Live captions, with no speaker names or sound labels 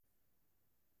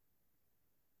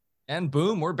And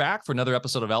boom, we're back for another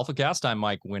episode of AlphaCast. I'm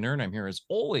Mike Winter, and I'm here as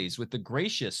always with the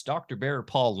gracious Dr. Bear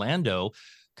Paul Lando,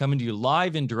 coming to you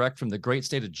live and direct from the great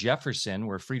state of Jefferson,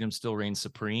 where freedom still reigns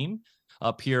supreme.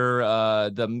 Up here,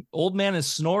 the old man is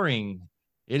snoring.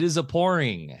 It is a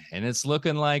pouring, and it's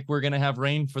looking like we're going to have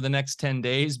rain for the next 10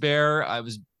 days, Bear. I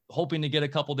was hoping to get a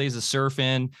couple days of surf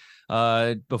in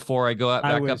before I go out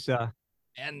back up.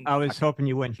 I was hoping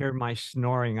you wouldn't hear my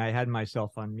snoring. I had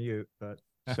myself on mute, but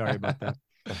sorry about that.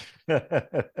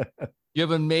 You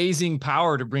have amazing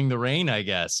power to bring the rain, I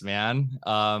guess, man.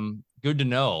 Good to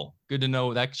know. Good to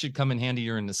know. That should come in handy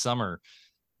during the summer.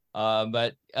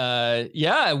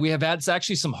 Yeah, we have had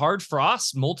actually some hard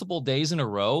frost multiple days in a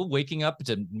row, waking up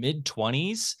to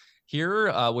mid-20s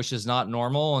here, which is not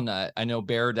normal. And I know,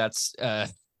 Bear, that's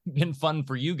been fun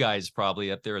for you guys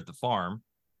probably up there at the farm.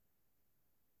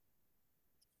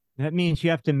 That means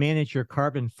you have to manage your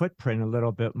carbon footprint a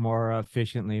little bit more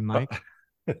efficiently, Mike.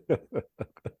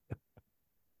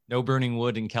 No burning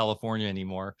wood in California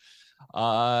anymore.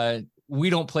 We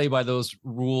don't play by those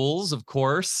rules, of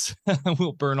course.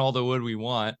 We'll burn all the wood we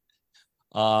want.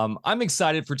 I'm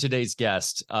excited for today's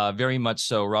guest, very much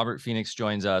so. Robert Phoenix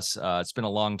joins us. It's been a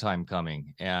long time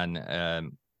coming,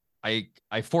 and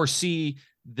I foresee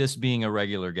this being a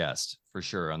regular guest for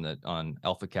sure on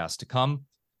AlphaCast to come.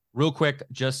 Real quick,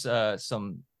 just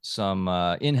some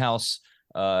in-house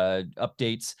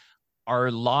updates.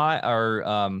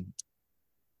 Our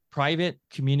private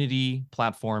community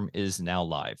platform is now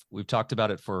live. We've talked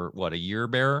about it for a year,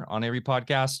 Bear, on every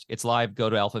podcast. It's live. Go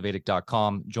to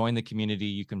alphavedic.com, join the community.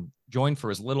 You can join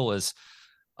for as little as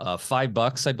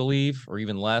 $5, I believe, or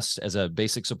even less as a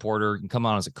basic supporter. You can come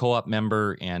on as a co-op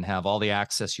member and have all the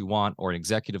access you want, or an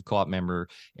executive co-op member,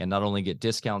 and not only get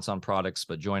discounts on products,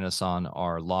 but join us on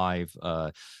our live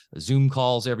Zoom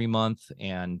calls every month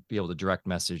and be able to direct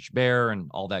message Bear and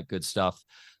all that good stuff.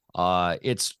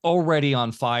 It's already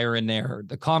on fire in there.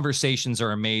 The conversations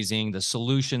are amazing. The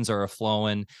solutions are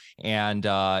flowing, and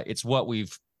it's what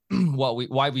we've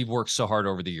why we've worked so hard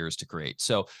over the years to create.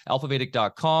 So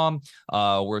alphavedic.com,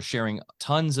 we're sharing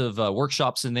tons of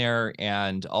workshops in there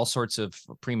and all sorts of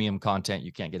premium content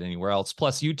you can't get anywhere else.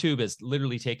 Plus, YouTube has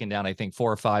literally taken down, I think,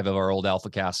 4 or 5 of our old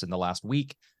AlphaCasts in the last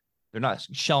week. They're not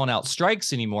shelling out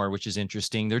strikes anymore, which is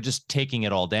interesting. They're just taking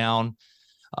it all down.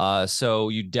 So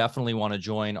you definitely want to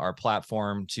join our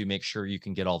platform to make sure you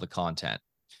can get all the content.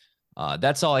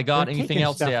 That's all I got. They're Anything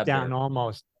else to add down there?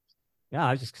 Almost. Yeah,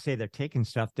 I was just gonna say they're taking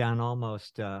stuff down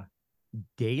almost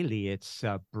daily. It's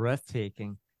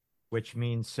breathtaking, which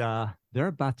means they're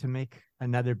about to make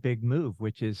another big move,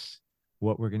 which is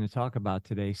what we're going to talk about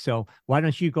today. So why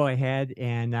don't you go ahead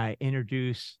and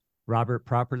introduce Robert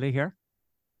properly here?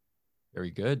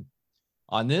 Very good.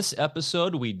 On this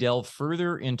episode, we delve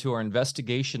further into our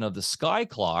investigation of the sky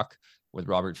clock with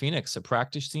Robert Phoenix, a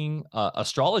practicing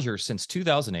astrologer since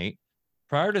 2008.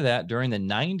 Prior to that, during the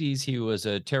 90s, he was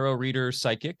a tarot reader,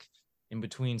 psychic. In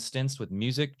between stints with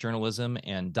music, journalism,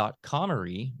 and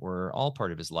 .comery were all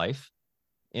part of his life.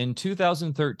 In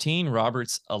 2013,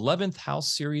 Robert's 11th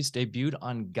House series debuted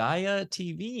on Gaia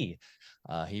TV.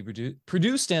 He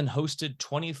produced and hosted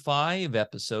 25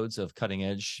 episodes of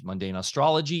cutting-edge mundane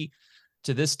astrology.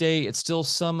 To this day, it's still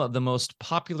some of the most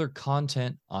popular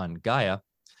content on Gaia.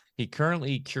 He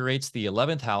currently curates the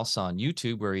 11th House on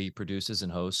YouTube, where he produces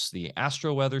and hosts the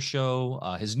Astro Weather Show,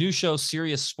 his new show,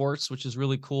 Serious Sports, which is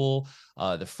really cool,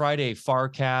 the Friday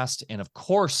Farcast, and of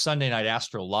course, Sunday Night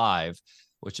Astro Live,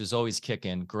 which is always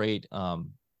kicking. Great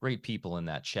people in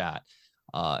that chat.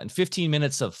 And 15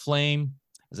 Minutes of Flame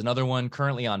is another one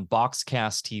currently on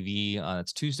Boxcast TV.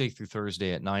 It's Tuesday through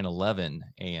Thursday at 9:11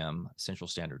 a.m. Central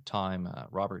Standard Time.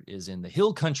 Robert is in the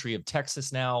hill country of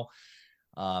Texas now.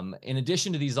 In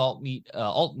addition to these alt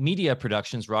media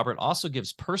productions, Robert also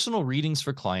gives personal readings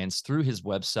for clients through his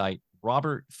website,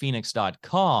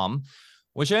 robertphoenix.com,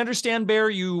 which I understand, Bear,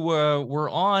 you were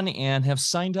on and have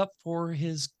signed up for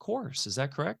his course. Is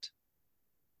that correct?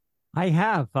 I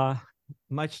have,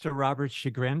 much to Robert's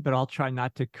chagrin, but I'll try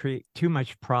not to create too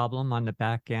much problem on the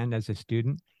back end as a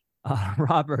student.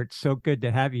 Robert, so good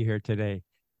to have you here today.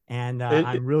 And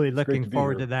I'm really looking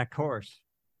forward to that course.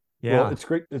 Yeah. Well, it's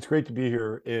great. It's great to be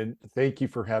here, and thank you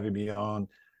for having me on.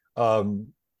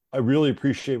 I really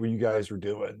appreciate what you guys are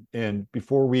doing. And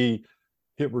before we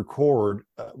hit record,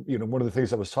 one of the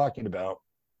things I was talking about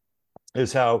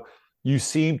is how you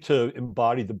seem to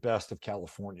embody the best of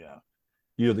California.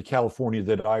 The California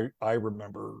that I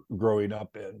remember growing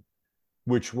up in,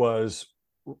 which was,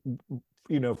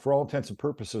 for all intents and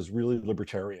purposes, really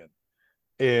libertarian.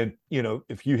 And,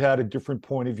 if you had a different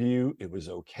point of view, it was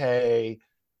okay.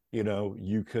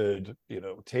 you could,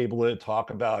 table it, talk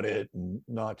about it, and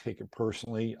not take it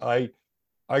personally. I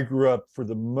grew up for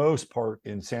the most part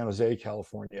in San Jose,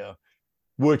 California,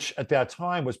 which at that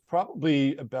time was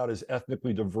probably about as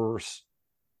ethnically diverse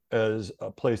as a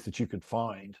place that you could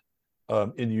find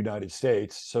in the United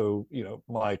States. So,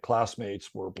 my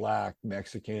classmates were Black,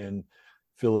 Mexican,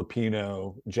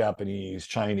 Filipino, Japanese,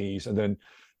 Chinese. And then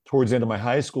towards the end of my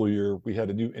high school year, we had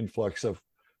a new influx of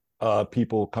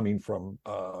people coming from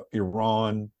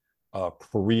Iran,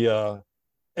 Korea.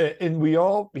 And we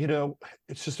all,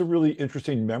 it's just a really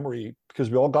interesting memory because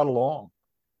we all got along.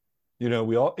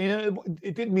 We all,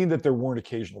 it didn't mean that there weren't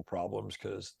occasional problems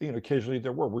because, occasionally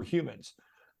there were. We're humans.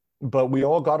 But we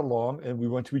all got along and we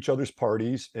went to each other's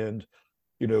parties. And,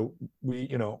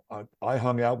 I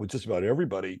hung out with just about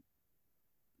everybody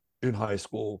in high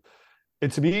school.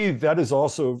 And to me, that is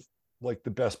also like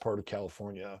the best part of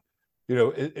California.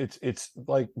 It's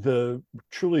like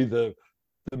truly the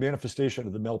manifestation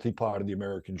of the melting pot of the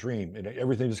American dream. And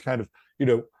everything just kind of,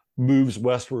 moves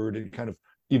westward and kind of,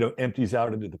 empties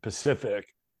out into the Pacific.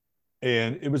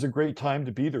 And it was a great time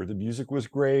to be there. The music was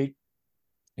great.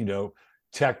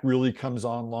 Tech really comes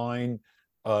online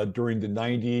during the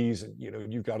 90s.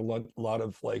 And, you've got a lot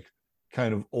of like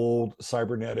kind of old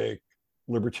cybernetic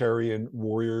libertarian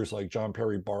warriors like John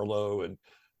Perry Barlow and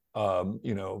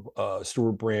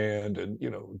Stuart Brand and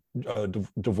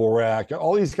Dvorak.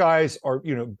 All these guys are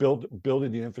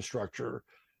building the infrastructure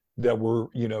that we're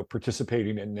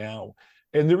participating in now.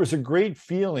 And there was a great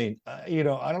feeling. I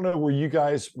don't know where you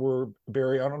guys were,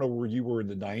 Barry. I don't know where you were in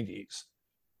the 90s,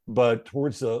 but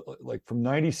towards the from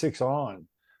 96 on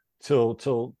till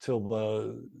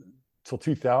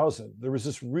 2000, there was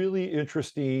this really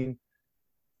interesting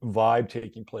vibe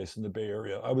taking place in the Bay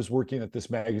Area. I was working at this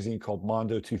magazine called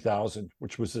Mondo 2000,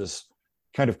 which was this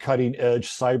kind of cutting edge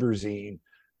cyber zine.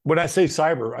 When I say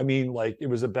cyber, I mean like it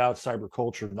was about cyber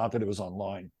culture, not that it was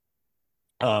online.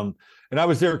 And I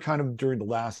was there kind of during the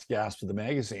last gasp of the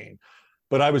magazine,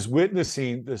 but I was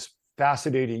witnessing this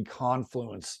fascinating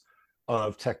confluence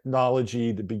of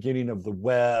technology, the beginning of the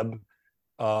web,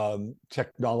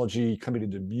 technology coming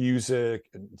into music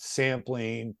and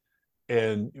sampling.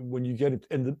 And when you get it,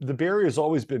 and the Bay Area has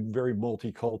always been very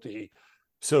multi-culti.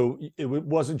 So it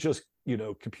wasn't just,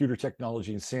 computer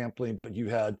technology and sampling, but you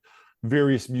had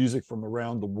various music from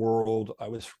around the world. I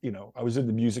was in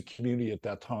the music community at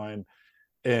that time.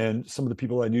 And some of the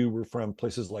people I knew were from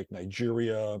places like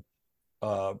Nigeria,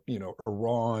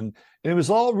 Iran. And it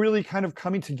was all really kind of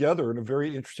coming together in a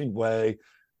very interesting way.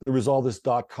 There was all this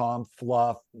 .com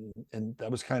fluff, and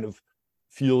that was kind of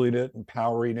fueling it,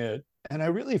 empowering it. And I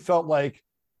really felt like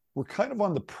we're kind of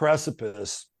on the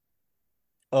precipice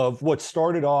of what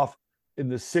started off in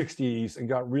the 60s and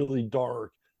got really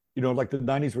dark, like the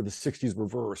 90s were the 60s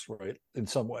reverse, right? In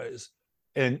some ways.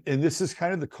 And this is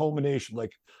kind of the culmination,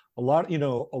 like a lot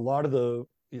of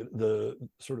the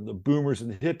sort of the boomers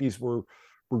and the hippies were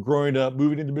growing up,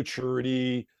 moving into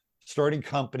maturity, starting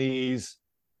companies.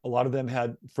 A lot of them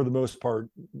had, for the most part,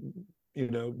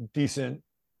 decent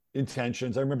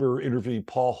intentions. I remember interviewing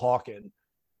Paul Hawken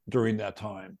during that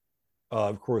time.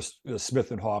 Of course,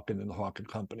 Smith and Hawken and the Hawken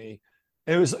Company.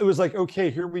 And it was like,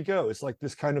 okay, here we go. It's like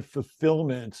this kind of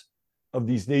fulfillment of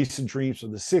these nascent dreams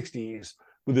from the 60s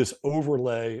with this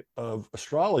overlay of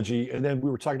astrology. And then we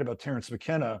were talking about Terence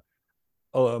McKenna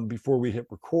before we hit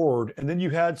record. And then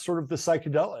you had sort of the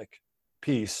psychedelic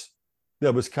piece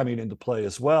that was coming into play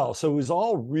as well. So it was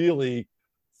all really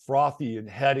frothy and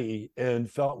heady and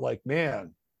felt like,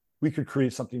 man, we could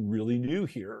create something really new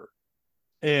here.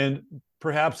 And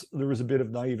perhaps there was a bit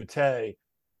of naivete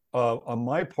on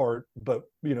my part, but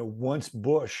once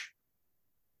Bush,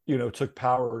 took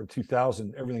power in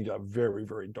 2000, everything got very,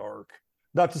 very dark.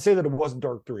 Not to say that it wasn't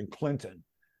dark during Clinton,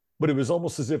 but it was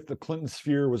almost as if the Clinton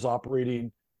sphere was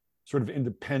operating sort of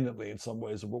independently in some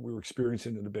ways of what we were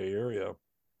experiencing in the Bay Area.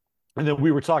 And then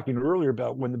we were talking earlier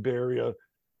about when the Bay Area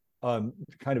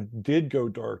kind of did go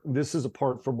dark. This is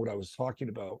apart from what I was talking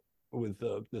about with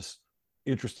this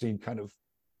interesting kind of,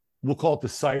 we'll call it the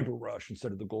cyber rush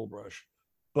instead of the gold rush.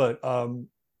 But,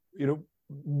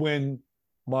 when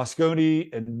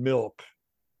Moscone and Milk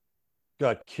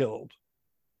got killed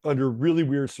under really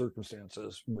weird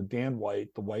circumstances with Dan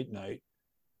White, the White Knight,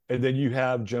 and then you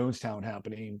have Jonestown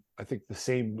happening, I think the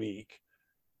same week.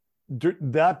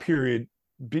 That period,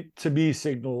 to me,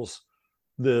 signals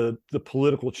the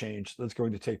political change that's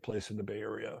going to take place in the Bay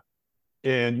Area.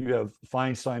 And you have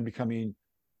Feinstein becoming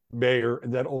mayor,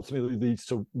 and that ultimately leads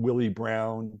to Willie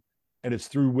Brown. And it's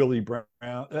through Willie Brown.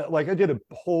 Like I did a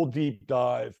whole deep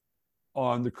dive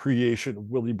on the creation of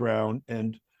Willie Brown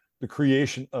and the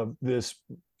creation of this,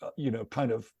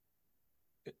 kind of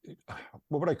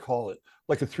what would I call it?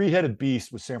 Like a three-headed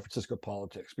beast with San Francisco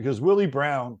politics, because Willie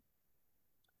Brown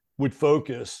would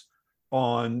focus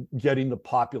on getting the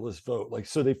populist vote. Like,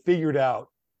 so they figured out,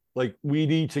 like, we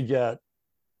need to get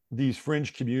these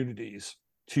fringe communities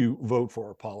to vote for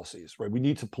our policies, right? We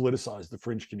need to politicize the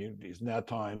fringe communities. In that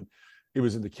time, it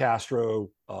was in the Castro,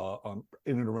 in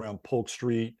and around Polk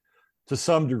Street, to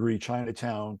some degree,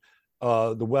 Chinatown,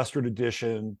 the Western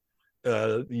Addition,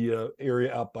 the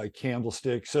area out by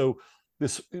Candlestick. So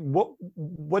this,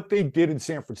 what they did in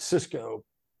San Francisco,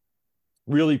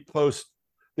 really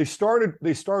they started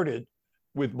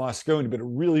with Moscone, but it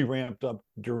really ramped up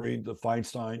during the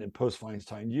Feinstein and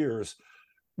post-Feinstein years,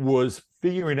 was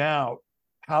figuring out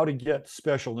how to get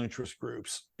special interest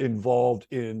groups involved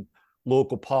in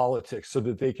local politics so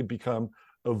that they could become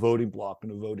a voting bloc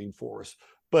and a voting force.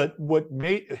 But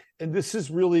and this is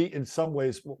really in some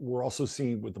ways what we're also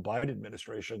seeing with the Biden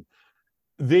administration,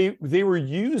 they were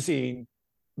using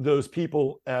those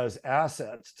people as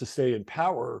assets to stay in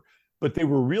power, but they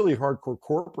were really hardcore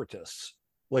corporatists.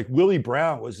 Like Willie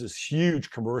Brown was this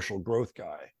huge commercial growth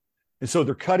guy. And so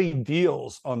they're cutting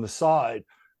deals on the side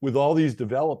with all these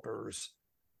developers,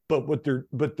 but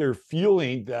they're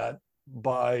feeling that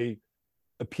by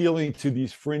appealing to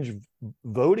these fringe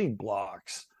voting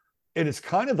blocs, and it's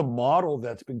kind of the model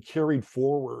that's been carried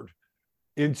forward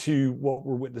into what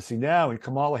we're witnessing now. And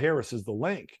Kamala Harris is the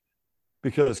link,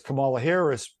 because Kamala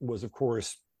Harris was, of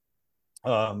course,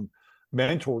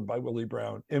 mentored by Willie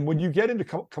Brown. And when you get into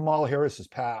Kamala Harris's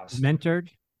past,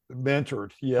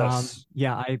 Mentored, yes.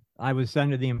 yeah, I was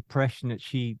under the impression that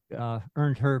she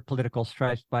earned her political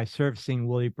stripes by servicing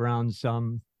Willie Brown's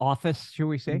office, should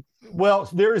we say? Well,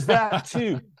 there's that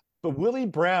too. But Willie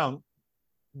Brown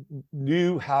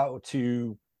knew how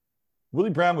to. Willie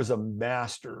Brown was a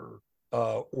master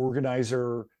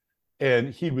organizer,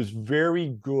 and he was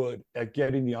very good at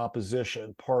getting the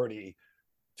opposition party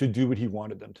to do what he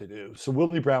wanted them to do. So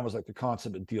Willie Brown was like the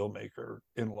consummate deal maker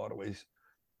in a lot of ways.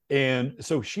 And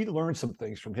so she learned some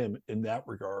things from him in that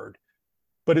regard.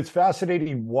 But it's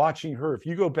fascinating watching her. If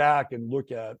you go back and look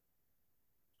at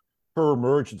her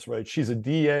emergence, right? She's a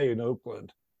DA in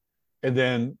Oakland. And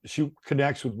then she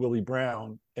connects with Willie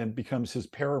Brown and becomes his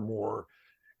paramour.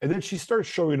 And then she starts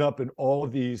showing up in all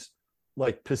of these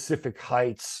like Pacific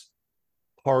Heights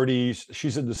parties.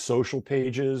 She's in the social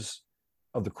pages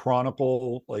of the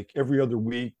Chronicle, like every other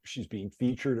week she's being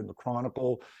featured in the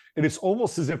Chronicle. And it's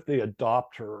almost as if they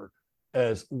adopt her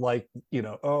as like,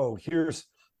 oh, here's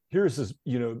this,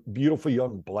 beautiful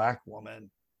young Black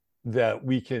woman that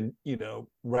we can,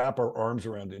 wrap our arms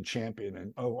around and champion.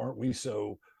 And oh, aren't we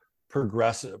so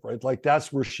progressive, right? Like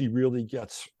that's where she really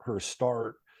gets her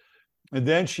start. And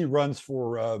then she runs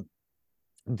for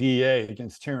DA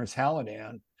against Terrence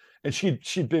Hallinan. And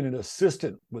she'd been an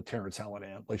assistant with Terrence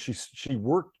Hallinan, like she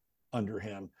worked under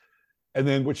him. And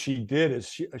then what she did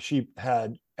is she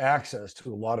had access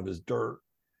to a lot of his dirt,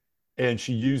 and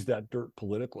she used that dirt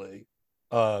politically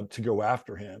to go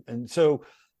after him. And so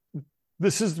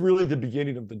this is really the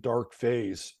beginning of the dark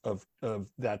phase of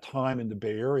that time in the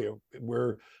Bay Area,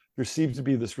 where there seems to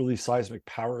be this really seismic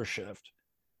power shift.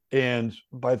 And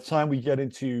by the time we get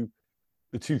into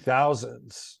the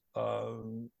 2000s,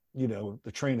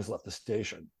 the train has left the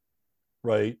station,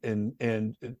 right? And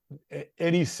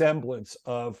any semblance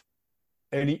of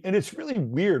and it's really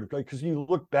weird, like, because you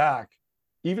look back,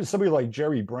 even somebody like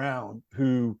Jerry Brown,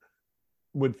 who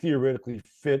would theoretically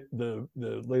fit the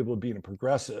label of being a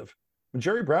progressive. When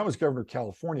Jerry Brown was governor of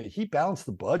California, he balanced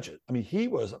the budget. I mean, he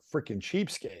was a freaking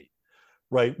cheapskate,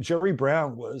 right? Jerry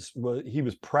Brown was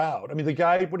proud. I mean, the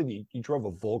guy, what did he drove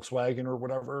a Volkswagen or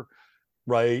whatever,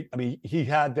 right? I mean, he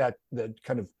had that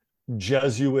kind of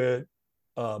Jesuit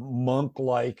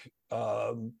monk-like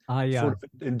sort of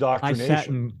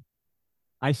indoctrination.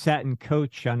 I sat in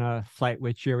coach on a flight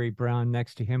with Jerry Brown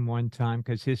next to him one time,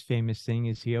 because his famous thing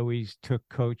is he always took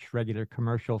coach regular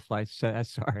commercial flights. So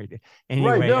sorry.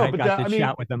 Anyway, right, no, I got to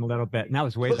chat with him a little bit, and that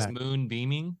was way back. Moon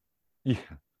beaming. Yeah.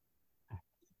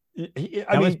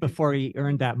 That was before he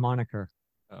earned that moniker.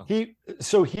 Oh. He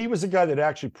was a guy that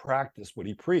actually practiced what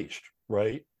he preached,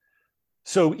 right?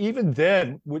 So even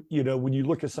then, when you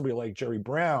look at somebody like Jerry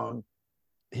Brown,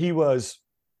 he was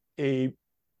a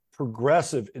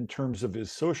progressive in terms of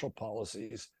his social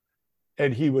policies,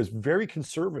 and he was very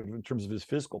conservative in terms of his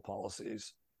fiscal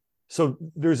policies. So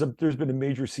there's been a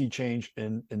major sea change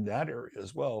in that area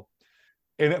as well.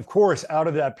 And of course, out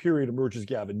of that period emerges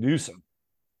Gavin Newsom,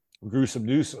 Gruesome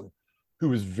Newsom, who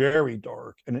was very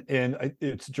dark. And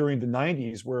it's during the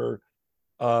 90s where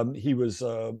he was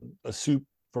a soup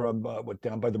from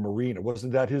down by the marina.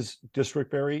 Wasn't that his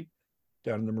district, Barry?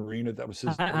 down in the marina. That was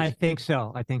his. I think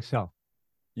so. I think so.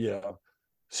 Yeah.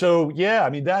 So yeah, I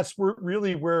mean that's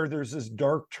really where there's this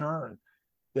dark turn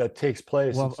that takes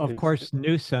place. Well, of course,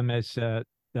 Newsom is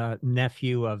the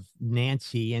nephew of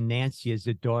Nancy, and Nancy is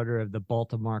the daughter of the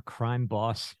Baltimore crime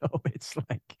boss. So it's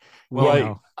like, well,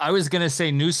 right. I was going to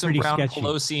say Newsom, Brown, sketchy.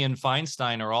 Pelosi, and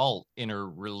Feinstein are all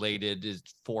interrelated. Is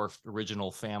four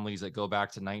original families that go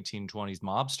back to 1920s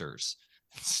mobsters.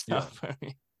 Stuff.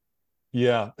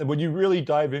 Yeah. And when you really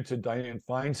dive into Dianne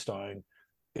Feinstein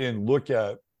and look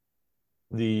at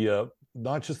the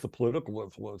not just the political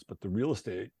influence, but the real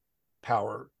estate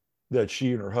power that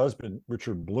she and her husband,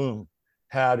 Richard Bloom,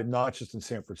 had, not just in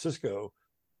San Francisco,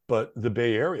 but the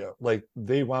Bay Area. Like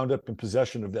they wound up in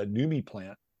possession of that NUMMI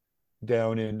plant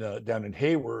down in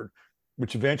Hayward,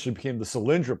 which eventually became the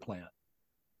Solyndra plant,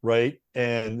 right?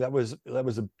 And that was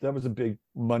a big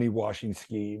money washing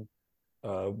scheme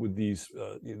with this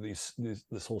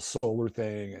whole solar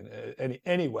thing. And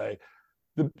anyway,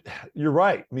 you're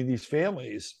right. I mean, these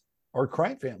families are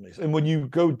crime families, and when you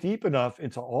go deep enough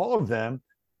into all of them,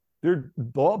 they're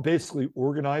all basically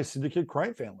organized syndicate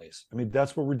crime families. I mean,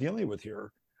 that's what we're dealing with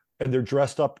here, and they're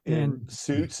dressed up in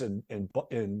suits and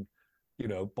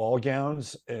ball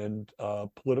gowns and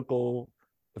political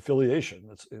affiliation.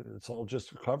 It's all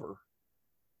just a cover.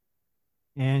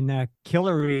 And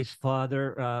Hillary's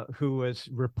father, who was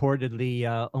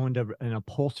reportedly owned an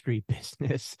upholstery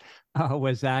business,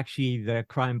 was actually the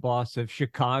crime boss of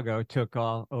Chicago, took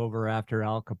over after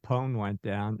Al Capone went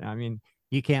down. I mean,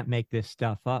 you can't make this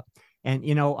stuff up. And,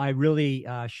 I really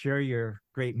share your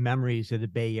great memories of the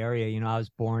Bay Area. I was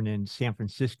born in San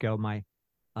Francisco. My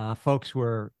folks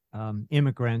were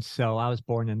immigrants, so I was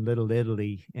born in Little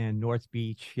Italy and North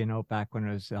Beach, back when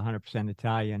it was 100%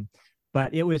 Italian.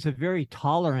 But it was a very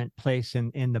tolerant place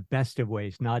in the best of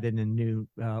ways, not in a new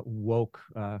woke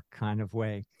kind of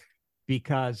way,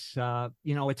 because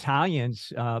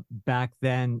Italians back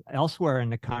then elsewhere in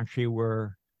the country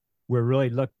were really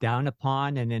looked down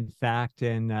upon, and in fact,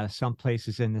 in some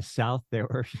places in the South, they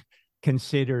were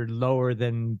considered lower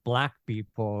than Black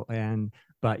people.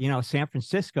 But San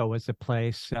Francisco was a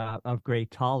place of great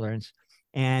tolerance.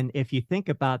 And if you think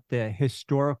about the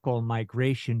historical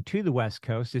migration to the West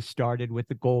Coast, it started with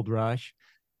the gold rush,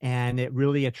 and it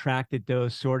really attracted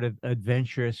those sort of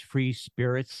adventurous, free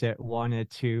spirits that wanted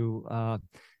to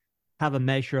have a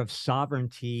measure of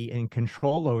sovereignty and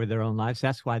control over their own lives.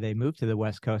 That's why they moved to the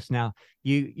West Coast. Now,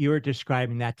 you were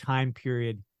describing that time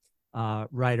period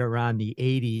right around the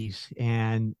 80s,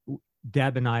 and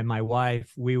Deb and I, my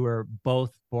wife, we were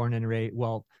both born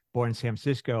in San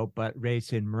Francisco, but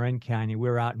raised in Marin County. We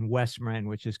were out in West Marin,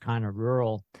 which is kind of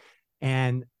rural.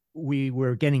 And we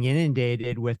were getting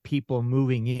inundated with people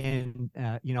moving in,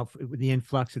 the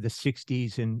influx of the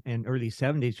 60s and early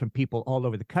 70s from people all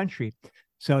over the country.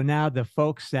 So now the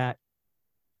folks that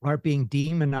are being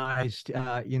demonized,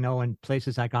 in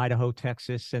places like Idaho,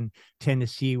 Texas, and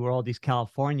Tennessee, where all these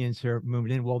Californians are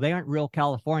moving in. Well, they aren't real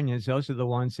Californians. Those are the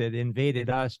ones that invaded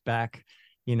us back,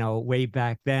 way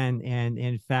back then. And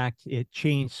in fact, it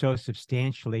changed so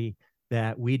substantially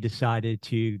that we decided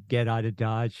to get out of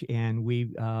Dodge, and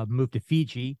we moved to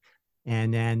Fiji,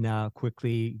 and then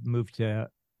quickly moved to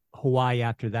Hawaii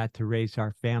after that to raise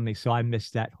our family. So I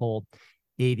missed that whole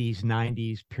 80s,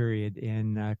 90s period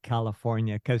in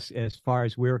California, because as far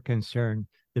as we're concerned,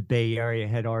 the Bay Area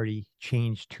had already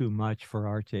changed too much for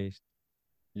our taste.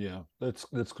 Yeah, that's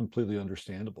completely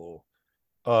understandable.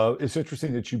 It's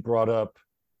interesting that you brought up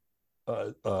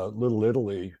Little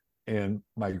Italy and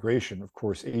migration. Of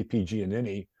course, APG and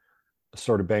INNI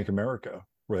started Bank America,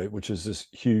 right, which is this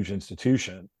huge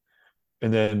institution.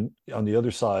 And then on the other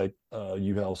side,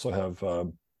 you also have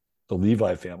the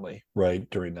Levi family, right,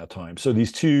 during that time. So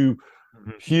these two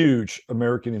huge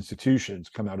American institutions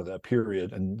come out of that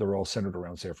period, and they're all centered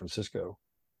around San Francisco.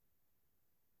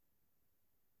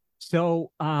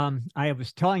 So I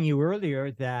was telling you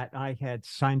earlier that I had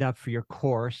signed up for your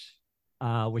course,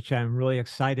 which I'm really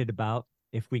excited about.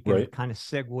 If we can kind of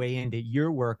segue into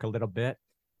your work a little bit.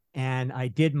 And I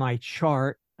did my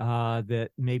chart that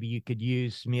maybe you could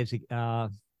use me as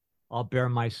I'll bare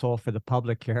my soul for the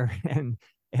public here and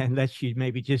let you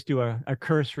maybe just do a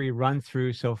cursory run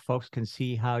through so folks can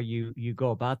see how you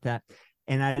go about that.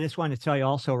 And I just want to tell you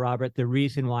also, Robert, the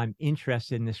reason why I'm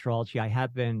interested in astrology, I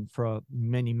have been for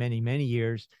many, many, many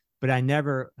years, but I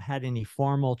never had any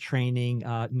formal training,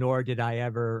 nor did I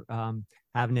ever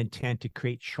have an intent to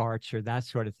create charts or that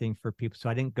sort of thing for people. So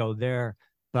I didn't go there,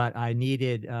 but I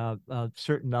needed a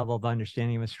certain level of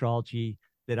understanding of astrology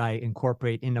that I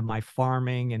incorporate into my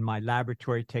farming and my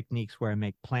laboratory techniques where I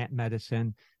make plant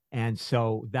medicine. And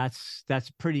so that's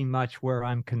pretty much where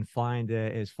I'm confined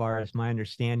as far as my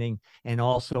understanding, and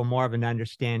also more of an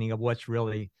understanding of what's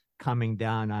really coming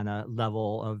down on a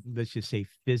level of, let's just say,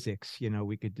 physics.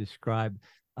 We could describe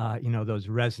those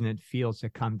resonant fields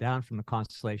that come down from the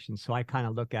constellation. So I kind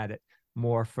of look at it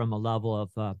more from a level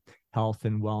of health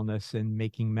and wellness and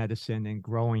making medicine and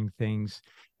growing things.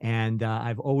 And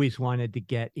I've always wanted to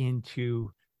get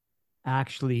into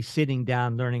actually sitting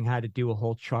down, learning how to do a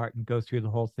whole chart and go through the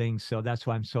whole thing. So that's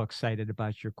why I'm so excited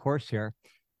about your course here.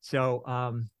 So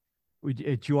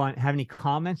do you have any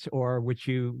comments, or would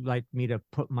you like me to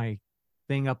put my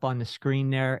thing up on the screen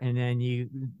there, and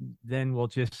then we'll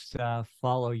just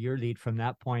follow your lead from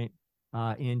that point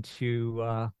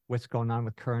into what's going on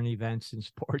with current events and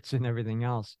sports and everything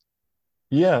else?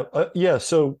 Yeah.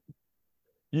 So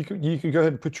you can go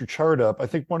ahead and put your chart up. I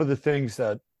think one of the things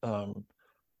that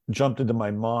jumped into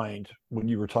my mind when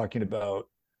you were talking about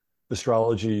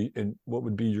astrology and what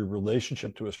would be your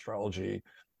relationship to astrology.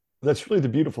 That's really the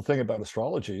beautiful thing about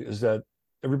astrology, is that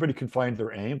everybody can find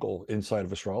their angle inside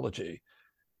of astrology.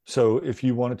 So if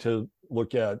you wanted to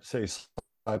look at, say,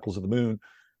 cycles of the moon,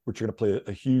 which are going to play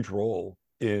a huge role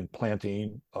in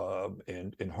planting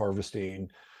and in harvesting,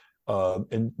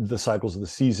 and the cycles of the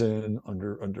season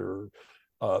under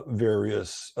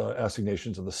various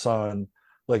assignations of the sun,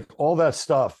 like all that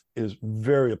stuff is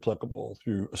very applicable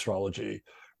through astrology.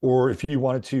 Or if you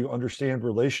wanted to understand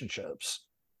relationships,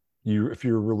 if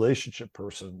you're a relationship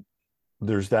person,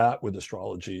 there's that with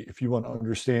astrology. If you want to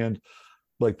understand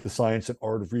like the science and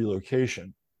art of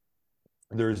relocation,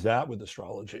 there's that with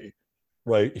astrology,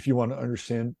 right? If you want to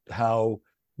understand how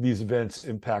these events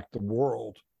impact the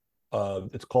world,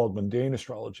 it's called mundane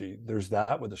astrology. There's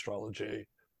that with astrology.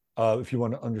 If you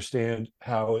want to understand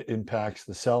how it impacts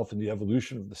the self and the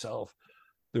evolution of the self,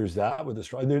 there's that with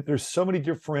astrology. There's so many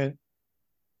different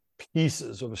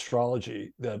pieces of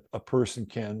astrology that a person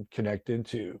can connect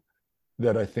into,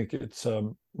 that I think it's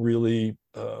really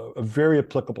a very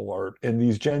applicable art. And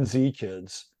these Gen Z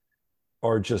kids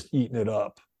are just eating it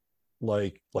up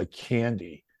like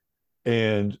candy.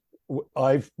 And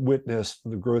I've witnessed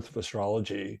the growth of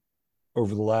astrology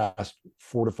over the last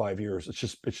 4 to 5 years.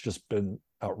 It's just been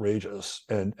outrageous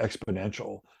and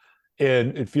exponential.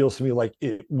 And it feels to me like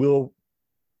it will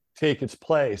take its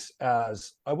place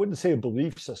as, I wouldn't say a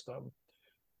belief system,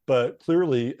 but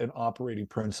clearly an operating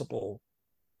principle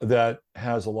that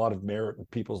has a lot of merit in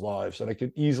people's lives. And I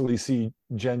could easily see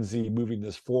Gen Z moving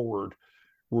this forward,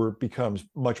 where it becomes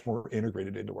much more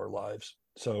integrated into our lives.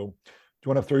 So do you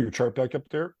want to throw your chart back up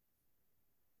there?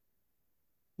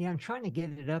 Yeah, I'm trying to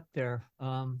get it up there.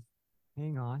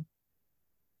 Hang on.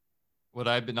 What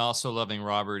I've been also loving,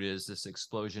 Robert, is this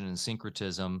explosion in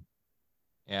syncretism.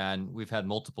 And we've had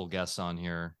multiple guests on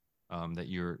here that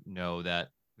that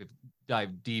we've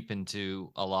dived deep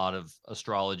into a lot of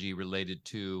astrology related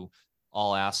to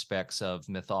all aspects of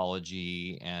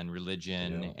mythology and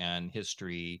religion and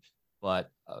history.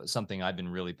 But something I've been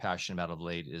really passionate about of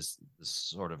late is this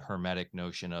sort of hermetic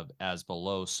notion of as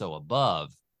below, so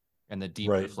above, and the deep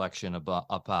reflection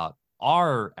about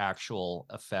our actual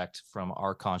effect from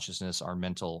our consciousness, our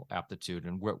mental aptitude,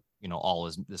 and where all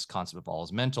is this concept of all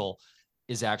is mental,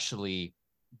 is actually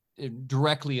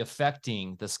directly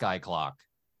affecting the sky clock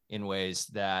in ways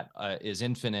that is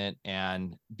infinite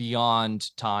and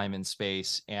beyond time and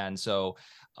space. And so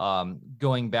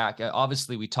going back,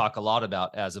 obviously we talk a lot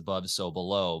about as above, so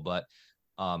below, but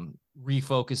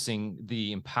refocusing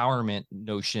the empowerment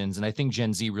notions. And I think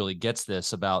Gen Z really gets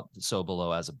this about so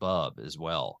below, as above as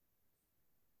well.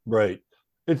 Right.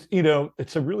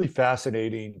 It's a really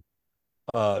fascinating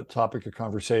topic of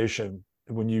conversation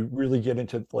when you really get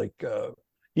into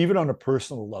even on a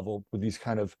personal level with these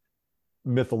kind of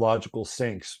mythological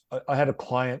syncs. I had a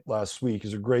client last week.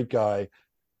 He's a great guy,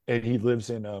 and he lives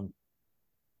in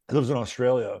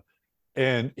Australia,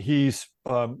 and he's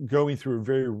going through a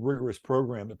very rigorous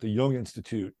program at the Jung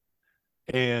Institute.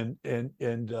 And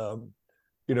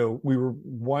we were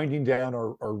winding down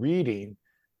our reading,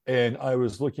 and I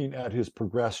was looking at his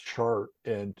progressed chart,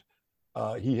 and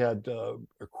he had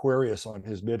Aquarius on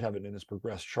his midheaven in his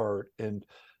progressed chart, and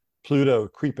Pluto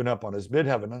creeping up on his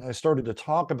midheaven. And I started to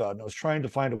talk about it, and I was trying to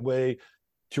find a way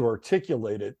to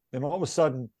articulate it. And all of a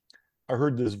sudden, I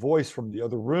heard this voice from the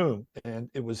other room, and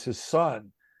it was his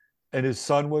son. And his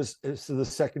son was the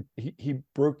second, he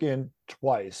broke in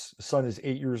twice. His son is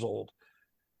 8 years old.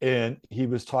 And he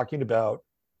was talking about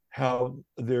how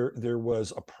there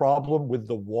was a problem with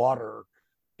the water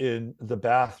in the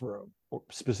bathroom,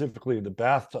 specifically in the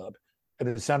bathtub. And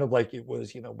it sounded like it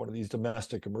was, one of these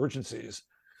domestic emergencies.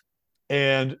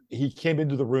 And he came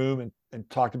into the room, and and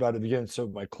talked about it again. So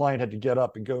my client had to get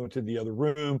up and go into the other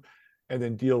room and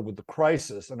then deal with the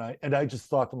crisis. And I just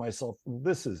thought to myself,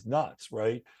 this is nuts,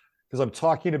 right? Because I'm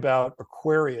talking about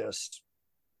Aquarius,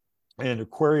 and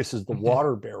Aquarius is the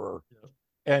water bearer,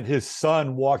 and his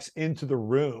son walks into the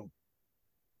room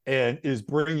and is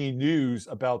bringing news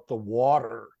about the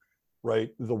water, right?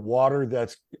 The water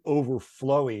that's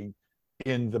overflowing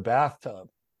in the bathtub.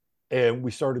 And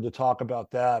we started to talk about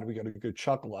that. We got a good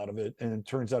chuckle out of it. And it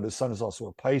turns out his son is also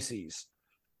a Pisces,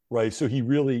 right? So he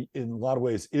really, in a lot of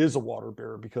ways, is a water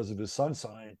bearer because of his sun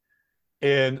sign.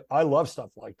 And I love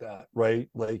stuff like that, right?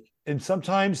 Like, and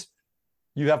sometimes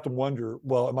you have to wonder,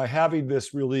 well, am I having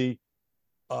this really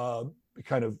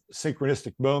kind of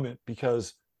synchronistic moment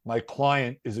because my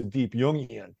client is a deep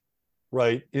Jungian,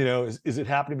 right? You know, is it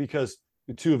happening because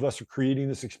the two of us are creating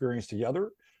this experience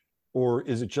together? Or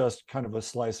is it just kind of a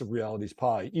slice of reality's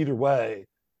pie? Either way,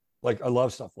 like I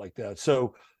love stuff like that.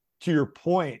 So to your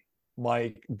point,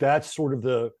 Mike, that's sort of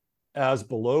the as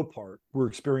below part. We're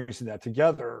experiencing that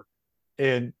together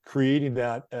and creating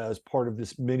that as part of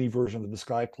this mini version of the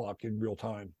sky clock in real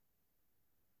time.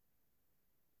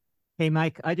 Hey,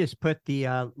 Mike, I just put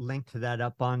the link to that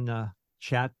up on the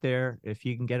chat there. If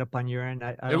you can get up on your end,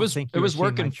 I don't think it was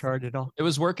working. my chart at all. It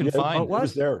was working Yeah, fine. it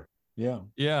was there. Yeah.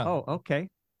 Yeah. Oh, okay.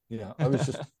 Yeah. I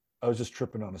was just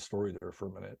tripping on a story there for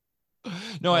a minute.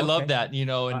 No, I Okay. love that, you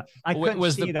know, and I couldn't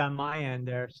was see it on my end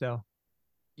there. So,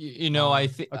 you know, I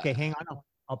think, okay, hang on.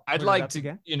 I'll I'd put it like up to,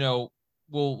 again. you know,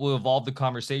 we'll evolve the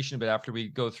conversation, but after we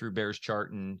go through Bear's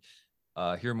chart and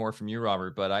hear more from you,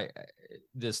 Robert. But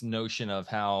this notion of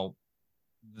how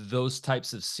those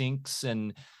types of sinks,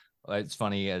 and it's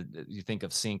funny, you think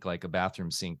of sink like a bathroom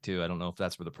sink too. I don't know if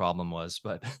that's where the problem was,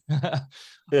 but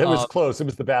It was close. It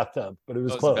was the bathtub, but it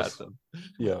was close.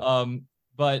 Yeah.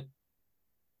 But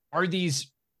are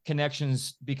these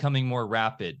connections becoming more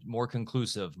rapid, more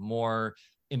conclusive, more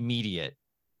immediate,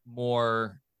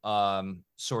 more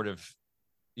sort of,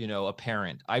 you know,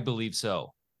 apparent? I believe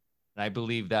so. And I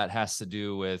believe that has to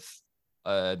do with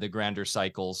the grander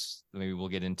cycles that maybe we'll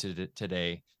get into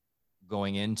today,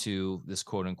 going into this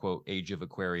quote unquote age of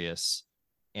Aquarius,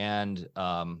 and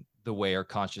the way our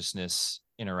consciousness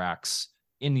interacts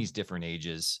in these different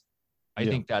ages. I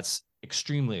think that's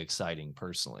extremely exciting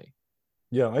personally.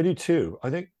 Yeah, I do too. I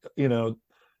think, you know,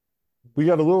 we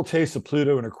got a little taste of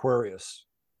Pluto and Aquarius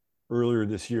earlier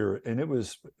this year, and it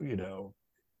was, you know,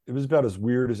 it was about as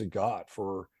weird as it got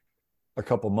for a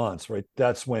couple months, right?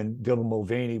 That's when Dylan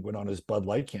Mulvaney went on his Bud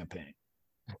Light campaign.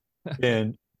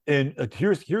 and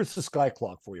here's the sky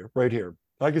clock for you right here.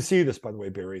 I can see this, by the way,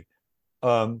 Barry.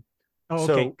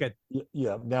 Okay, good.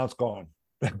 Yeah, now it's gone.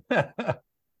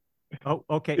 Oh,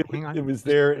 okay. Hang on. It was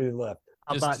there and it left.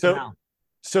 How about now?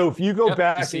 So if you go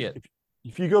back,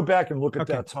 if you go back and look at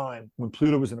that time when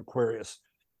Pluto was in Aquarius,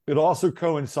 it also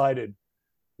coincided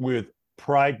with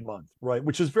Pride Month, right?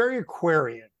 Which is very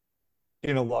Aquarian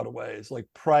in a lot of ways, like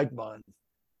Pride Month.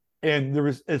 And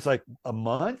it's like a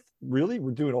month, really?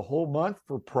 We're doing a whole month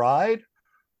for Pride?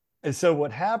 And so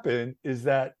what happened is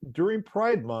that during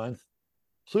Pride Month,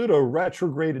 Pluto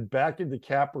retrograded back into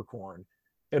Capricorn.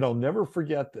 And I'll never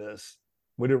forget this.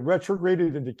 When it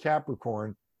retrograded into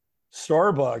Capricorn,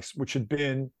 Starbucks, which had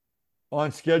been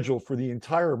on schedule for the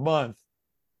entire month,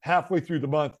 halfway through the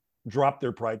month, dropped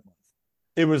their Pride Month.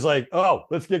 It was like, oh,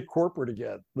 let's get corporate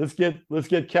again. Let's get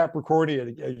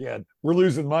Capricornian again. We're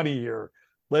losing money here.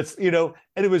 Let's, you know,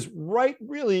 and it was right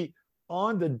really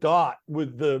on the dot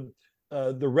with the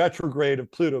retrograde of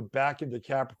Pluto back into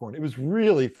Capricorn. It was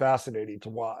really fascinating to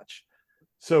watch.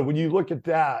 So when you look at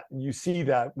that and you see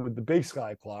that with the big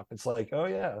sky clock, it's like, oh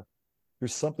yeah,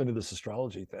 there's something to this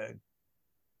astrology thing.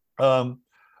 All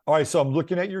right, so I'm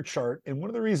looking at your chart, and one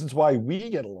of the reasons why we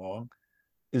get along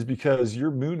is because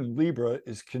your moon in Libra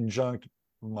is conjunct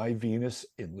my Venus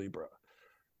in Libra.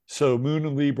 So moon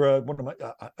in Libra,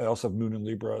 I also have moon in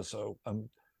Libra, so I'm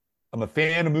a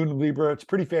fan of moon in Libra. It's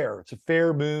pretty fair. It's a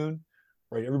fair moon,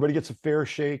 right? Everybody gets a fair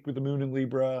shake with the moon in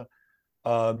Libra.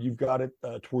 You've got it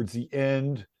towards the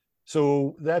end.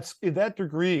 So that's in that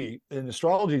degree in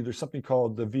astrology, there's something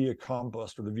called the Via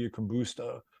Combust or the Via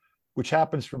Combusta, which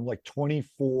happens from like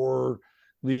 24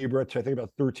 Libra to I think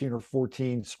about 13 or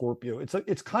 14 Scorpio.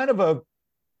 It's kind of a,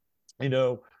 you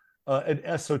know, an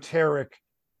esoteric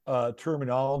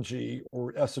terminology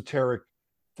or esoteric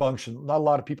function. Not a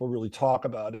lot of people really talk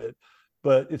about it,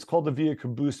 but it's called the Via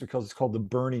Combusta because it's called the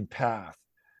burning path.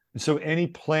 And so any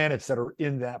planets that are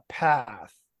in that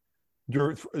path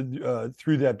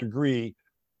through that degree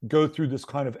go through this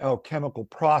kind of alchemical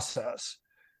process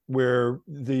where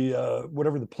the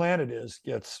whatever the planet is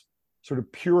gets sort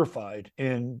of purified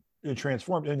and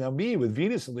transformed. And now me with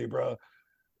Venus and Libra,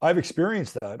 I've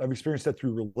experienced that. I've experienced that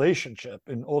through relationship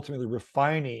and ultimately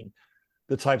refining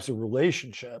the types of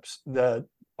relationships that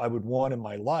I would want in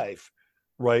my life,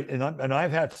 right? And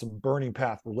I've had some burning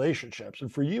path relationships.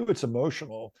 And for you, it's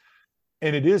emotional,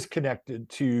 and it is connected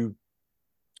to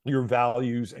your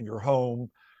values and your home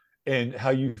and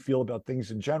how you feel about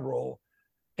things in general.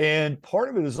 And part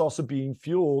of it is also being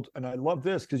fueled. And I love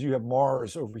this because you have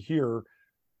Mars over here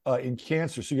in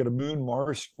Cancer. So you got a Moon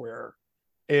Mars square.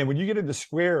 And when you get into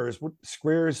squares, what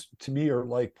squares to me are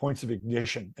like points of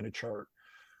ignition in a chart,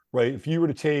 right? If you were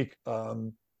to take,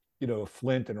 a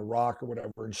flint and a rock or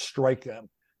whatever and strike them,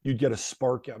 you'd get a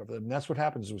spark out of them. And that's what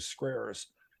happens with squares.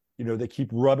 They keep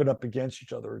rubbing up against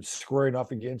each other and squaring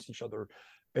off against each other.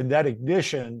 And that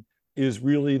ignition is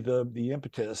really the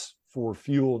impetus for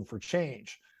fuel and for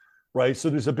change, right? So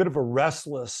there's a bit of a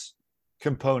restless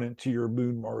component to your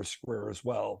Moon Mars square as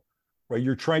well, right?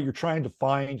 You're trying to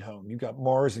find home. You've got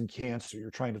Mars in Cancer.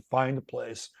 You're trying to find a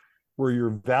place where your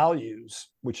values,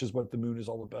 which is what the moon is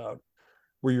all about,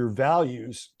 where your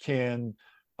values can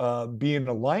be in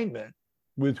alignment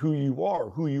with who you are.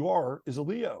 Who you are is a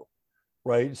Leo,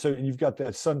 right? So you've got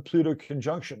that Sun-Pluto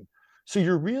conjunction. So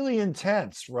you're really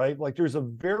intense, right? Like there's a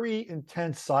very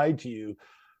intense side to you.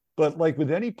 But like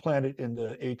with any planet in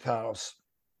the 8th house,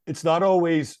 it's not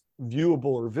always viewable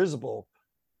or visible,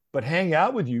 but hang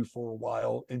out with you for a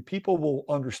while and people will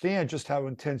understand just how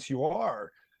intense you are.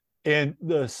 And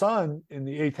the sun in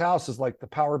the 8th house is like the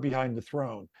power behind the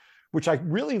throne, which I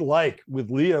really like with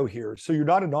Leo here. So you're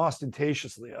not an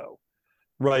ostentatious Leo,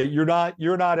 right? You're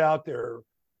not out there,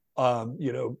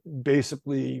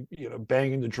 basically,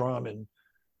 banging the drum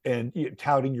and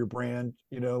touting your brand,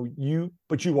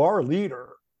 but you are a leader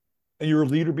and you're a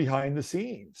leader behind the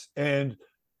scenes. And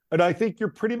I think you're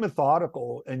pretty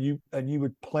methodical and you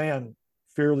would plan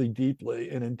fairly deeply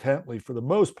and intently for the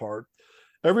most part.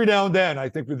 Every now and then, I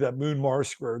think with that Moon Mars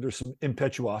square, there's some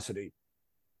impetuosity,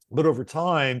 but over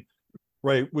time,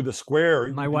 right, with a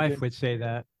square, my wife would say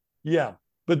that. Yeah,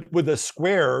 but with a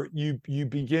square, you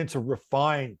begin to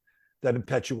refine that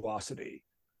impetuosity,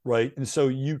 right? And so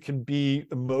you can be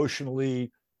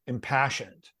emotionally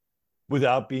impassioned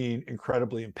without being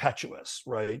incredibly impetuous,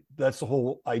 right? That's the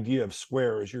whole idea of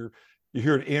squares. You're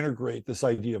here to integrate this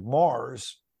idea of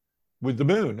Mars with the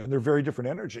moon, and they're very different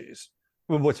energies.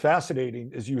 But what's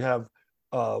fascinating is you have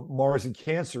Mars in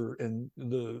Cancer, and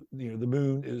the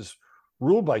moon is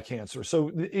ruled by Cancer.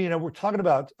 So we're talking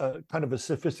about kind of a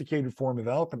sophisticated form of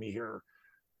alchemy here,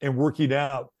 and working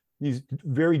out these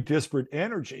very disparate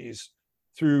energies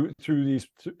through these.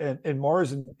 And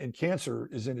Mars in Cancer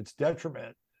is in its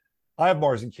detriment. I have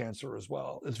Mars in Cancer as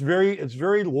well. It's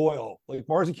very loyal. Like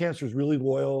Mars in Cancer is really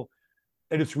loyal,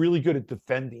 and it's really good at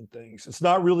defending things. It's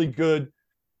not really good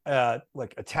at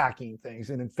like attacking things.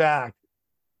 And in fact,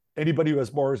 anybody who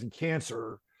has Mars in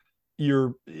Cancer,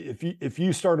 if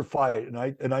you start a fight,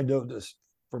 and I know this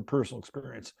from personal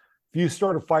experience, if you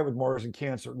start a fight with Mars in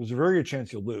Cancer, there's a very good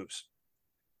chance you'll lose.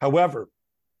 However,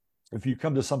 if you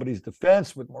come to somebody's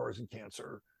defense with Mars in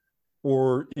Cancer,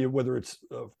 or whether it's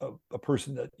a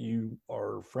person that you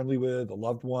are friendly with, a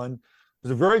loved one,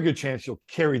 there's a very good chance you'll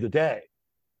carry the day,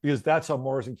 because that's how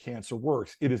Mars in Cancer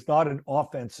works. It is not an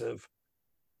offensive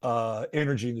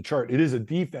energy in the chart. It is a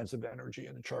defensive energy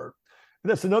in the chart. And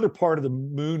that's another part of the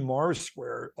Moon Mars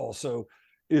square also,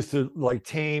 is to like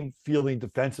tame feeling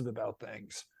defensive about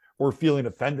things or feeling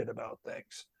offended about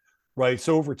things, right?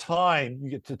 So over time, you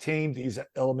get to tame these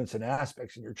elements and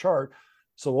aspects in your chart.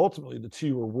 So ultimately, the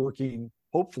two are working,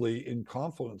 hopefully, in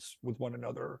confluence with one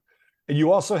another. And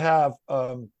you also have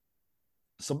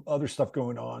some other stuff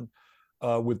going on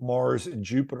with Mars and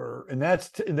Jupiter, and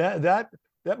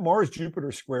that Mars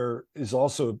Jupiter square is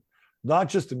also not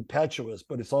just impetuous,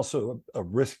 but it's also a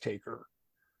risk taker,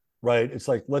 right? It's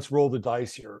like, let's roll the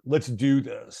dice here, let's do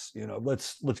this,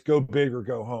 let's go big or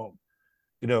go home,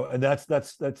 and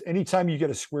that's anytime you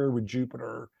get a square with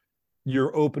Jupiter,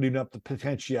 you're opening up the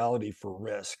potentiality for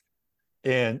risk.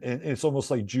 And it's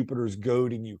almost like Jupiter's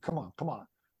goading you. Come on.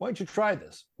 Why don't you try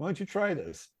this?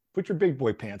 Put your big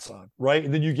boy pants on, right?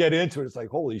 And then you get into it. It's like,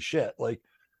 holy shit. Like,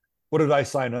 what did I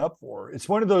sign up for? It's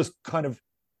one of those kind of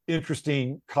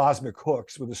interesting cosmic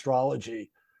hooks with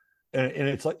astrology. And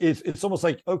it's like, it's almost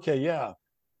like, okay, yeah,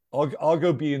 I'll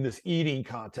go be in this eating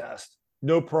contest.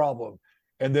 No problem.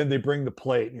 And then they bring the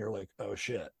plate and you're like, oh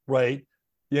shit, right?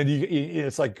 And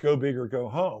it's like go big or go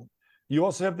home. You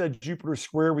also have that Jupiter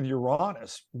square with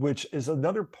Uranus, which is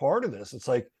another part of this. It's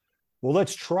like, well,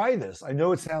 let's try this. I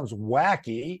know it sounds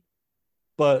wacky,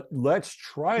 but let's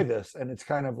try this. And it's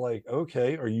kind of like,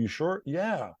 okay, are you sure?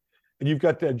 Yeah. And you've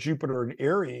got that Jupiter in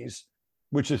Aries,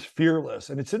 which is fearless,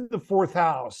 and it's in the fourth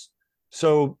house.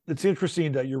 So it's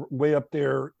interesting that you're way up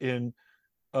there in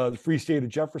the free state of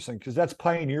Jefferson, because that's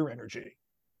pioneer energy.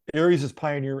 Aries is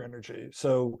pioneer energy.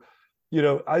 So,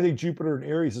 I think Jupiter in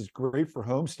Aries is great for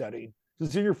homesteading.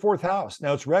 It's in your fourth house.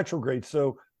 Now it's retrograde.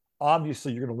 So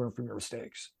obviously you're going to learn from your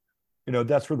mistakes.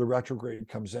 That's where the retrograde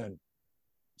comes in.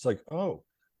 It's like, oh,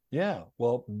 yeah,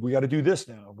 well, we got to do this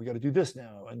now. We got to do this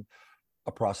now. And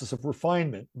a process of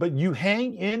refinement. But you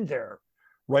hang in there,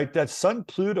 right? That Sun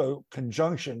Pluto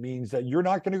conjunction means that you're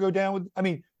not going to go down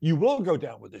with, you will go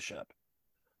down with the ship,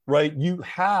 right? You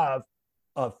have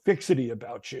a fixity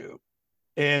about you.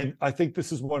 And I think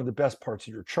this is one of the best parts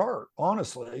of your chart,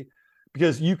 honestly,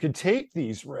 because you can take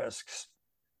these risks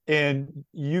and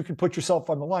you can put yourself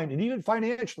on the line. And even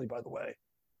financially, by the way,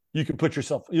 you can put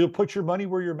your money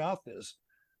where your mouth is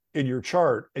in your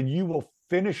chart, and you will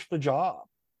finish the job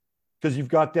because you've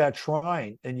got that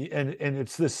trine, and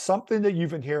it's this something that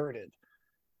you've inherited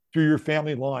through your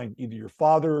family line, either your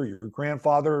father or your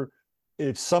grandfather.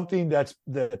 It's something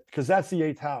because that's the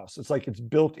eighth house. It's like it's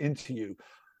built into you,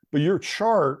 but your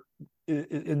chart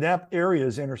in that area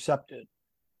is intercepted.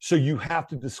 So you have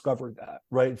to discover that,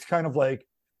 right? It's kind of like,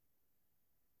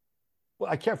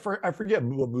 well, I forget,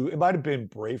 it might have been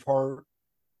Braveheart,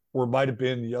 or it might have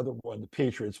been the other one, The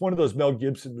Patriot. It's one of those Mel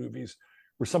Gibson movies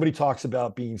where somebody talks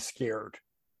about being scared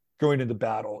going into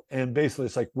battle. And basically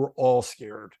it's like, we're all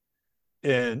scared,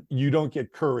 and you don't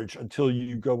get courage until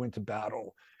you go into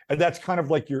battle. And that's kind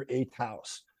of like your eighth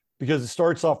house, because it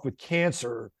starts off with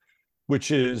Cancer,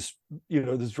 which is,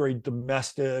 this very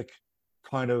domestic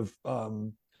kind of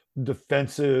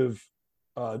defensive,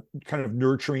 kind of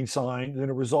nurturing sign. And then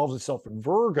it resolves itself in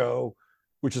Virgo,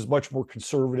 which is much more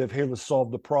conservative. Hey, let's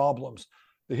solve the problems.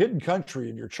 The hidden country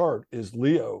in your chart is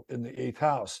Leo in the eighth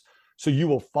house. So you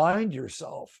will find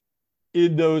yourself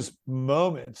in those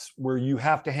moments where you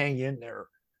have to hang in there,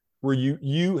 where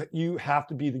you have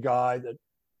to be the guy that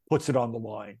puts it on the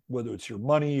line, whether it's your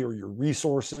money or your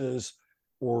resources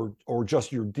or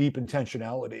just your deep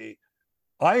intentionality.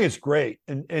 I think it's great.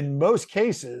 And in most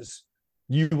cases,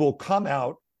 you will come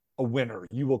out a winner.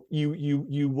 You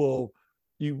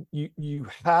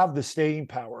have the staying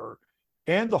power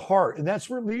and the heart. And that's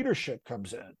where leadership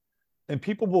comes in. And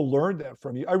people will learn that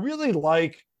from you. I really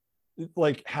like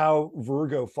how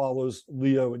Virgo follows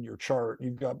Leo in your chart.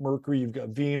 You've got Mercury, you've got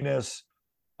Venus,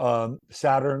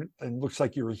 Saturn, and looks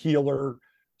like you're a healer.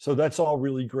 So that's all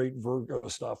really great Virgo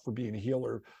stuff for being a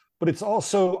healer. But it's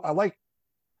also, I like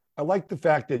the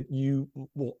fact that you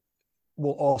will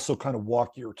also kind of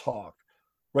walk your talk,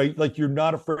 right? Like you're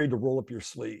not afraid to roll up your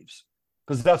sleeves,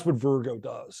 because that's what Virgo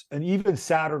does. And even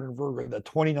Saturn and Virgo, that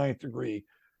 29th degree,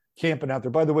 camping out there.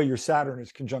 By the way, your Saturn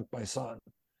is conjunct my sun.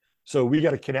 So we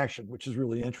got a connection, which is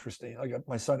really interesting. I got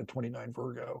my sun at 29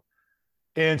 Virgo.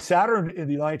 And Saturn in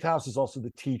the ninth house is also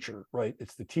the teacher, right?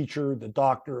 It's the teacher, the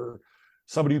doctor,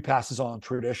 somebody who passes on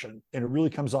tradition. And it really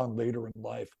comes on later in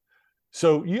life.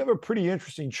 So you have a pretty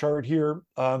interesting chart here.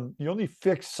 The only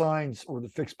fixed signs or the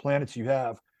fixed planets you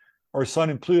have are Sun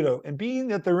and Pluto. And being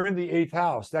that they're in the eighth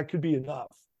house, that could be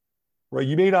enough, right?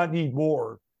 You may not need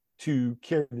more to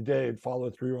carry the day and follow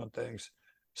through on things.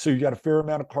 So you got a fair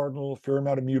amount of cardinal, a fair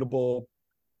amount of mutable,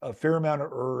 a fair amount of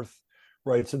earth,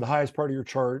 right? It's in the highest part of your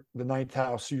chart, the ninth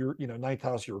house. So ninth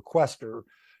house, you're a quester.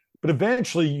 But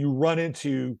eventually you run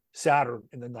into Saturn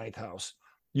in the ninth house.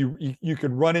 You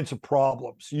can run into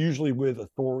problems, usually with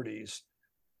authorities,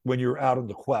 when you're out on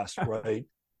the quest, right?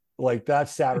 Like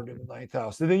that's Saturn in the ninth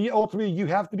house. And then ultimately you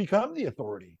have to become the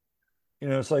authority.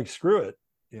 It's like, screw it.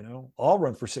 I'll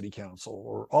run for city council,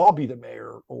 or I'll be the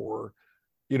mayor, or,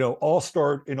 I'll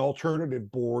start an alternative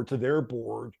board to their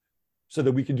board so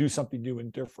that we can do something new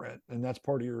and different. And that's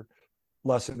part of your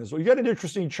lesson as well. You got an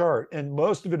interesting chart, and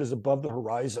most of it is above the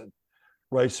horizon,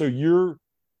 right? So you're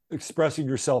expressing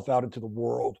yourself out into the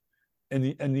world.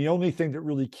 And the only thing that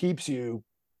really keeps you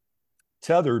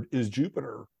tethered is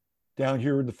Jupiter down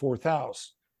here in the fourth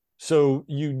house. So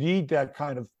you need that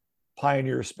kind of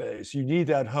pioneer space. You need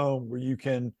that home where you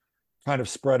can kind of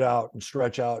spread out and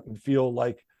stretch out and feel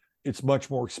like it's much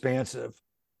more expansive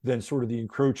than sort of the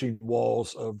encroaching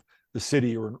walls of the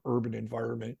city or an urban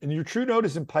environment. And your true node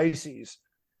is in Pisces,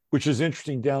 which is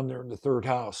interesting down there in the third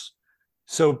house.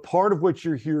 So part of what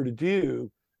you're here to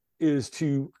do is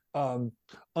to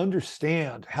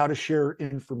understand how to share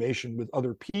information with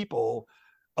other people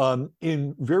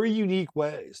in very unique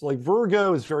ways. Like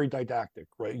Virgo is very didactic,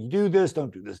 right? You do this,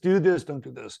 don't do this, do this, don't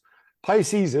do this.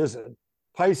 Pisces isn't.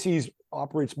 Pisces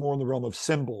operates more in the realm of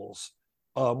symbols,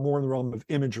 more in the realm of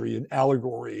imagery and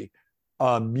allegory,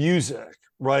 music,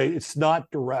 right? It's not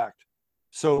direct.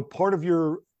 So part of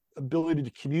your ability to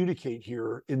communicate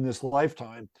here in this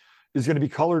lifetime is going to be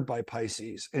colored by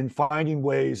Pisces, and finding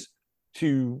ways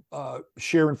to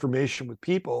share information with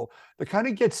people that kind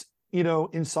of gets,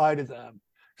 inside of them.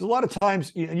 Because a lot of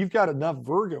times, you've got enough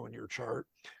Virgo in your chart,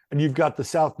 and you've got the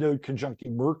South Node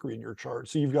conjuncting Mercury in your chart.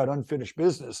 So you've got unfinished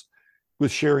business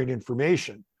with sharing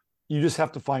information. You just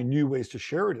have to find new ways to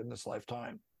share it in this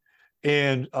lifetime.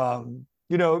 And,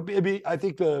 I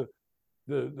think the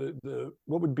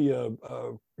what would be a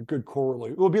good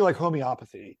correlate? It would be like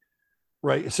homeopathy,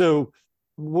 right? So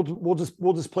we'll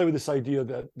just play with this idea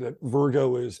that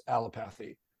Virgo is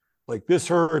allopathy. Like, this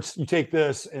hurts, you take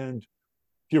this, and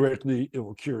theoretically it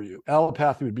will cure you.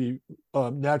 Allopathy would be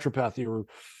naturopathy, or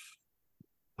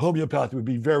homeopathy would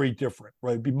be very different,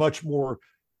 right? It'd be much more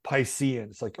Piscean.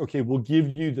 It's like, okay, we'll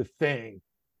give you the thing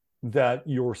that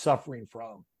you're suffering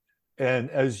from. And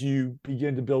as you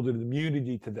begin to build an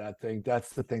immunity to that thing,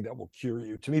 that's the thing that will cure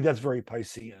you. To me, that's very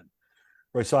Piscean,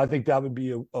 right? So I think that would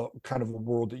be a kind of a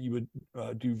world that you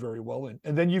would do very well in.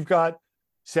 And then you've got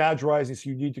Sag rising, so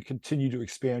you need to continue to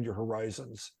expand your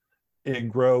horizons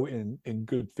and grow in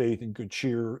good faith and good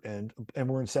cheer. And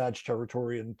we're in Sag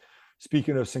territory. And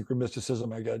speaking of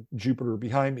synchromysticism, I got Jupiter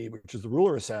behind me, which is the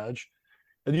ruler of Sag.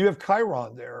 And you have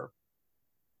Chiron there.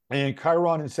 And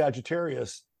Chiron in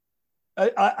Sagittarius,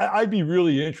 I'd be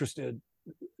really interested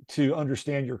to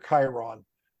understand your Chiron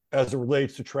as it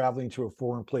relates to traveling to a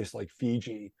foreign place like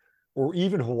Fiji, or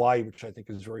even Hawaii, which I think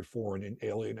is very foreign and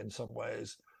alien in some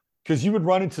ways, because you would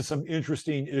run into some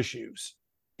interesting issues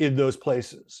in those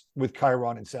places with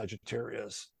Chiron and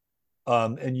Sagittarius.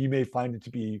 And you may find it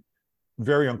to be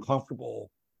very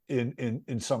uncomfortable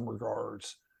in some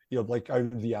regards, like either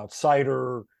the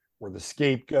outsider or the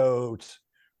scapegoat,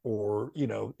 or,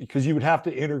 because you would have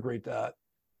to integrate that,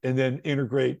 and then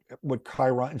integrate what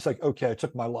Chiron, it's like, okay, I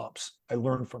took my lumps, I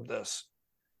learned from this,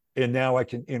 and now I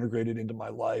can integrate it into my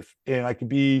life, and I can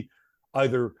be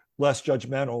either less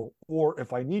judgmental, or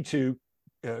if I need to,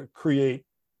 create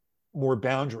more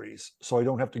boundaries so I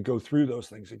don't have to go through those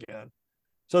things again.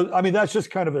 So, I mean, that's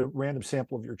just kind of a random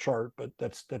sample of your chart, but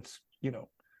that's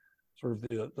sort of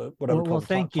the what I would call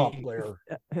the top layer.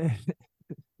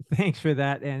 Thanks for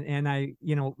that. And I,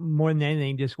 more than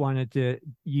anything, just wanted to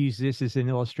use this as an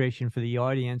illustration for the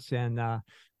audience. And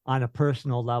on a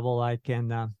personal level, I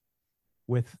can,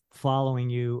 with following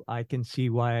you, I can see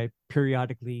why I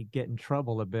periodically get in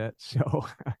trouble a bit. So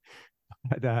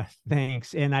but,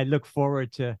 thanks. And I look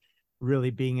forward to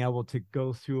really being able to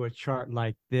go through a chart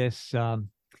like this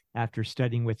after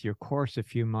studying with your course a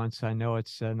few months. I know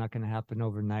it's not going to happen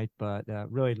overnight, but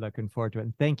really looking forward to it.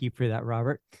 And thank you for that,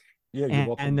 Robert. Yeah, you're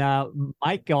welcome. And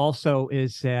Mike also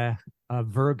is a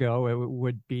Virgo. It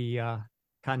would be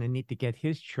kind of neat to get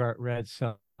his chart read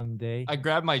someday. I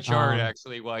grabbed my chart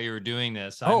actually while you were doing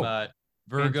this. I'm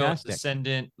Virgo, fantastic.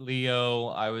 Ascendant, Leo.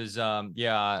 I was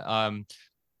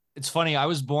it's funny. I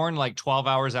was born like 12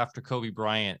 hours after Kobe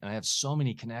Bryant, and I have so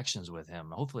many connections with him.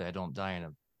 Hopefully I don't die in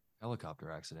a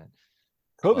helicopter accident.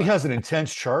 Kobe has an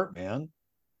intense chart, man.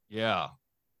 Yeah.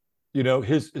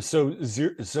 His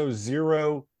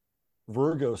zero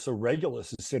Virgo, so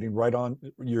Regulus is sitting right on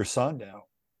your sun now,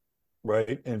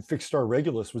 right? And fixed star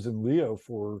Regulus was in Leo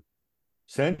for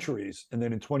centuries, and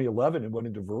then in 2011 it went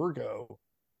into Virgo.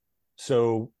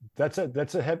 So that's a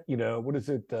what is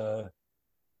it?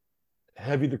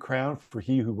 Heavy the crown for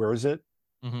he who wears it,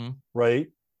 right?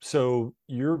 So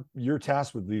you're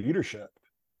tasked with leadership,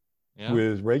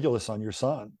 with Regulus on your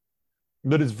sun.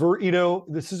 But it's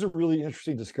this is a really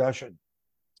interesting discussion,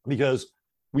 because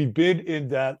we've been in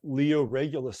that Leo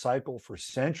Regulus cycle for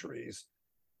centuries.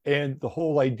 And the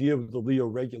whole idea of the Leo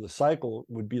Regulus cycle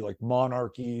would be like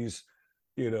monarchies,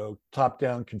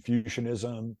 top-down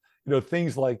Confucianism,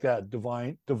 things like that,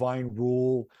 divine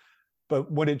rule.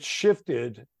 But when it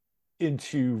shifted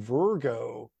into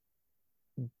Virgo,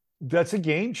 that's a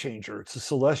game changer. It's a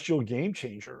celestial game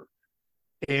changer.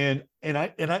 And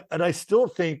I still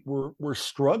think we're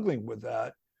struggling with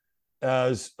that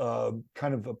as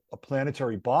kind of a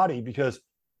planetary body, because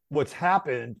what's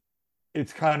happened,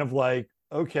 it's kind of like,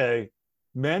 okay,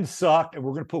 men suck and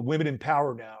we're going to put women in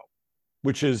power now,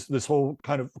 which is this whole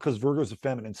kind of, because Virgo is a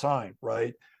feminine sign,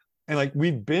 right? And like,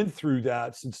 we've been through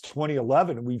that since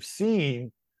 2011, and we've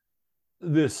seen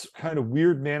this kind of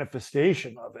weird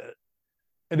manifestation of it.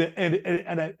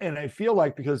 And I feel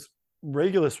like, because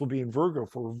Regulus will be in Virgo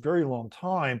for a very long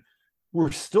time,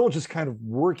 we're still just kind of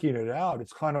working it out.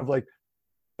 It's kind of like,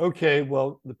 okay,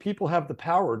 well, the people have the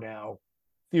power now,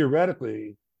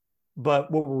 theoretically, but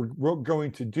what we're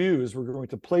going to do is we're going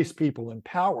to place people in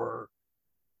power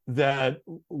that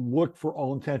look, for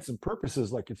all intents and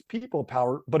purposes, like it's people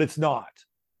power, but it's not.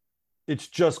 It's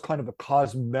just kind of a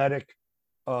cosmetic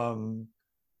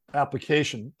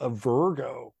application of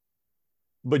Virgo.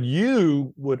 But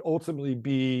you would ultimately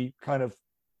be kind of,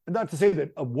 not to say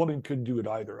that a woman couldn't do it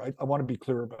either. I want to be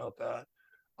clear about that.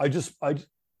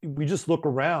 We just look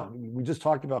around. We just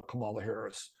talked about Kamala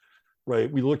Harris, right?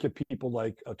 We look at people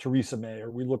like Theresa May,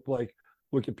 or we look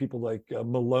at people like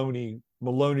Maloney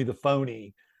the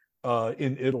phony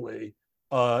in Italy,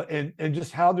 and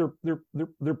just how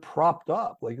they're propped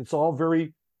up. Like, it's all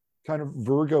very kind of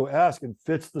Virgo-esque and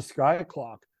fits the sky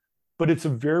clock, but it's a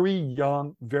very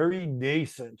young, very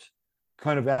nascent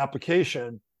kind of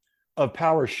application of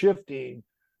power shifting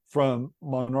from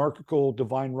monarchical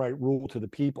divine right rule to the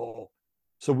people.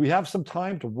 So we have some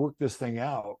time to work this thing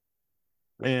out.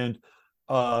 And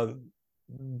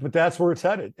but that's where it's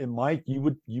headed. And Mike, you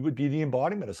would be the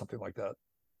embodiment of something like that.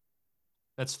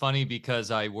 That's funny because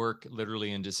I work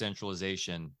literally in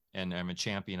decentralization and I'm a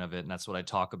champion of it. And that's what I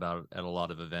talk about at a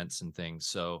lot of events and things.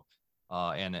 So,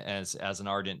 and as an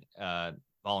ardent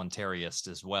voluntarist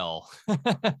as well.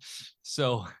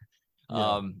 So,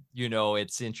 you know,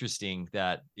 it's interesting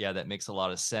that, that makes a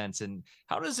lot of sense. And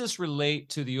how does this relate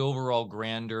to the overall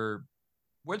grander?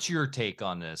 What's your take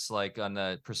on this, like on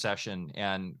the procession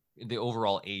and the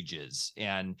overall ages?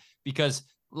 And because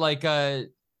like,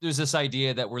 there's this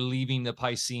idea that we're leaving the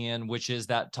Piscean, which is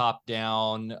that top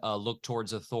down look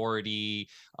towards authority,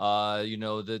 you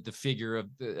know, the figure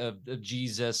of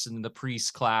Jesus and the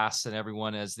priest class and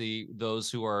everyone as those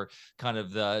who are kind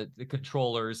of the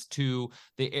controllers, to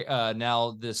the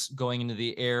now this going into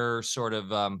the air sort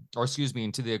of, or excuse me,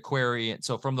 into the Aquarian.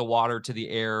 So from the water to the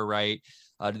air, right?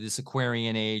 To this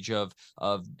Aquarian age of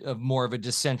more of a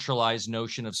decentralized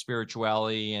notion of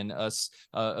spirituality and us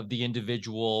of the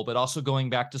individual, but also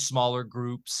going back to smaller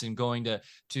groups and going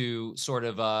to sort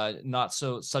of not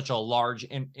such a large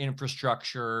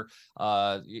infrastructure,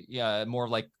 more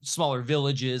like smaller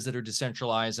villages that are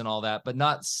decentralized and all that, but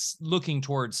not looking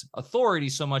towards authority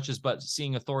so much as but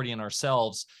seeing authority in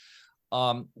ourselves.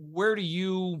 Where do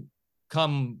you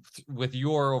come with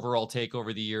your overall take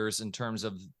over the years in terms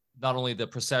of not only the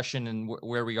procession and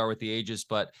where we are with the ages,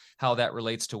 but how that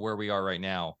relates to where we are right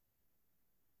now?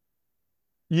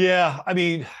 Yeah, I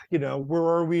mean, you know, where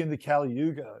are we in the Kali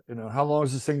Yuga? You know, how long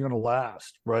is this thing going to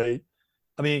last, right?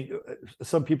 I mean,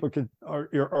 some people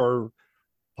are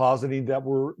positing that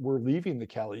we're leaving the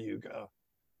Kali Yuga.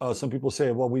 Some people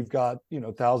say, well, we've got, you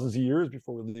know, thousands of years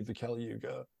before we leave the Kali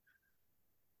Yuga.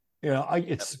 You know,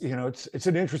 it's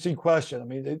an interesting question. I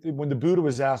mean, when the Buddha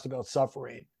was asked about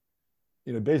suffering,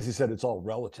 you know, basically said it's all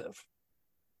relative,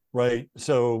 right?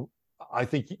 So I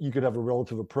think you could have a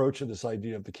relative approach to this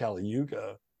idea of the Kali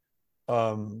Yuga.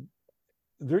 You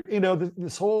know,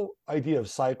 this whole idea of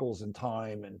cycles and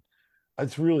time, and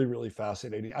it's really, really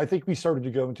fascinating. I think we started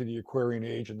to go into the Aquarian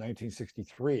age in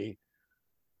 1963,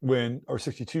 or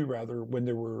 62 rather, when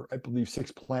there were, I believe,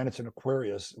 6 planets in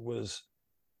Aquarius. It was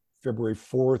February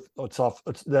 4th.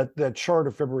 It's that chart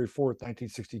of February 4th,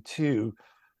 1962.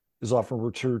 Is often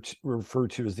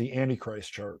referred to as the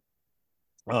Antichrist chart.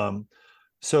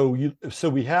 So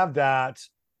we have that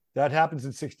happens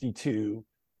in 62.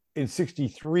 In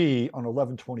 63, on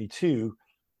 11/22,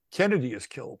 Kennedy is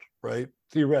killed, right?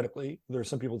 Theoretically, there are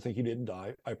some people who think he didn't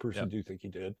die. I personally do think he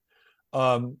did.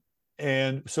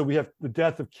 And so we have the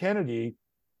death of Kennedy,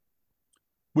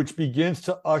 which begins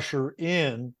to usher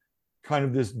in kind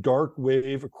of this dark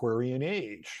wave Aquarian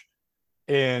age.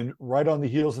 And right on the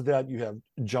heels of that, you have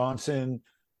Johnson,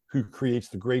 who creates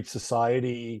the Great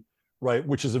Society, right?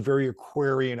 Which is a very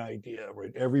Aquarian idea,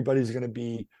 right? Everybody's going to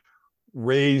be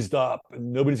raised up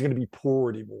and nobody's going to be poor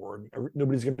anymore. And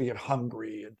nobody's going to get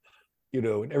hungry, and, you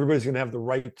know, and everybody's going to have the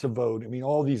right to vote. I mean,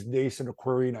 all these nascent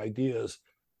Aquarian ideas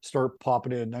start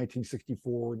popping in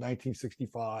 1964,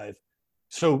 1965.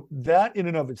 So that in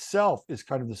and of itself is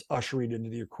kind of this ushering into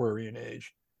the Aquarian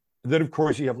age. And then, of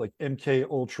course, you have like MK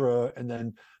Ultra, and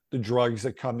then the drugs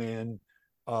that come in.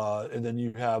 And then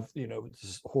you have, you know,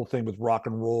 this whole thing with rock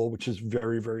and roll, which is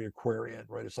very, very Aquarian,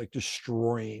 right? It's like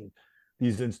destroying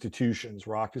these institutions.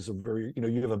 Rock is a very, you know,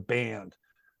 you have a band.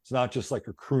 It's not just like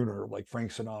a crooner like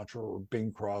Frank Sinatra or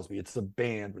Bing Crosby. It's the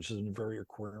band, which is a very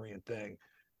Aquarian thing.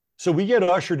 So we get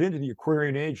ushered into the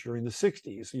Aquarian age during the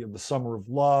 60s. You have the Summer of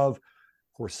Love.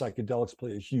 Of course, psychedelics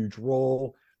play a huge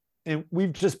role. And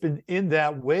we've just been in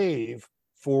that wave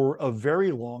for a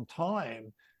very long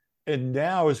time. And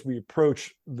now, as we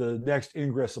approach the next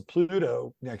ingress of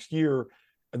Pluto next year,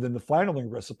 and then the final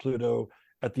ingress of Pluto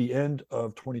at the end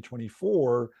of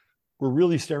 2024, we're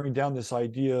really staring down this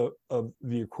idea of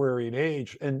the Aquarian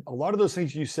age. And a lot of those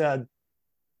things you said,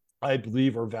 I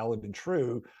believe, are valid and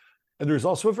true. And there's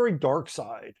also a very dark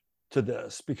side to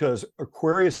this because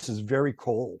Aquarius is very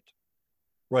cold,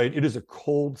 right? It is a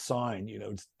cold sign,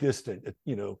 it's distant.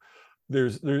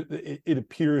 It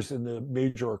appears in the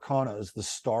major arcana as the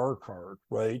star card,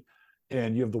 right?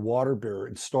 And you have the water bearer,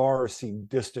 and stars seem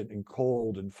distant and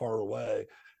cold and far away,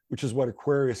 which is what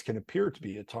Aquarius can appear to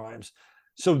be at times.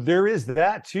 So there is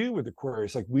that too with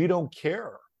Aquarius. Like, we don't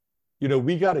care.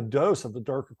 We got a dose of the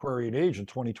dark Aquarian age in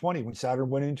 2020 when Saturn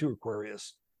went into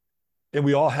Aquarius, and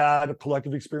we all had a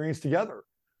collective experience together.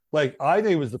 Like, I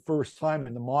think it was the first time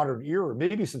in the modern era,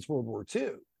 maybe since World War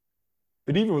II.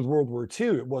 But even with World War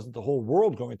II, it wasn't the whole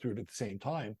world going through it at the same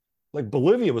time. Like,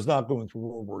 Bolivia was not going through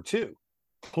World War II.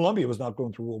 Colombia was not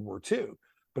going through World War II.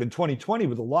 But in 2020,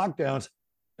 with the lockdowns,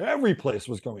 every place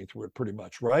was going through it pretty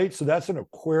much, right? So that's an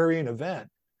Aquarian event.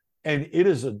 And it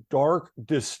is a dark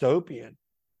dystopian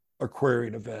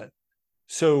Aquarian event.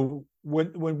 So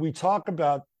when we talk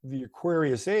about the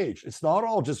Aquarius age, it's not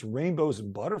all just rainbows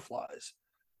and butterflies.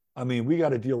 I mean, we got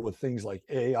to deal with things like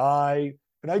AI.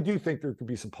 And I do think there could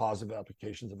be some positive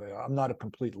applications of AI. I'm not a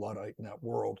complete Luddite in that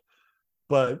world,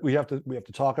 but we have to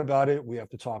talk about it. We have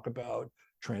to talk about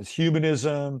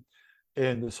transhumanism,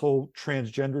 and this whole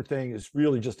transgender thing is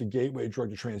really just a gateway drug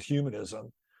to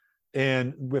transhumanism.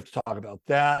 And we have to talk about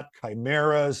that,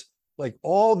 chimeras, like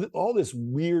all this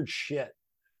weird shit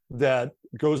that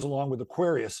goes along with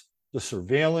Aquarius, the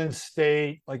surveillance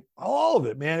state, like all of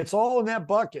it, man. It's all in that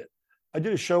bucket. I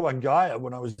did a show on Gaia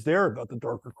when I was there about the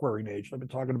dark Aquarian age. I've been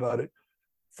talking about it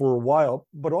for a while,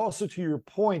 but also to your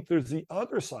point, there's the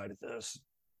other side of this,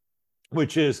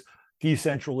 which is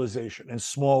decentralization and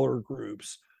smaller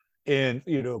groups and,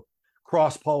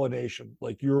 cross-pollination,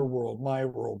 like your world, my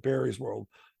world, Barry's world,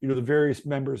 the various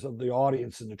members of the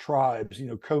audience and the tribes,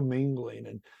 commingling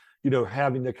and,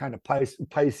 having the kind of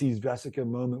Pisces Vesica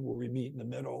moment where we meet in the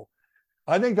middle.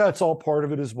 I think that's all part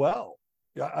of it as well.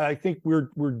 I think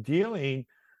we're dealing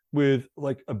with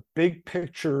like a big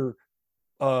picture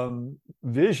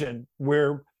vision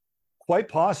where quite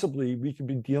possibly we could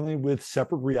be dealing with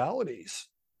separate realities,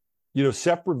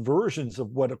 separate versions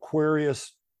of what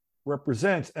Aquarius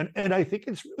represents. And I think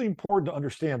it's really important to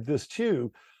understand this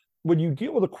too. When you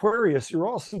deal with Aquarius, you're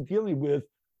also dealing with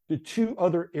the two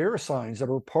other air signs that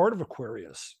are part of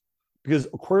Aquarius, because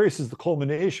Aquarius is the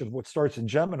culmination of what starts in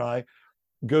Gemini,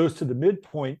 goes to the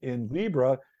midpoint in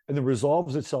Libra, and then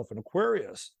resolves itself in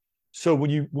Aquarius. So when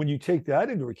you take that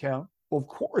into account, well, of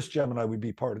course, Gemini would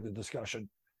be part of the discussion.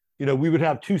 We would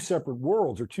have two separate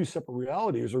worlds or two separate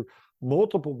realities or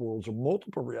multiple worlds or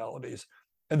multiple realities.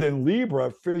 And then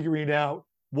Libra figuring out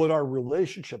what our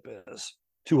relationship is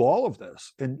to all of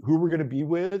this and who we're going to be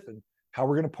with and how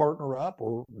we're going to partner up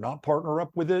or not partner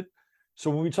up with it. So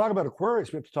when we talk about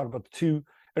Aquarius, we have to talk about the two,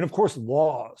 and of course,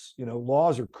 laws.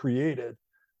 Laws are created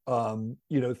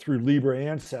through Libra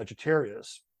and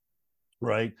Sagittarius,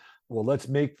 right? Well, let's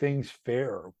make things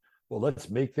fair. Well, let's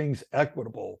make things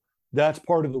equitable. That's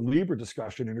part of the Libra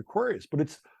discussion in Aquarius. But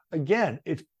it's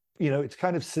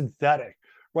kind of synthetic,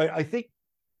 right? I think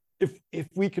if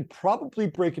we could probably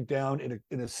break it down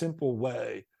in a simple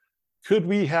way, could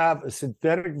we have a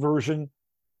synthetic version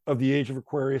of the age of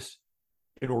Aquarius,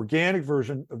 an organic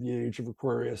version of the age of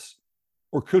Aquarius,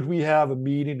 or could we have a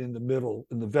meeting in the middle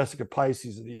in the Vesica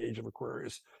Pisces of the age of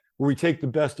Aquarius, where we take the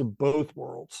best of both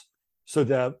worlds so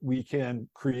that we can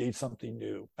create something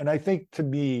new? And I think, to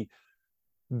me,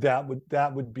 that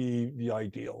would be the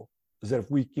ideal, is that if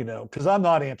we, because I'm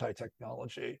not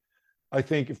anti-technology. I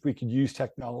think if we could use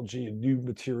technology and new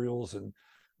materials and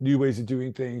new ways of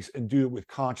doing things and do it with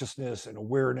consciousness and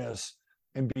awareness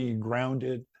and being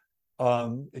grounded,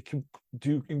 it can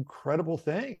do incredible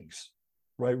things,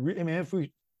 right? I mean, if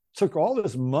we took all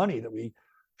this money that we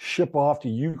ship off to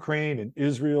Ukraine and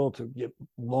Israel to get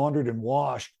laundered and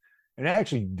washed and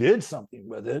actually did something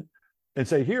with it and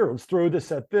say, here, let's throw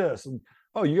this at this. And,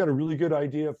 oh, you got a really good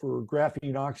idea for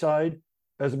graphene oxide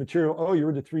as a material. Oh, you're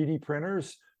into 3D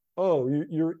printers. Oh,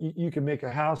 you can make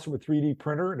a house with a 3D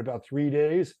printer in about 3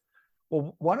 days.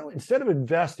 Well, why don't, instead of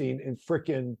investing in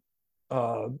frickin',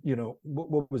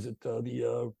 what was it?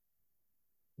 The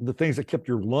things that kept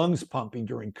your lungs pumping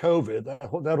during COVID,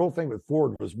 that whole thing with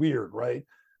Ford was weird, right?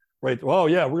 Right. Oh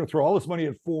yeah, we're gonna throw all this money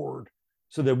at Ford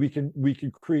so that we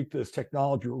can create this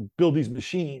technology or build these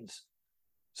machines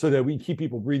so that we keep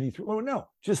people breathing through. Oh no,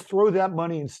 just throw that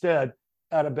money instead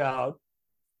at about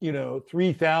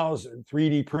 3,000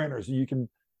 3D printers you can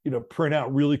print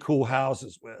out really cool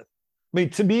houses with. I mean,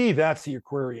 to me, that's the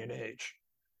Aquarian age,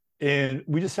 and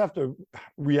we just have to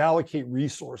reallocate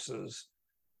resources.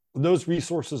 Those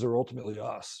resources are ultimately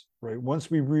us, right?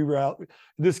 Once we reroute,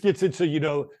 this gets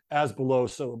into as below,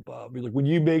 so above. Like when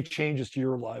you make changes to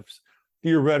your lives,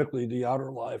 theoretically the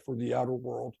outer life or the outer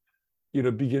world,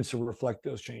 begins to reflect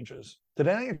those changes. Did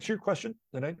I answer your question?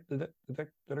 Did I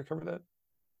cover that?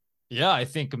 Yeah, I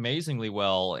think amazingly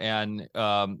well. And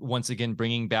once again,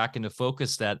 bringing back into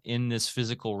focus that in this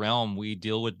physical realm, we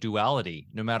deal with duality,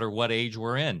 no matter what age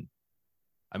we're in.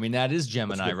 I mean, that is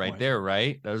Gemini right there,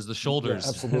 right? There's the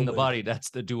shoulders and the body. That's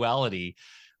the duality.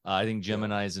 I think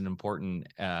Gemini is an important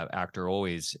actor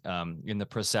always in the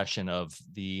procession of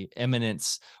the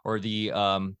eminence or the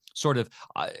sort of,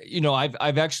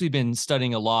 I've actually been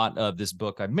studying a lot of this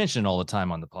book I've mentioned all the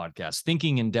time on the podcast,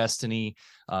 Thinking in Destiny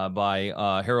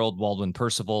by Harold Baldwin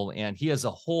Percival. And he has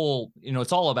a whole,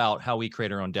 it's all about how we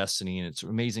create our own destiny. And it's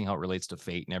amazing how it relates to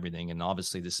fate and everything. And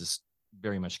obviously this is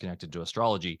very much connected to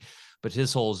astrology, but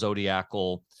his whole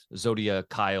zodiacal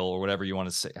or whatever you want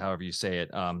to say, however you say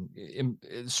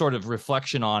it, sort of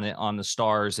reflection on it, on the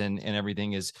stars and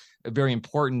everything is very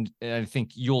important. And I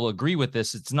think you'll agree with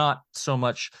this. It's not so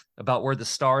much about where the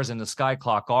stars and the sky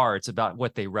clock are. It's about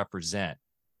what they represent.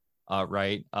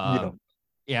 Right.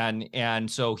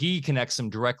 And so he connects them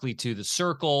directly to the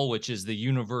circle, which is the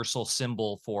universal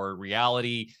symbol for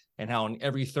reality, and how in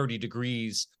every 30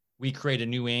 degrees, we create a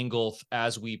new angle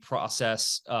as we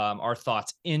process our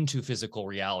thoughts into physical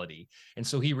reality. And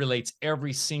so he relates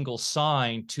every single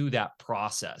sign to that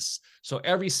process. So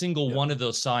every single one of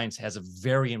those signs has a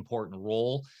very important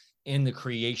role in the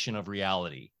creation of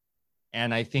reality.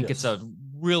 And I think it's a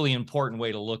really important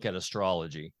way to look at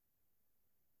astrology.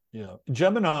 Yeah.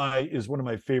 Gemini is one of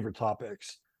my favorite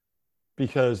topics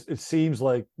because it seems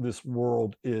like this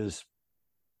world is,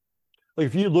 like,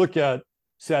 if you look at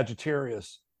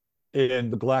Sagittarius,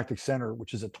 in the galactic center,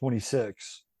 which is at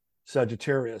 26,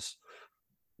 Sagittarius,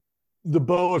 the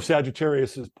bow of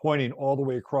Sagittarius is pointing all the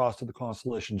way across to the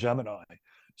constellation Gemini.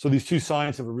 So these two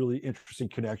signs have a really interesting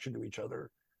connection to each other.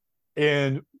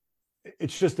 And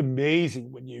it's just amazing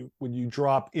when you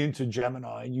drop into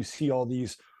Gemini and you see all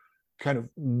these kind of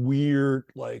weird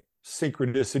like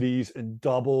synchronicities and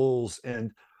doubles,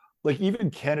 and like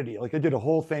even Kennedy. Like I did a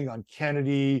whole thing on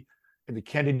Kennedy and the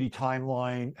Kennedy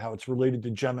timeline, how it's related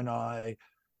to Gemini,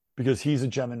 because he's a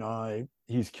Gemini.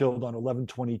 He's killed on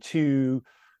 11/22.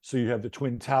 So you have the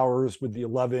Twin Towers with the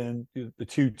 11, the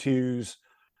two twos.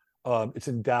 It's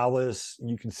in Dallas.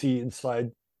 You can see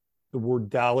inside the word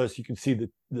Dallas, you can see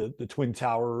the Twin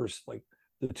Towers, like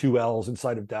the two L's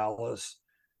inside of Dallas.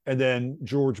 And then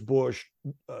George Bush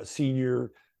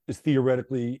Sr. is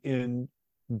theoretically in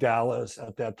Dallas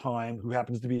at that time, who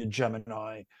happens to be a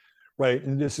Gemini. Right.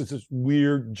 And this is this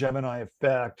weird Gemini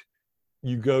effect.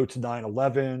 You go to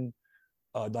 9/11,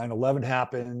 9/11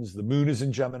 happens, the moon is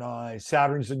in Gemini,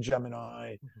 Saturn's in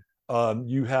Gemini.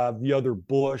 You have the other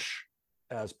Bush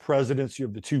as presidents, you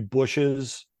have the two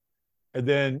Bushes. And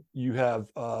then you have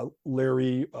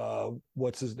Larry,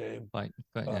 what's his name?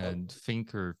 And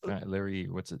Fink or Larry,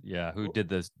 what's it? Yeah, who did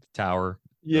this tower?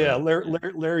 Yeah,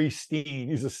 Larry Steen.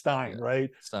 He's a Stein,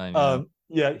 right? Stein.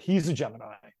 Yeah, he's a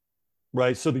Gemini.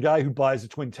 Right. So the guy who buys the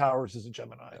Twin Towers is a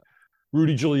Gemini. Yeah.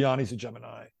 Rudy Giuliani's a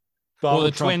Gemini.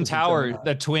 The Twin Towers.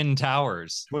 Twin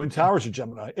Towers are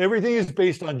Gemini. Everything is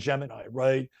based on Gemini,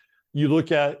 right? You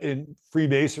look at in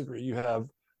Freemasonry, you have,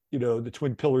 the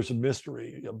twin pillars of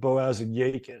mystery, Boaz and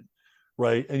Jachin,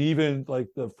 right? And even like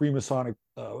the Freemasonic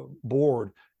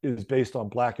board is based on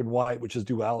black and white, which is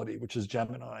duality, which is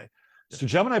Gemini. Yeah. So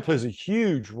Gemini plays a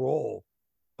huge role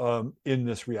in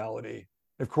this reality.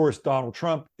 Of course, Donald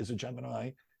Trump is a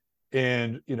Gemini,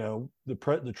 and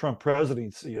the Trump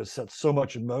presidency has set so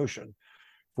much in motion,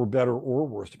 for better or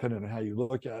worse, depending on how you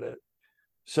look at it.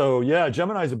 So yeah,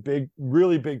 Gemini is a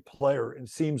really big player, and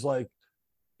seems like,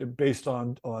 based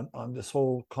on this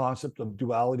whole concept of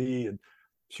duality and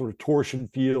sort of torsion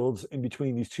fields in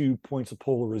between these 2 points of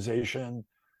polarization,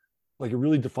 like it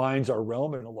really defines our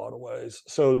realm in a lot of ways.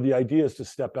 So the idea is to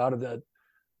step out of that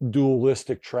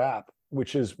dualistic trap,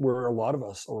 which is where a lot of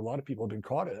us, or a lot of people, have been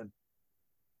caught in.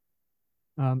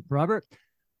 Robert,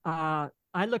 I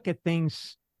look at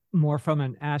things more from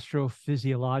an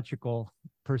astrophysiological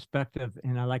perspective,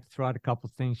 and I like to throw out a couple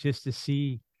of things just to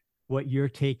see what your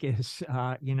take is,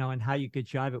 and how you could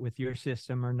jive it with your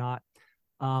system or not.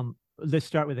 Let's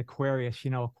start with Aquarius.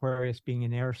 Aquarius being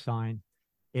an air sign.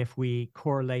 If we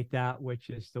correlate that, which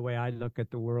is the way I look at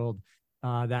the world,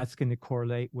 that's going to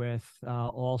correlate with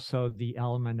also the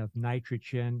element of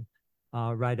nitrogen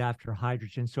right after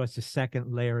hydrogen. So it's the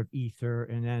second layer of ether.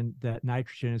 And then that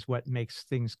nitrogen is what makes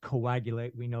things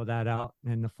coagulate. We know that out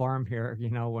in the farm here,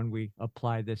 when we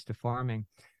apply this to farming.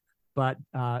 But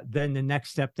then the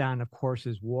next step down, of course,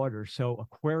 is water. So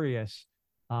Aquarius,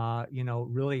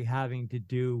 really having to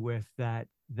do with that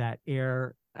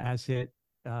air as it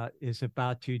is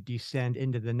about to descend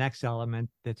into the next element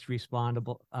that's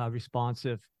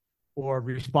responsive or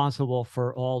responsible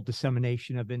for all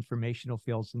dissemination of informational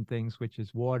fields and things, which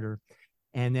is water.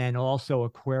 And then also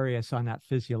Aquarius on that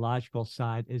physiological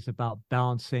side is about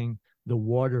balancing the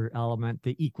water element,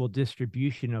 the equal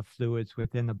distribution of fluids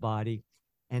within the body.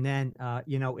 And then,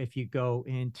 if you go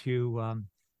into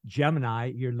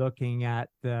Gemini, you're looking at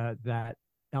that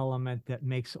element that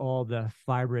makes all the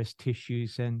fibrous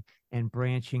tissues and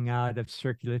branching out of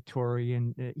circulatory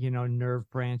and nerve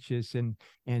branches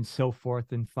and so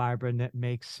forth, and fibrin that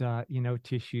makes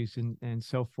tissues and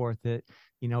so forth that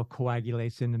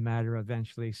coagulates in the matter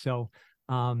eventually. So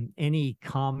any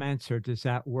comments, or does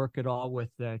that work at all with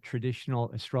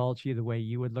traditional astrology, the way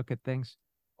you would look at things?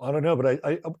 I don't know, but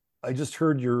I just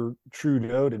heard your true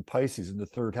node in Pisces in the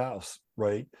third house,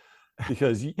 right?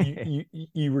 Because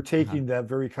you were taking that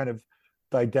very kind of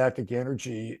didactic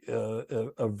energy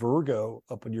of Virgo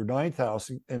up in your ninth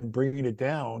house and bringing it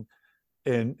down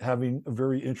and having a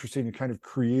very interesting and kind of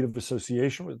creative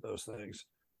association with those things,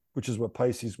 which is what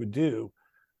Pisces would do.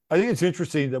 I think it's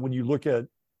interesting that when you look at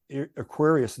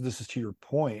Aquarius, and this is to your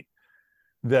point,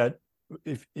 that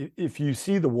if you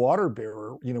see the water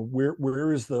bearer,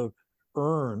 where is the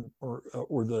urn or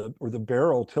the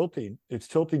barrel tilting? It's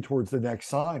tilting towards the next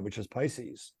sign, which is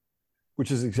Pisces,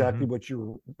 which is exactly what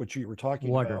you were talking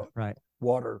about. Right.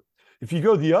 Water. If you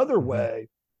go the other way,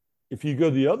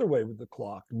 with the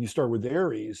clock, and you start with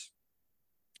Aries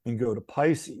and go to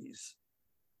Pisces,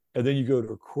 and then you go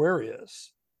to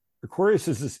Aquarius. Aquarius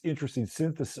is this interesting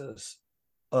synthesis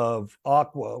of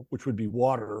Aqua, which would be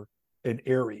water, and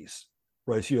Aries,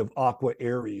 right? So you have Aqua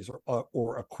Aries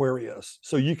or Aquarius.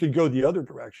 So you could go the other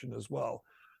direction as well.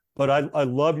 But I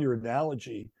love your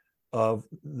analogy of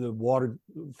the water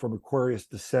from Aquarius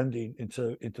descending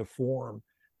into form,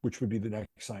 which would be the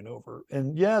next sign over.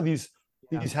 And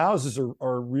these houses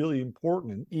are really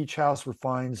important, and each house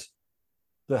refines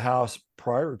the house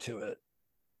prior to it,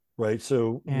 right?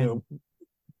 So and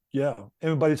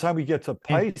by the time we get to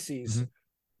Pisces,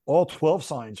 all 12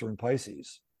 signs are in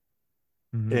Pisces.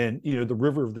 And the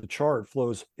river of the chart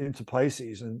flows into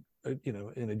Pisces, and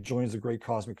and it joins the great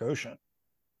cosmic ocean.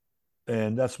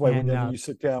 And that's why whenever you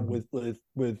sit down with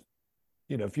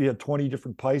if you had 20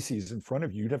 different Pisces in front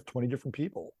of you, you'd have 20 different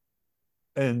people.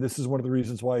 And this is one of the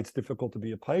reasons why it's difficult to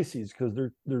be a Pisces, because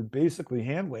they're basically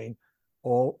handling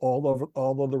all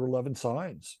of the 11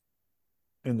 signs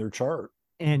in their chart.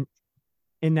 And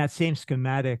in that same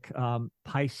schematic,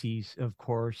 Pisces, of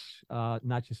course,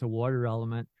 not just a water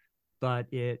element,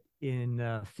 but it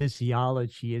in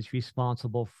physiology is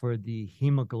responsible for the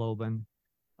hemoglobin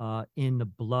in the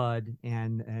blood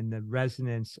and the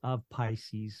resonance of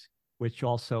Pisces, which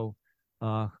also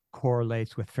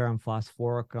correlates with ferrum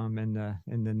phosphoricum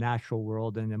in the natural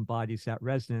world and embodies that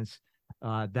resonance.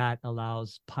 That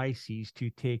allows Pisces to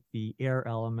take the air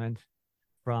element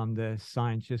from the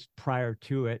sign just prior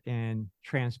to it and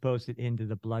transpose it into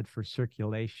the blood for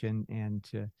circulation and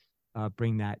to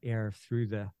bring that air through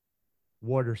the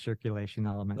water circulation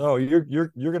element. Oh, you're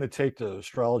going to take the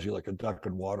astrology like a duck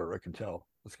in water. I can tell.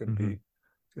 It's going to be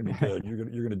good. You're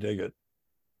going to dig it.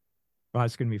 Well,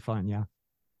 it's going to be fun. Yeah.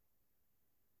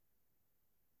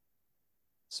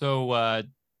 So,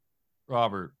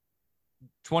 Robert,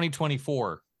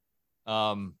 2024,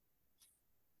 going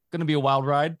to be a wild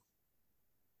ride.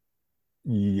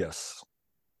 Yes.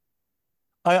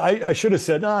 I should have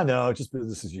said, no, just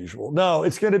business as usual. No,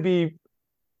 it's going to be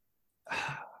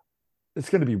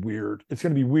weird. It's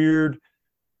going to be weird.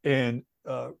 And,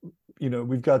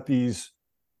 we've got these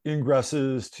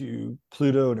ingresses to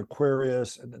Pluto and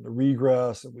Aquarius, and then the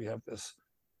regress. And we have this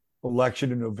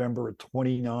election in November at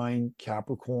 29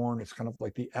 Capricorn. It's kind of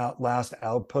like the last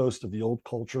outpost of the old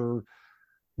culture,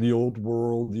 the old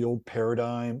world, the old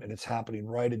paradigm. And it's happening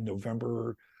right in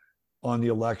November on the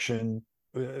election.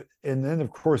 And then,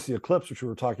 of course, the eclipse, which we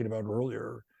were talking about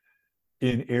earlier,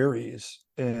 in Aries,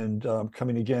 and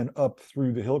coming again up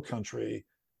through the hill country,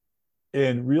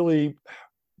 and really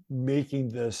making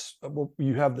this. Well,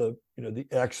 you have the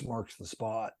X marks the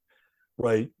spot,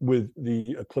 right? With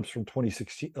the eclipse from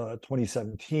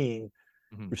 2017,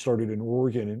 which started in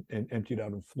Oregon and emptied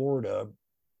out in Florida.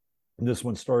 And this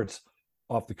one starts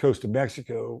off the coast of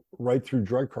Mexico, right through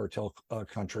drug cartel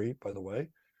country, by the way,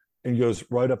 and goes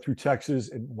right up through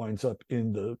Texas and winds up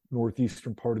in the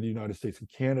northeastern part of the United States and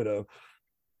Canada.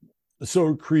 So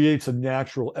it creates a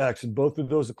natural X, and both of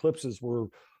those eclipses were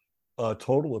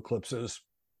total eclipses.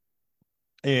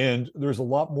 And there's a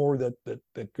lot more that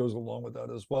goes along with that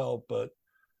as well. But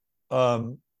I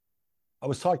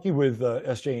was talking with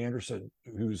S.J. Anderson,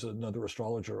 who's another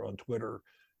astrologer on Twitter,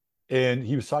 And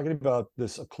he was talking about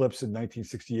this eclipse in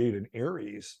 1968 in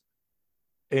Aries.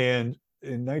 And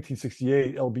in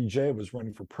 1968, LBJ was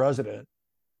running for president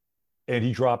and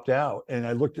he dropped out. And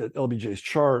I looked at LBJ's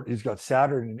chart. He's got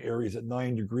Saturn in Aries at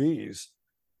 9 degrees.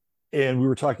 And we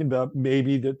were talking about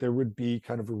maybe that there would be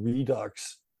kind of a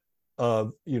redux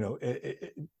of,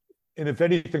 and if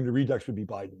anything, the redux would be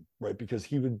Biden, right? Because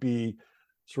he would be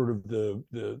sort of the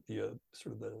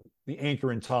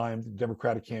anchor in time, the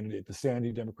Democratic candidate, the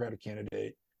standing Democratic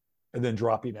candidate, and then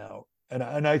dropping out.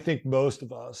 And I think most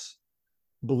of us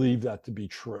believe that to be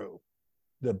true,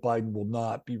 that Biden will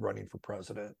not be running for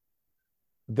president.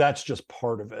 That's just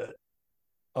part of it.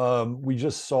 We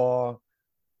just saw,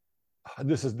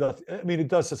 this is nothing, I mean, it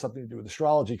does have something to do with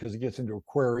astrology because it gets into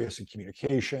Aquarius and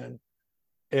communication,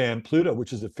 and Pluto,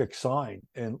 which is a fixed sign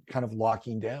and kind of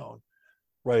locking down,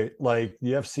 right? Like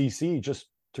the FCC just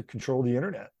to control the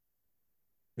internet.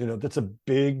 That's a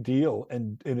big deal,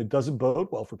 and it doesn't bode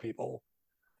well for people.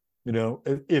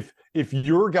 If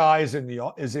your guy is in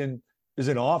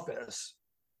office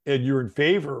and you're in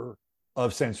favor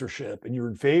of censorship and you're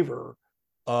in favor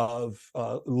of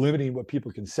limiting what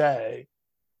people can say,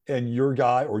 and your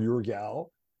guy or your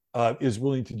gal is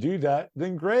willing to do that,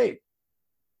 then great.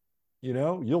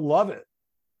 You'll love it.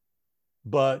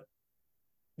 But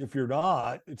if you're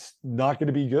not, it's not going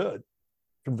to be good.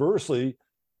 Conversely,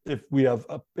 if we have,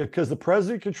 because the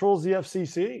president controls the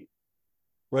FCC,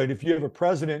 right? If you have a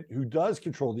president who does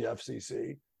control the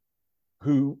FCC,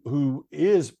 who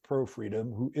is pro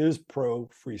freedom, who is pro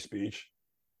free speech,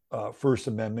 First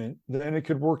Amendment, then it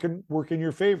could work in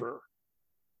your favor.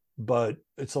 But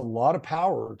it's a lot of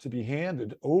power to be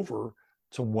handed over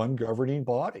to one governing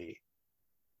body.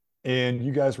 And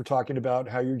you guys were talking about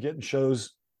how you're getting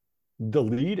shows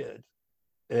deleted.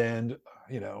 And,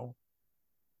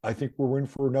 I think we're in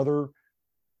for another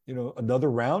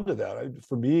round of that.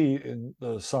 For me, in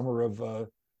the summer of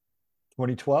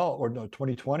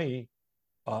 2020,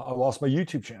 I lost my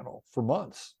YouTube channel for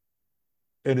months.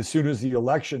 And as soon as the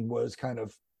election was kind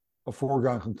of a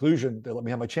foregone conclusion, they let me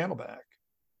have my channel back.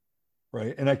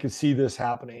 Right. And I could see this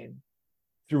happening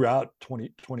throughout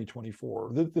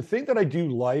 2024. The thing that I do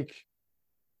like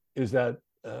is that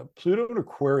Pluto in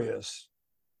Aquarius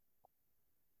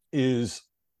is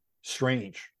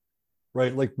strange,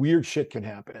 right? Like weird shit can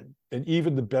happen. And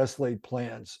even the best laid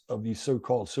plans of these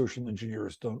so-called social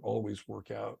engineers don't always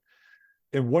work out.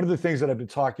 And one of the things that I've been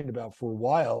talking about for a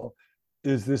while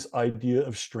is this idea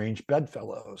of strange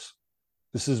bedfellows.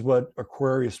 This is what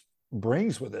Aquarius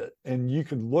brings with it. And you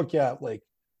can look at like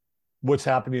what's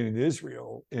happening in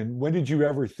Israel. And when did you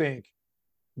ever think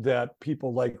that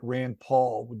people like Rand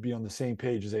Paul would be on the same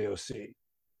page as AOC?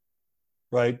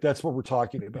 Right? That's what we're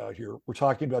talking about here. We're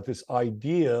talking about this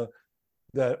idea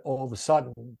that all of a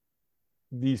sudden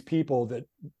these people that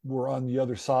were on the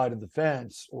other side of the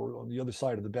fence or on the other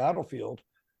side of the battlefield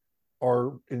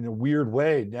are in a weird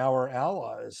way now our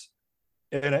allies.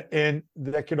 And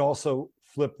that can also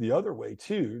flip the other way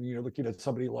too. Looking at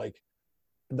somebody like,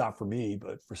 not for me,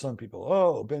 but for some people,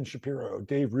 oh, Ben Shapiro,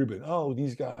 Dave Rubin, oh,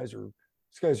 these guys are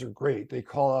great. They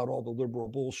call out all the liberal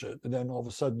bullshit. And then all of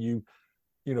a sudden you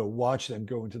watch them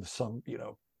go into some,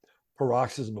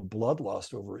 paroxysm of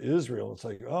bloodlust over Israel. It's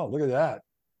like, oh, look at that.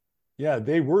 Yeah,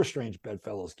 they were strange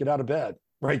bedfellows. Get out of bed,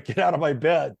 right? Get out of my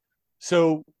bed.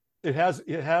 So it has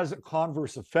a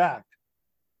converse effect,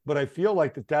 but I feel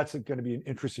like that's going to be an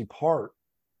interesting part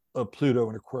of Pluto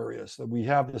and Aquarius, that we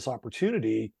have this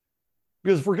opportunity,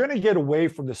 because if we're going to get away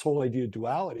from this whole idea of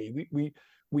duality,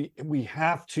 we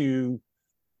have to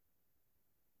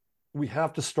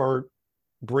start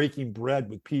breaking bread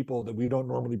with people that we don't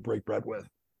normally break bread with,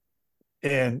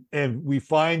 and we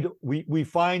find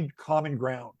common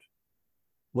ground.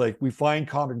 Like we find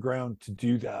common ground to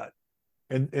do that,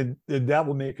 and that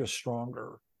will make us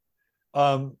stronger.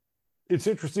 It's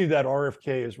interesting that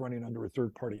RFK is running under a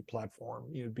third-party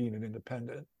platform, being an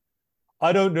independent.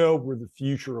 I don't know where the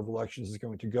future of elections is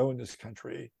going to go in this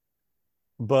country,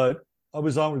 but I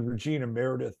was on with Regina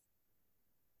Meredith,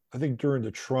 I think during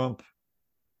the Trump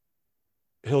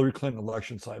Hillary Clinton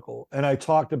election cycle, and I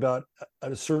talked about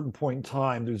at a certain point in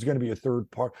time, there's going to be a third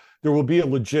party. There will be a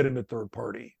legitimate third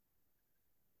party,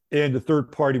 and the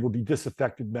third party will be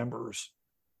disaffected members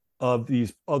of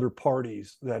these other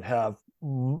parties that have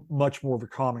much more of a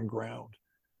common ground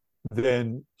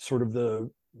than sort of the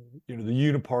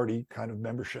uniparty kind of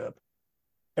membership.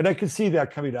 And I can see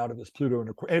that coming out of this Pluto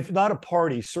and Aquarius. And if not a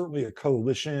party, certainly a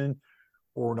coalition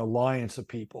or an alliance of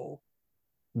people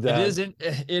that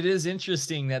It is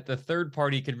interesting that the third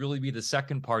party could really be the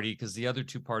second party, because the other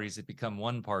two parties have become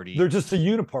one party. they're just a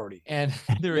uniparty. And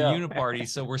they're Yeah. a uniparty.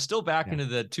 So we're still back Yeah. into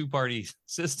the two-party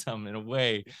system in a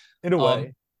way. In a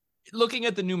way. Looking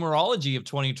at the numerology of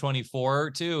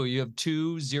 2024 too, you have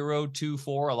 2, 0, 2,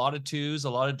 4, a lot of twos, a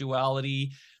lot of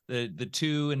duality, the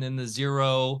 2 and then the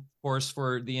 0, of course,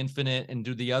 for the infinite, and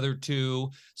do the other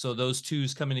 2. So those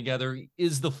 2s coming together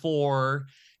is the 4.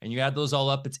 And you add those all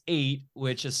up, it's 8,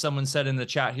 which, as someone said in the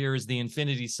chat here, is the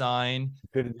infinity sign.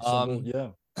 Infinity symbol, yeah.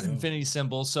 Infinity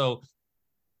symbol. So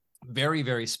very,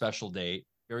 very special date,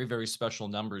 very, very special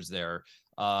numbers there.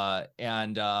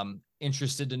 And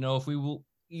interested to know if we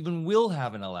will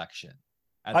have an election.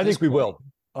 I think we will.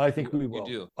 I think we will.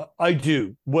 You do. I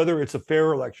do. Whether it's a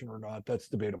fair election or not, that's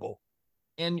debatable.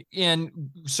 And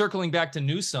circling back to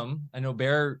Newsom, I know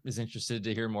Bear is interested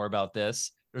to hear more about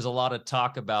this. There's a lot of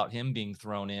talk about him being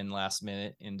thrown in last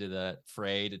minute into the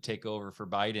fray to take over for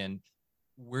Biden.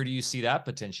 Where do you see that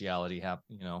potentiality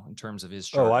happen, in terms of his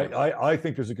charge? I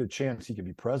think there's a good chance he could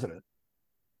be president.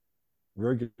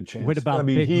 Very good chance. What about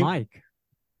Big Mike?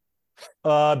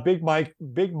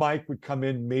 Big Mike would come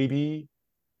in maybe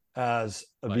as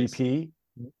a VP,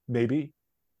 maybe.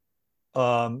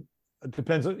 It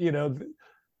depends on,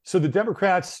 so the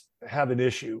Democrats have an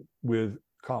issue with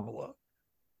Kamala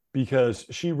because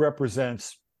she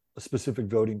represents a specific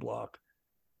voting bloc.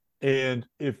 And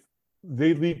if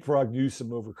they leapfrog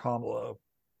Newsom over Kamala,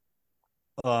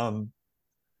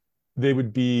 they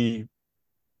would be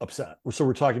upset. So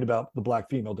we're talking about the Black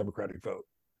female Democratic vote,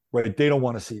 right? They don't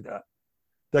want to see that.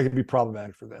 That could be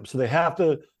problematic for them. So they have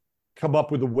to come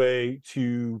up with a way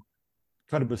to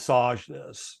kind of massage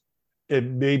this.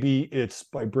 And maybe it's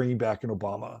by bringing back an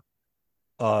Obama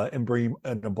and bringing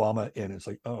an Obama in. It's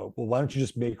like, oh, well, why don't you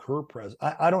just make her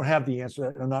president? I don't have the answer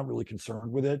to that. I'm not really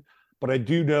concerned with it. But I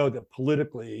do know that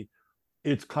politically,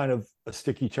 it's kind of a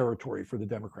sticky territory for the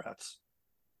Democrats.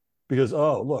 Because,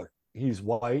 oh, look, he's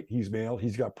white, he's male,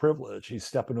 he's got privilege, he's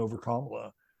stepping over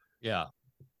Kamala. Yeah.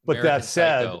 But American that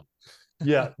said,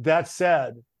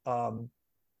 psycho.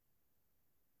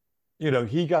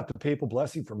 He got the papal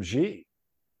blessing from Xi.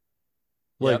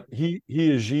 Like, he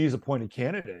is Xi's appointed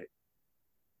candidate.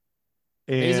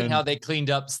 Amazing how they cleaned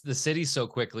up the city so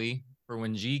quickly for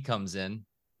when Xi comes in.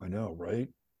 I know, right?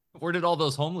 Where did all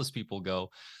those homeless people go?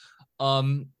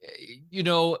 Going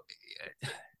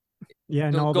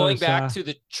back to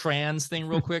the trans thing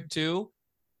real quick too,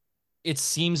 it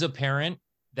seems apparent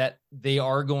that they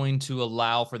are going to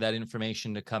allow for that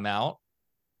information to come out.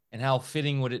 And how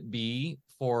fitting would it be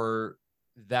for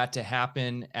that to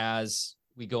happen as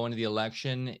we go into the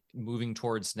election, moving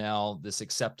towards now this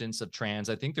acceptance of trans?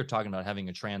 I think they're talking about having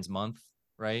a trans month,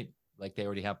 right? Like they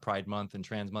already have Pride Month and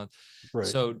Trans Month. Right.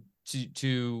 So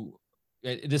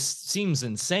this seems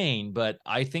insane, but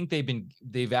I think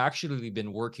they've actually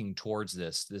been working towards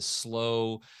this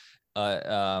slow,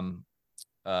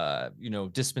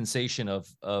 dispensation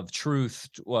of truth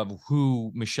of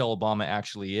who Michelle Obama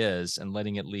actually is, and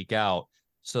letting it leak out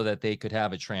so that they could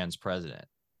have a trans president.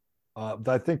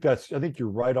 I think you're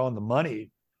right on the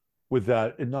money with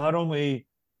that. And not only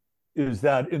is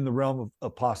that in the realm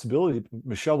of possibility,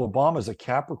 Michelle Obama is a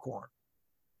Capricorn.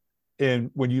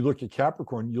 And when you look at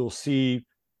Capricorn, you'll see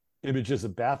images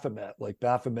of Baphomet, like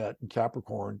Baphomet and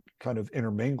Capricorn kind of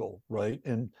intermingle, right?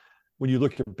 And when you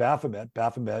look at Baphomet,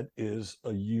 Baphomet is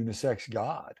a unisex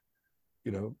god.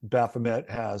 Baphomet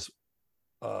has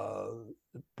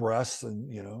breasts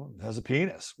and, has a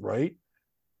penis, right?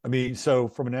 I mean, so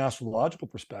from an astrological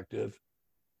perspective,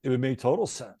 it would make total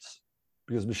sense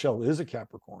because Michelle is a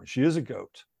Capricorn. She is a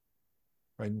goat,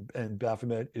 right? And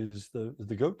Baphomet is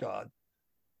the goat god.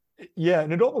 Yeah,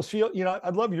 and it almost feels,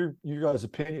 I'd love your guys'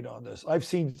 opinion on this. I've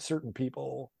seen certain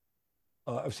people,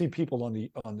 on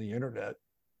the internet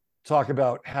talk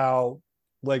about how,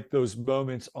 like, those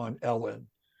moments on Ellen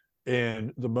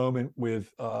and the moment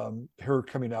with her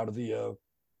coming out of the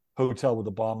hotel with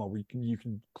Obama, where you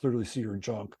can clearly see her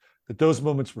junk, that those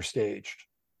moments were staged,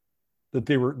 that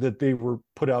they were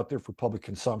put out there for public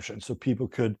consumption so people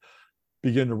could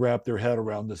begin to wrap their head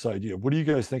around this idea. What do you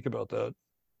guys think about that?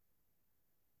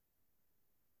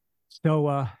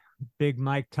 So Big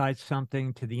Mike tied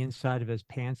something to the inside of his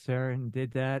pants there and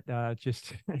did that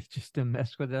just to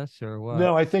mess with us, or what?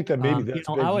 No, I think that maybe that's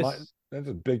Mike. That's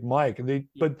a Big Mike,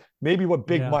 but maybe what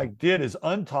Big Mike did is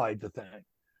untied the thing.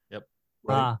 Yep.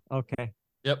 Right? Okay.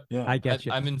 Yep. Yeah, I get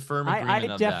you. I'm in firm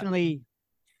agreement I definitely,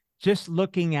 just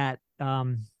looking at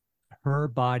her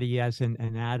body as an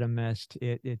anatomist,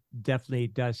 it definitely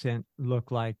doesn't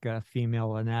look like a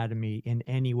female anatomy in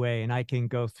any way. And I can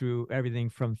go through everything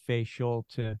from facial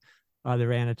to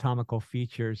other anatomical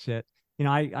features that,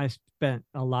 I spent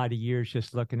a lot of years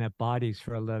just looking at bodies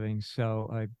for a living. So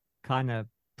I'm kind of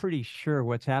pretty sure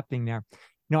what's happening there.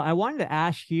 I wanted to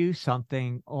ask you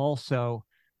something also,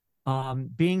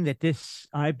 being that this,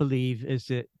 I believe,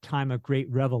 is a time of great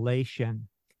revelation,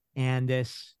 and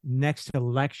this next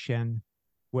election,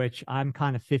 which I'm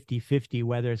kind of 50-50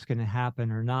 whether it's going to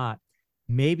happen or not,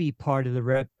 maybe part of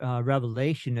the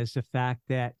revelation is the fact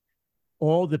that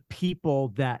all the people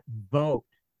that vote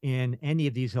in any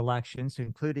of these elections,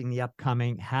 including the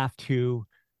upcoming, have to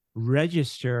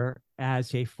register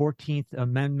as a 14th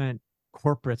Amendment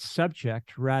corporate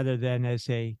subject rather than as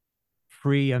a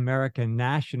free American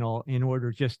national in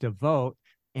order just to vote.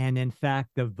 And in fact,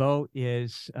 the vote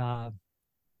is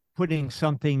putting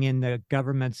something in the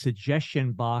government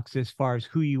suggestion box as far as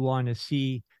who you want to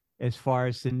see as far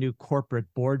as the new corporate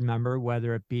board member,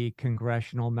 whether it be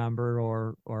congressional member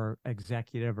or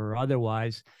executive or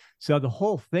otherwise. So the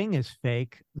whole thing is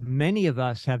fake. Many of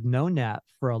us have known that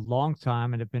for a long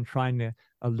time and have been trying to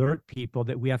alert people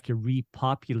that we have to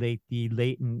repopulate the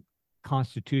latent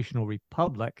constitutional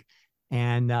republic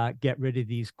and get rid of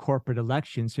these corporate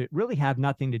elections that really have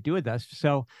nothing to do with us.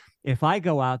 So if I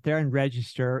go out there and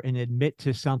register and admit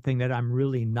to something that I'm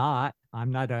really not,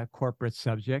 I'm not a corporate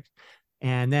subject,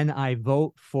 and then I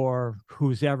vote for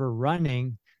who's ever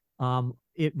running,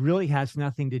 it really has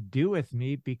nothing to do with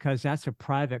me because that's a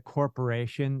private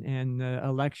corporation, and the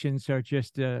elections are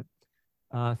just a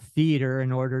theater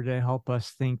in order to help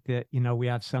us think that, we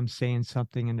have some say in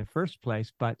something in the first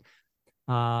place. But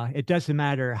it doesn't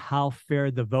matter how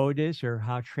fair the vote is or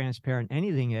how transparent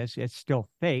anything is, it's still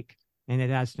fake, and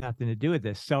it has nothing to do with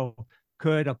this. So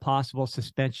could a possible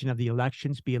suspension of the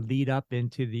elections be a lead up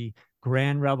into the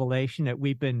grand revelation that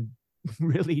we've been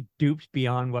really duped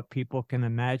beyond what people can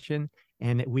imagine,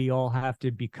 and that we all have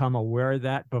to become aware of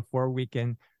that before we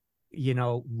can,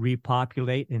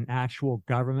 repopulate an actual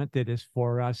government that is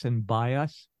for us and by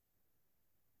us?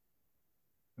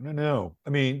 I don't know. I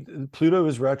mean, Pluto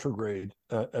is retrograde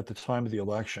at the time of the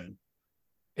election,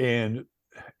 and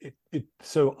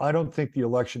so I don't think the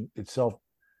election itself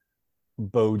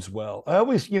bodes well. I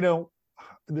always,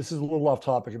 this is a little off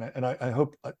topic, and I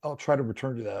hope I'll try to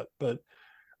return to that. But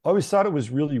I always thought it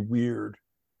was really weird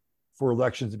for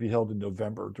elections to be held in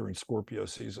November during Scorpio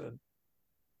season,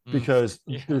 because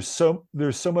there's so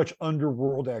much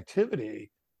underworld activity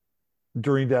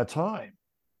during that time,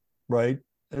 right?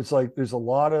 It's like there's a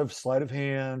lot of sleight of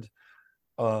hand.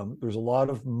 There's a lot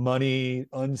of money,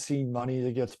 unseen money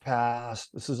that gets passed.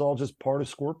 This is all just part of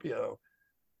Scorpio.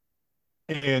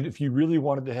 And if you really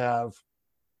wanted to have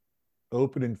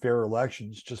open and fair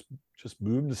elections, just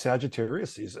move to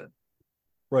Sagittarius season,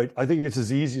 right? I think it's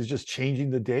as easy as just changing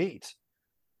the date,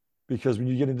 because when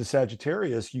you get into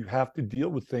Sagittarius, you have to deal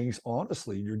with things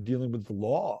honestly. You're dealing with the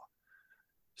law.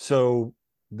 So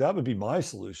that would be my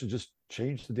solution. Just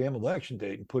change the damn election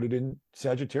date and put it in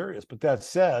Sagittarius. But that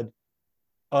said,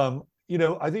 I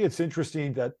think it's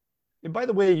interesting that, and by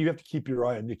the way, you have to keep your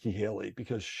eye on Nikki Haley,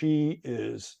 because she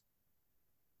is,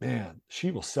 man,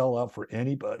 she will sell out for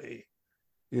anybody.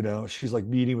 She's like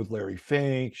meeting with Larry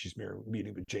Fink. She's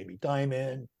meeting with Jamie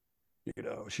Dimon.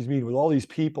 She's meeting with all these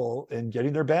people and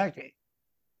getting their backing.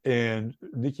 And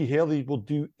Nikki Haley will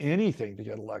do anything to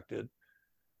get elected.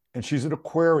 And she's an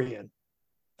Aquarian.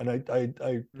 And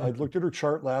I looked at her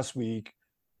chart last week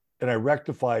and I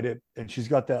rectified it. And she's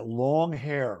got that long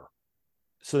hair.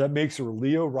 So that makes her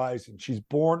Leo rising. She's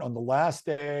born on the last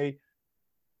day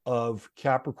of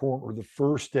Capricorn or the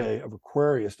first day of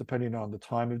Aquarius, depending on the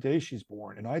time of day she's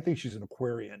born. And I think she's an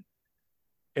Aquarian.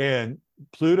 And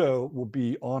Pluto will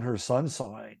be on her sun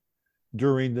sign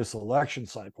during this election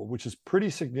cycle, which is pretty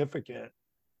significant.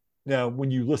 Now,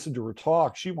 when you listen to her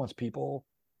talk, she wants people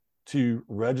to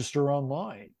register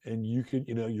online, and you could,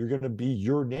 you're going to be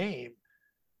your name.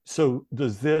 So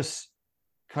does this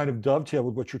kind of dovetail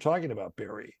with what you're talking about,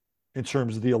 Barry, in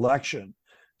terms of the election?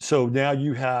 So now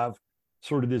you have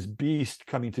sort of this beast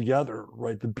coming together,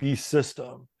 right? The beast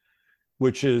system,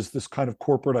 which is this kind of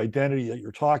corporate identity that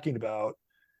you're talking about.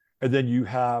 And then you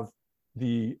have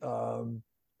the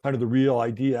kind of the real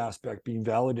ID aspect being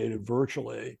validated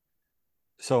virtually.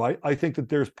 So I think that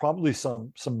there's probably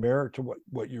some merit to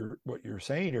what you're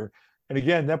saying here. And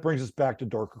again, that brings us back to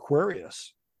Dark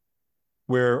Aquarius,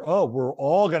 where, we're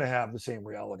all going to have the same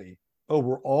reality.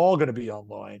 We're all going to be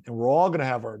online, and we're all going to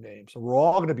have our names, and we're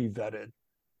all going to be vetted.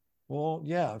 Well,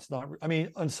 yeah, it's not. I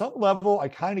mean, on some level, I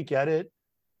kind of get it.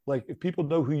 Like, if people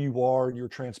know who you are and you're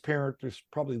transparent, there's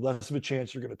probably less of a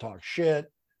chance you're going to talk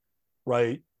shit,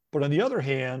 right? But on the other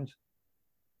hand,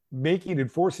 making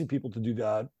and forcing people to do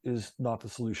that is not the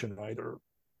solution either.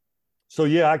 So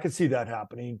yeah, I could see that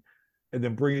happening, and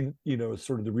then bringing,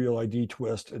 sort of the real ID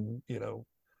twist, and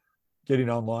getting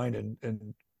online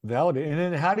and validate. And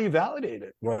then how do you validate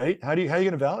it, right? How are you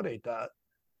going to validate that?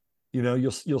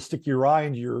 You'll stick your eye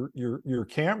into your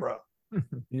camera,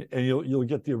 and you'll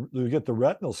get the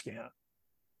retinal scan.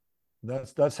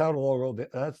 That's how it'll all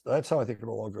go. That's how I think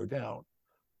it'll all go down.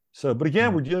 So, but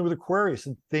again, we're dealing with Aquarius,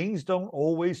 and things don't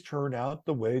always turn out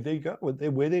the way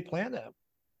they plan them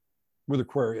with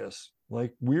Aquarius.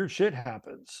 Like, weird shit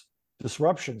happens,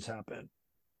 disruptions happen.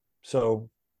 So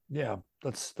yeah,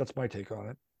 that's my take on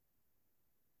it.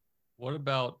 What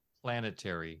about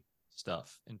planetary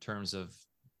stuff in terms of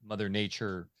Mother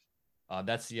Nature?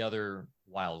 That's the other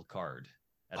wild card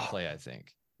at play, I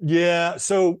think. Yeah.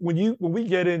 So when we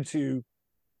get into,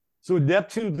 so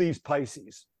Neptune leaves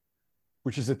Pisces,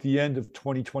 which is at the end of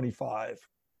 2025,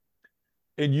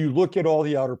 and you look at all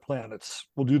the outer planets,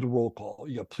 we'll do the roll call.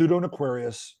 You got Pluto in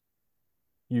Aquarius,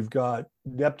 you've got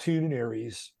Neptune in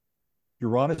Aries,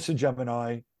 Uranus in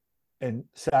Gemini, and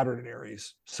Saturn in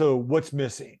Aries. So what's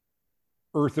missing?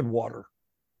 Earth and water.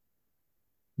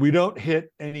 We don't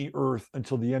hit any Earth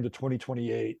until the end of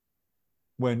 2028,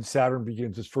 when Saturn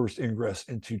begins its first ingress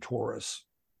into Taurus.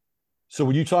 So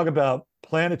when you talk about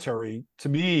planetary, to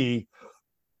me,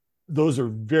 those are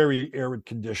very arid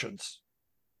conditions.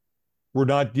 We're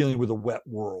not dealing with a wet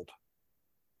world.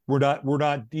 We're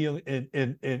not dealing,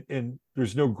 and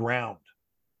there's no ground.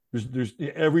 There's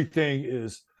everything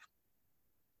is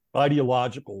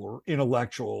ideological or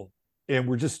intellectual, and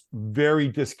we're just very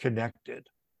disconnected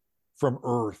from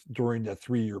Earth during that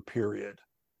 3-year period.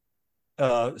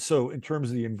 So in terms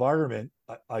of the environment,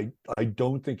 I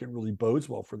don't think it really bodes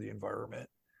well for the environment.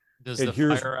 Does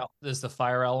the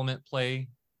fire element play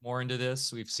more into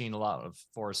this? We've seen a lot of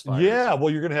forest fires. Yeah,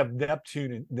 well, you're going to have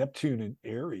Neptune and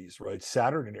Aries, right?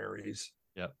 Saturn and Aries.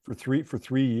 Yeah. For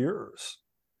 3 years.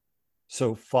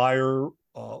 So fire,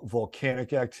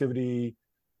 volcanic activity,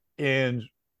 and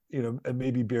and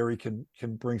maybe Barry can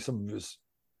bring some of his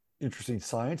interesting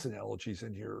science analogies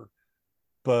in here.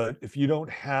 But if you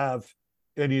don't have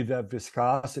any of that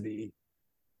viscosity,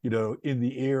 in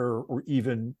the air or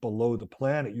even below the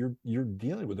planet, you're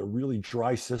dealing with a really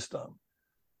dry system.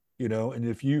 And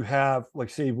if you have, like,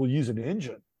 say, we'll use an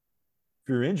engine. If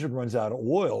your engine runs out of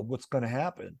oil, what's going to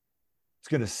happen? It's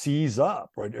going to seize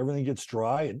up, right? Everything gets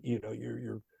dry, and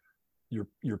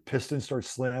your piston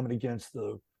starts slamming against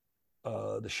the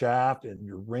shaft, and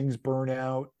your rings burn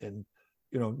out, and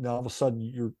now all of a sudden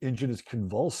your engine is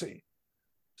convulsing.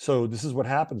 So this is what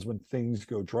happens when things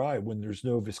go dry, when there's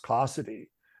no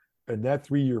viscosity. In that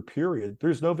 3-year period,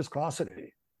 there's no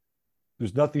viscosity.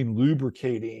 There's nothing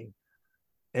lubricating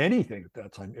anything at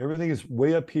that time. Everything is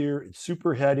way up here. It's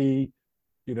super heady.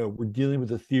 We're dealing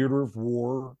with a theater of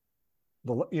war.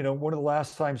 One of the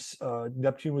last times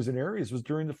Neptune was in Aries was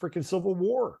during the freaking Civil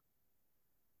War.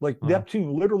 Like,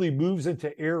 Neptune literally moves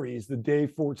into Aries the day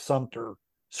Fort Sumter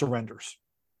surrenders.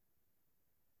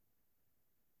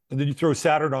 And then you throw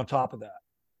Saturn on top of that,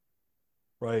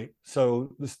 right?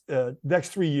 So this next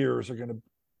 3 years are going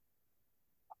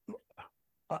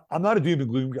to, I'm not a doom and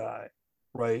gloom guy,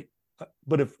 right?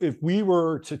 But if we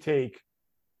were to take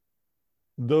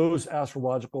those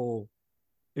astrological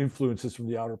influences from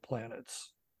the outer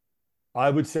planets, I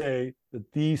would say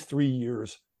that these 3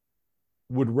 years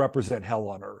would represent hell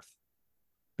on Earth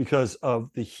because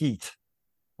of the heat,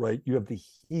 right? You have the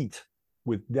heat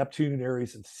with Neptune in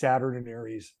Aries and Saturn in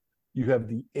Aries. You have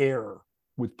the air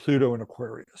with Pluto in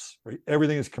Aquarius, right?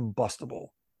 Everything is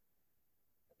combustible.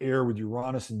 Air with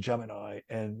Uranus and Gemini,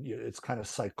 and it's kind of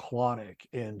cyclonic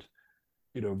and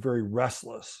very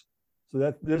restless. So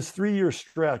that this 3-year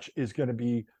stretch is going to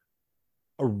be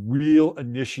a real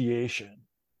initiation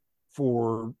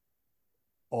for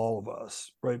all of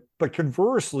us, right? But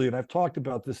conversely, and I've talked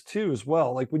about this too as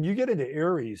well, like when you get into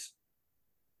Aries,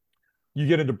 you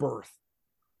get into birth,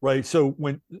 right? So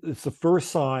when it's the first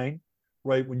sign,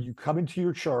 right? When you come into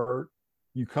your chart,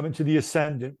 you come into the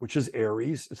ascendant, which is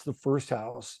Aries. It's the first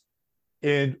house.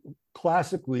 And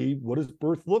classically, what does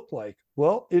birth look like?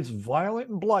 Well, it's violent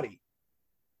and bloody.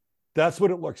 That's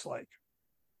what it looks like,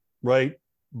 right?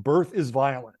 Birth is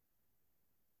violent.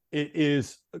 It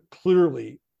is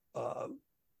clearly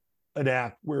an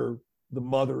act where the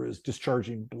mother is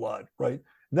discharging blood, right?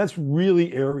 And that's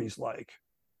really Aries-like.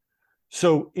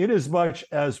 So in as much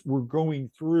as we're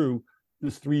going through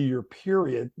this 3-year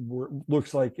period where it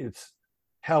looks like it's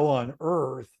hell on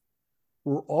earth,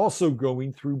 we're also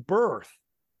going through birth,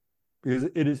 because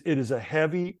it is a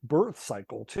heavy birth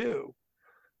cycle too.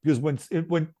 Because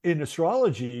when in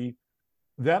astrology,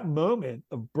 that moment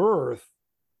of birth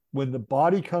when the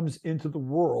body comes into the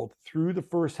world through the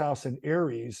first house in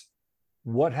Aries,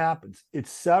 what happens? It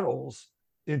settles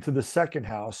into the second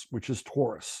house, which is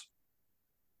Taurus.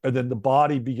 And then the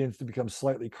body begins to become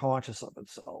slightly conscious of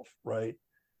itself, right?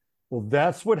 Well,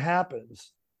 that's what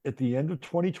happens at the end of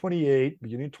 2028,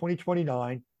 beginning of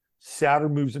 2029.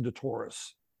 Saturn moves into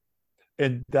Taurus.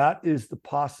 And that is the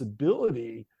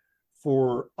possibility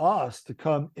for us to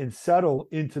come and settle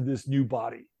into this new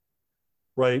body,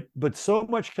 right? But so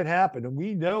much can happen. And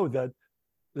we know that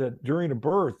during a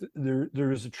birth,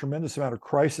 there is a tremendous amount of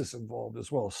crisis involved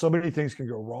as well. So many things can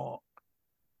go wrong.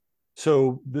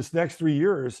 So this next 3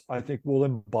 years, I think we'll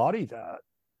embody that.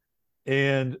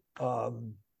 And, we're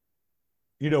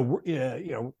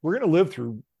going to live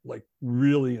through like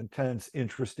really intense,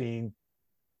 interesting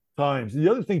times. The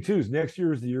other thing too is next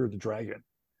year is the year of the dragon,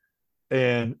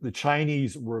 and the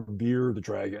Chinese revere the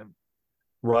dragon,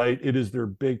 right? It is their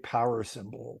big power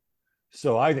symbol.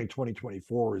 So I think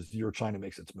 2024 is the year China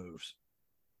makes its moves,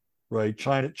 right?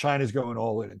 China's going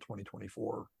all in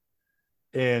 2024,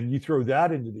 and you throw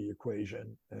that into the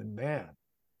equation, and man,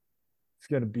 it's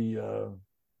going to be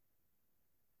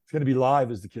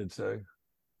live, as the kids say.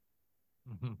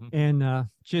 And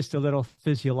just a little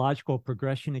physiological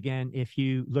progression again. If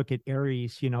you look at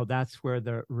Aries, that's where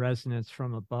the resonance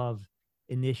from above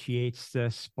initiates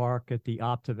the spark at the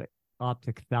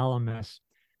optic thalamus.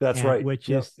 That's right. Which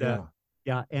is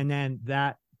yeah. And then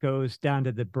that goes down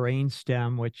to the brain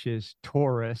stem, which is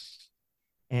Taurus.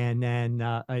 And then,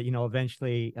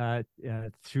 eventually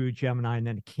through Gemini and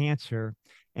then Cancer.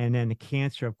 And then the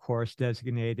Cancer, of course,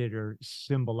 designated or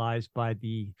symbolized by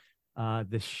the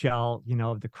shell,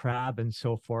 of the crab and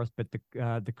so forth. But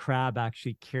the crab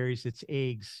actually carries its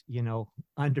eggs,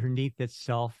 underneath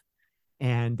itself,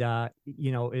 and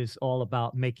is all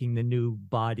about making the new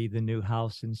body, the new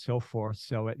house, and so forth.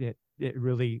 So it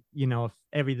really, if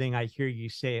everything I hear you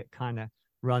say, it kind of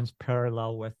runs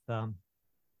parallel with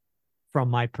from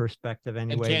my perspective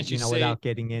anyway. Without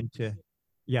getting into,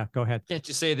 yeah, go ahead. Can't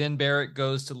you say then Barrett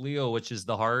goes to Leo, which is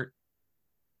the heart,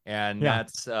 and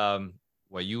that's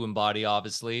what you embody,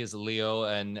 obviously, is a Leo.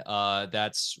 And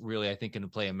that's really, I think, going to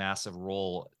play a massive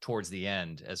role towards the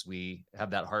end as we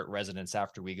have that heart resonance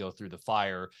after we go through the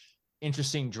fire.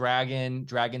 Interesting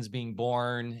dragons being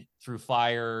born through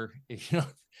fire, the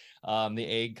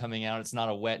egg coming out. It's not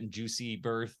a wet and juicy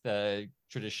birth.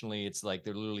 Traditionally, it's like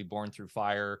they're literally born through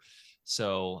fire.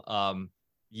 So,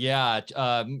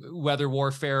 weather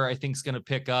warfare, I think, is going to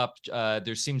pick up.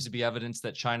 There seems to be evidence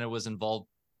that China was involved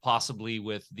possibly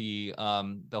with the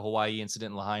Hawaii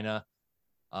incident in Lahaina.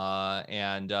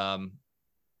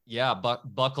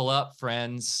 Buckle up,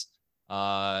 friends.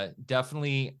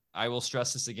 Definitely, I will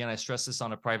stress this again. I stressed this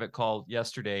on a private call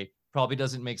yesterday. Probably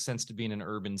doesn't make sense to be in an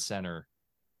urban center.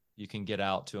 You can get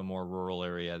out to a more rural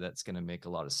area. That's going to make a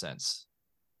lot of sense.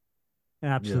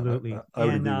 Absolutely. I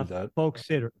would agree with that.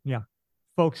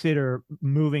 Folks that are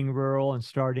moving rural and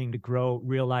starting to grow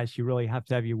realize you really have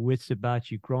to have your wits about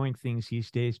you growing things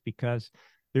these days, because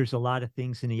there's a lot of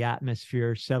things in the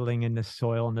atmosphere settling in the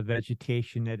soil and the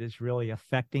vegetation that is really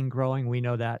affecting growing. We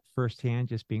know that firsthand,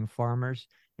 just being farmers,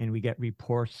 and we get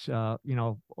reports,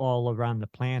 all around the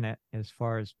planet as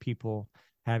far as people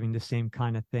having the same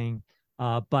kind of thing.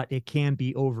 But it can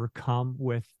be overcome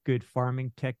with good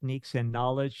farming techniques and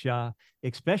knowledge,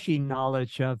 especially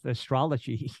knowledge of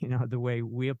astrology, the way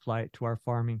we apply it to our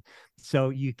farming. So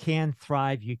you can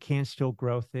thrive, you can still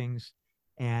grow things.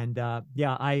 And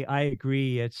I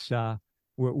agree. It's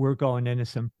we're going into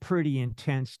some pretty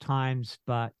intense times,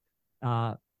 but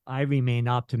I remain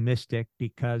optimistic,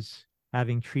 because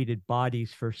having treated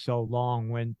bodies for so long,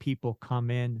 when people come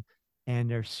in and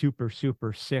they're super,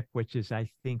 super sick, which is, I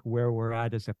think, where we're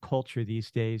at as a culture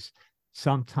these days.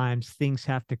 Sometimes things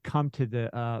have to come to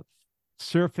the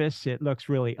surface. It looks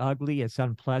really ugly. It's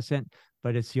unpleasant,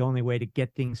 but it's the only way to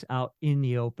get things out in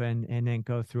the open and then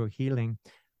go through a healing.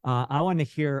 I want to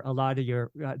hear a lot of your,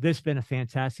 this has been a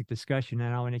fantastic discussion,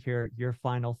 and I want to hear your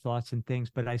final thoughts and things,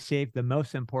 but I saved the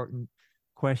most important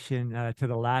question to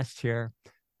the last here.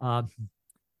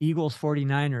 Eagles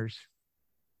 49ers.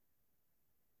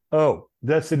 Oh,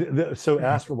 so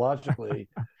astrologically,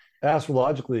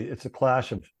 it's a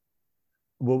clash of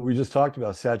what we just talked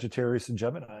about, Sagittarius and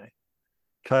Gemini.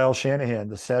 Kyle Shanahan,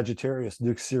 the Sagittarius,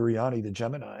 Nick Sirianni, the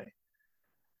Gemini.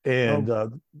 And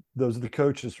those are the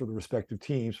coaches for the respective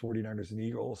teams, 49ers and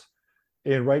Eagles.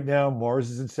 And right now, Mars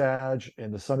is in Sag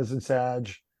and the Sun is in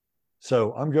Sag.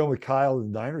 So I'm going with Kyle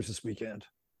and the Niners this weekend.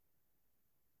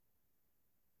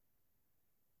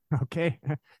 Okay,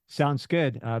 sounds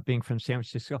good. Being from San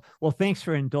Francisco. Well, thanks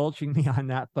for indulging me on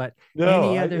that. But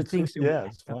any other things?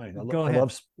 It's fine. Go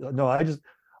ahead.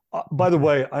 By the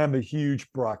way, I am a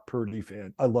huge Brock Purdy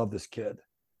fan. I love this kid.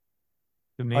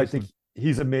 I think Amazing.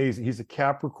 he's amazing. He's a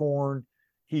Capricorn.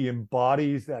 He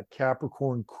embodies that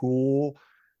Capricorn cool,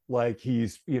 like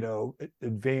he's,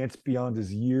 advanced beyond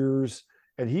his years.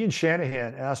 And he and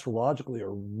Shanahan astrologically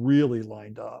are really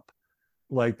lined up.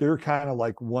 Like they're kind of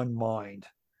like one mind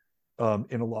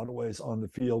in a lot of ways on the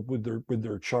field with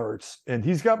their charts. And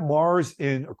he's got Mars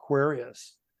in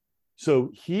Aquarius.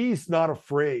 So he's not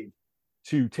afraid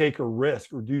to take a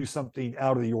risk or do something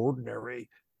out of the ordinary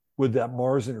with that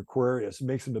Mars in Aquarius. It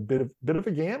makes him a bit of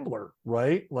a gambler,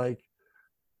 right? Like,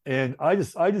 and I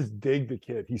just dig the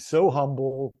kid. He's so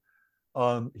humble.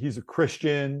 He's a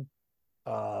Christian,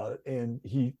 and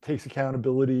he takes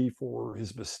accountability for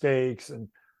his mistakes. And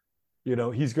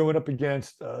he's going up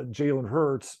against Jalen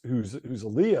Hurts, who's a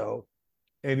Leo,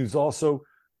 and who's also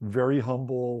very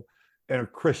humble and a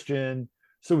Christian.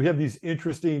 So we have these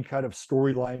interesting kind of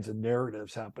storylines and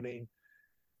narratives happening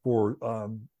for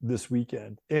this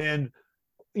weekend. And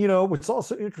what's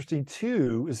also interesting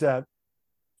too is that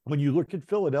when you look at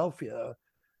Philadelphia, of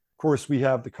course, we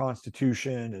have the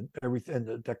Constitution and everything, and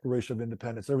the Declaration of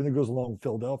Independence. Everything goes along with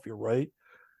Philadelphia, right?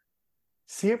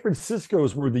 San Francisco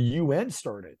is where the UN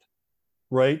started,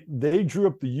 right? They drew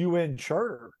up the UN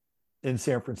Charter in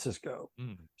San Francisco.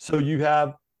 So you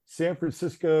have San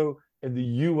Francisco and the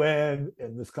UN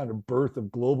and this kind of birth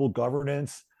of global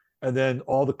governance, and then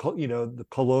all the the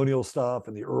colonial stuff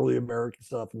and the early American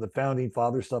stuff and the founding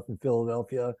father stuff in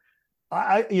Philadelphia.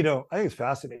 I think it's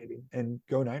fascinating, and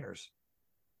go Niners.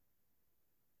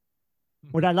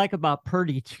 What I like about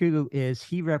Purdy too is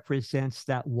he represents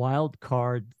that wild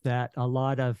card that a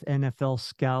lot of NFL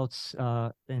scouts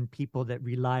and people that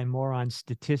rely more on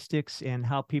statistics and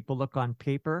how people look on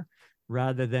paper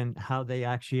rather than how they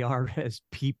actually are as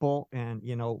people and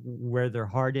where their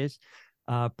heart is.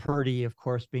 Purdy, of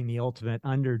course, being the ultimate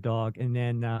underdog, and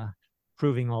then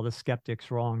proving all the skeptics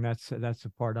wrong. That's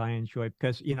the part I enjoy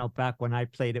because back when I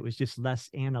played, it was just less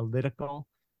analytical.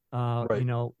 Right.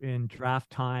 In draft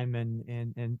time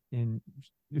and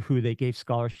who they gave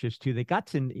scholarships to. They got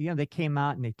to, they came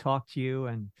out and they talked to you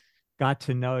and got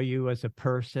to know you as a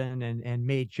person and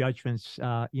made judgments,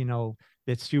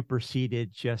 that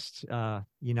superseded just,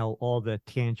 all the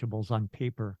tangibles on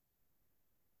paper.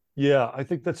 Yeah, I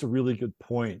think that's a really good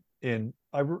point. And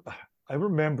I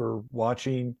remember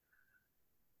watching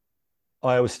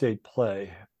Iowa State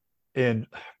play, and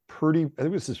Purdy, I think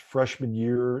it was his freshman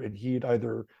year, and he'd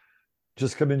either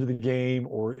just come into the game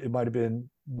or it might have been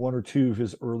one or two of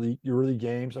his early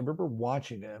games. I remember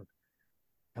watching him.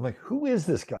 I'm like, who is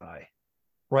this guy?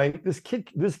 Right? This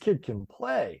kid can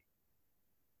play.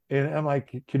 And I'm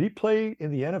like, could he play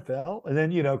in the NFL? And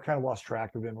then, kind of lost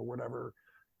track of him or whatever.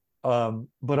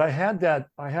 But I had that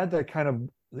kind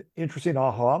of interesting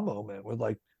aha moment with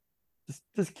like,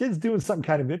 this kid's doing something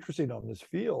kind of interesting on this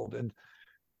field. And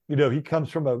he comes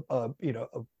from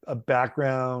a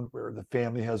background where the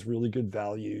family has really good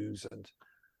values, and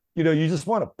you just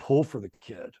want to pull for the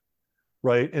kid,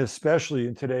 right? And especially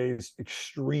in today's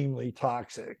extremely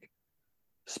toxic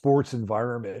sports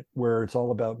environment where it's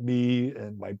all about me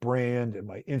and my brand and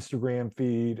my Instagram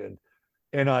feed and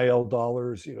NIL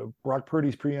dollars. Brock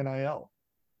Purdy's pre-NIL,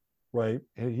 right?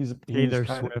 And he's Taylor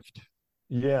kind Swift.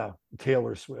 Yeah,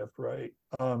 Taylor Swift, right?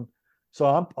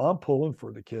 So I'm pulling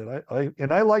for the kid.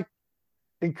 I like,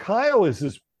 and Kyle is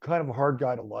this kind of a hard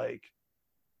guy to like.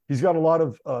 He's got a lot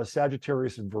of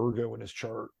Sagittarius and Virgo in his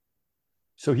chart,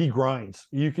 so he grinds.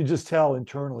 You can just tell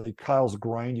internally Kyle's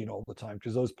grinding all the time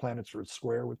because those planets are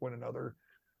square with one another.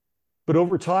 But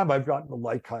over time, I've gotten to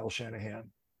like Kyle Shanahan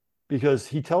because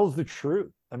he tells the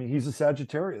truth. I mean, he's a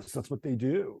Sagittarius. That's what they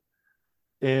do,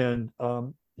 and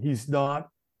he's not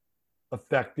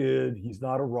affected. He's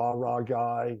not a rah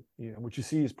guy. What you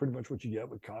see is pretty much what you get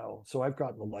with Kyle. So I've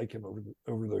gotten to like him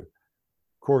over the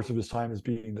course of his time as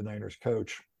being the Niners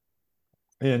coach.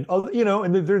 And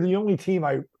and they're the only team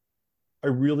I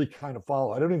really kind of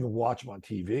follow. I don't even watch them on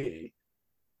TV,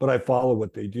 but I follow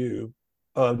what they do.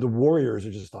 The Warriors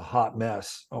are just a hot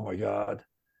mess. Oh my God.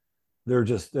 They're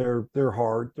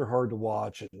hard. They're hard to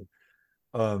watch.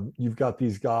 And you've got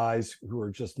these guys who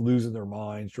are just losing their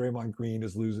minds. Draymond Green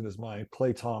is losing his mind.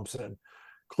 Klay Thompson.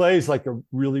 Klay's like a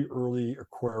really early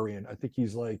Aquarian. I think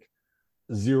he's like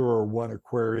 0 or 1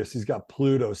 Aquarius. He's got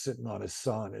Pluto sitting on his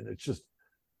sun, and it's just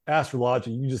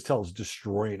astrologically, you can just tell it's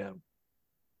destroying him.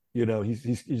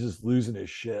 He's just losing his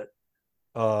shit.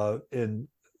 And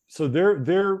so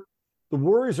the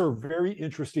Warriors are a very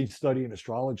interesting study in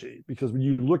astrology because when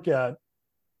you look at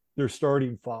their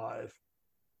starting five,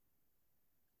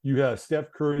 you have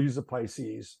Steph Curry, who's a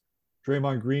Pisces,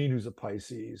 Draymond Green, who's a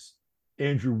Pisces,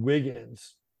 Andrew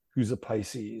Wiggins, who's a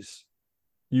Pisces.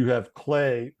 You have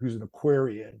Clay, who's an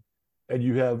Aquarian, and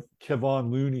you have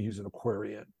Kevon Looney, who's an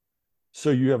Aquarian. So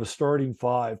you have a starting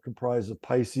five comprised of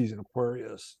Pisces and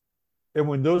Aquarius. And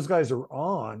when those guys are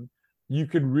on, you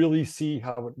can really see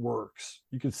how it works.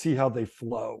 You can see how they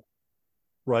flow,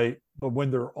 right? But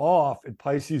when they're off, and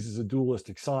Pisces is a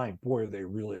dualistic sign, boy, are they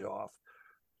really off.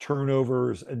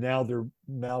 Turnovers, and now they're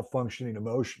malfunctioning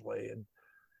emotionally. And,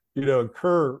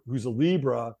 Kerr, who's a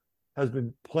Libra, has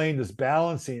been playing this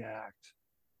balancing act,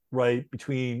 right,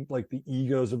 between like the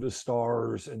egos of his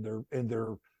stars and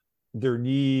their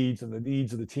needs and the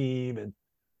needs of the team.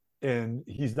 And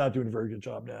he's not doing a very good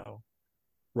job now.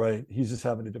 Right. He's just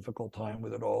having a difficult time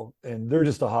with it all. And they're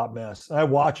just a hot mess. And I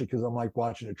watch it because I'm like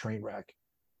watching a train wreck.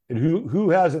 And who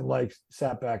hasn't like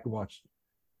sat back and watched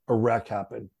a wreck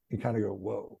happen and kind of go,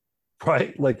 whoa,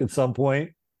 right? Like at some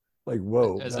point, like,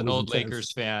 whoa. As an old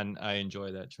Lakers fan, I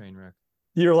enjoy that train wreck.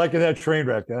 You're liking that train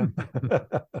wreck, huh?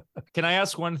 Can I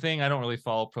ask one thing? I don't really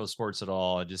follow pro sports at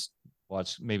all. I just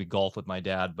watch maybe golf with my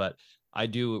dad, but I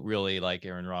do really like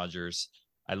Aaron Rodgers.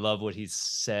 I love what he's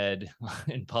said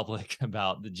in public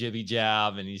about the jibby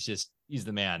jab, and he's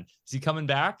the man. Is he coming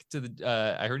back to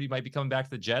the? I heard he might be coming back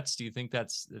to the Jets. Do you think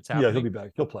that's happening? Yeah, he'll be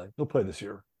back. He'll play this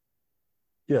year.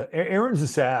 Yeah, Aaron's a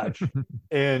Sag,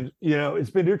 and it's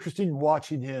been interesting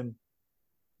watching him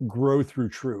grow through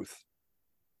truth,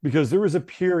 because there was a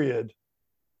period.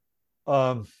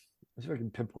 Let's see if I can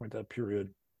pinpoint that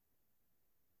period.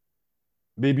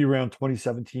 Maybe around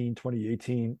 2017,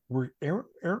 2018, where Aaron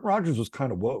Rodgers was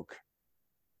kind of woke.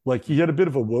 Like he had a bit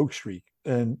of a woke streak.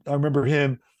 And I remember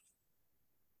him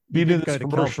being in this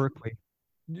commercial. Berkeley.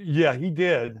 Yeah, he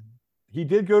did. He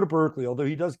did go to Berkeley, although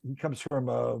he comes from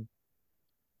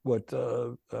the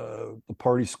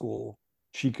party school,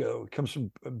 Chico. He comes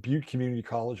from Butte Community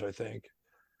College, I think.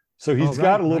 So he's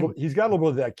got a little bit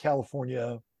of that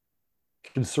California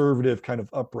conservative kind of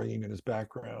upbringing in his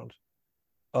background.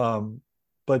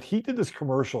 But he did this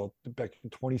commercial back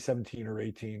in 2017 or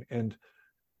 18, and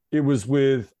it was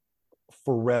with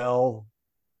Pharrell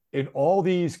and all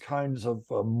these kinds of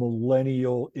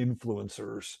millennial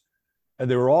influencers. And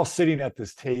they were all sitting at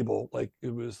this table, like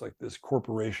it was like this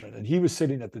corporation, and he was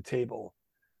sitting at the table.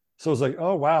 So it's like,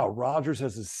 oh, wow, Rodgers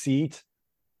has a seat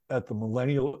at the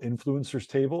millennial influencers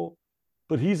table,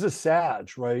 but he's a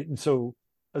Sag, right? And so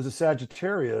as a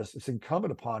Sagittarius, it's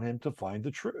incumbent upon him to find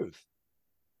the truth.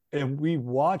 And we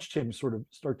watched him sort of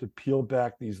start to peel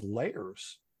back these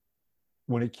layers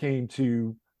when it came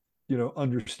to,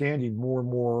 understanding more and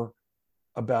more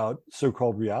about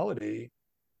so-called reality.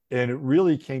 And it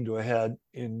really came to a head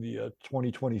in the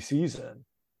 2020 season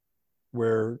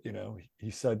where,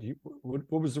 he said, what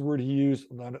was the word he used?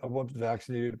 I wasn't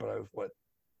vaccinated, but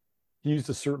he used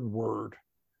a certain word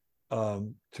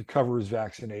to cover his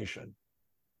vaccination.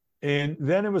 And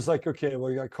then it was like, okay, well,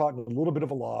 he got caught in a little bit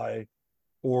of a lie,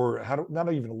 or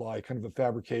not even a lie, kind of a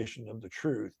fabrication of the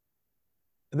truth.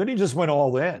 And then he just went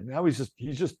all in. Now he's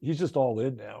just all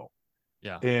in now.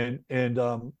 Yeah. And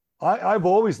I've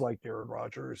always liked Aaron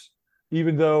Rodgers,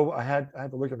 even though I had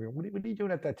to look at him. What are you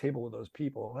doing at that table with those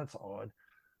people? That's odd.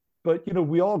 But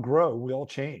we all grow, we all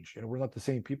change. We're not the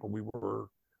same people we were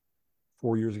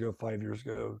 4 years ago, 5 years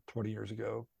ago, 20 years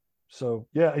ago. So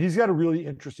yeah, he's got a really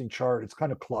interesting chart. It's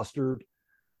kind of clustered.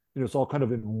 It's all kind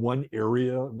of in one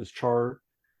area in this chart.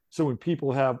 So when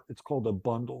people have, it's called a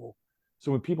bundle.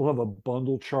 So when people have a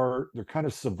bundle chart, they're kind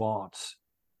of savants,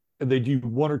 and they do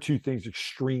one or two things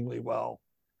extremely well.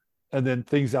 And then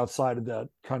things outside of that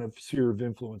kind of sphere of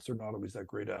influence, they're not always that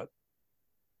great at.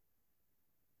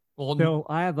 Well, So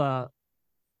I have a.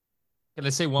 Can I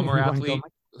say one more athlete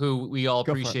who we all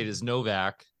appreciate is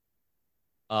Novak?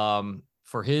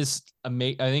 For his, I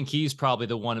think he's probably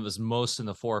the one that was most in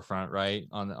the forefront, right,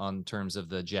 on terms of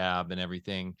the jab and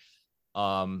everything.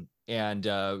 What's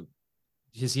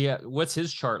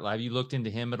his chart? Have you looked into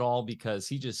him at all? Because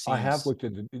he just seems... I have looked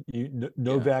into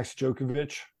Novak's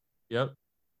Djokovic. Yep.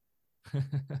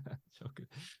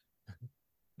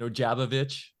 No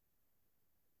Jabovich.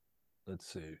 Let's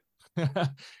see.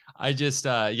 I just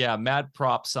mad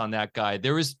props on that guy.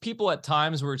 There was people at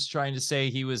times where it's trying to say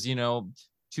he was,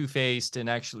 two-faced, and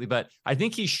actually, but I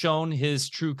think he's shown his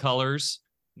true colors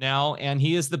now, and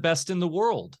he is the best in the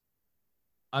world.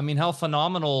 I mean, how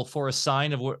phenomenal for a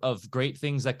sign of great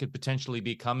things that could potentially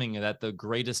be coming, that the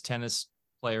greatest tennis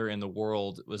player in the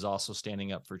world was also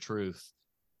standing up for truth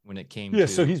when it came to...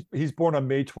 So he's born on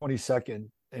May 22nd,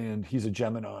 and he's a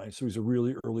Gemini. So he's a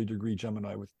really early degree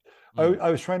Gemini.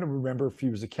 I was trying to remember if he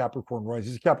was a Capricorn rising.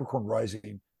 He's a Capricorn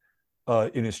rising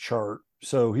in his chart.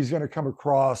 So he's going to come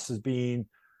across as being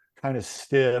kind of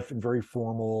stiff and very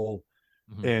formal,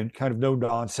 and kind of no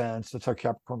nonsense. That's how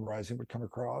Capricorn rising would come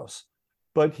across.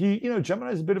 But he,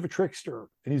 Gemini is a bit of a trickster,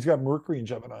 and he's got Mercury in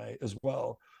Gemini as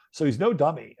well. So he's no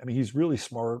dummy. I mean, he's really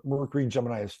smart. Mercury in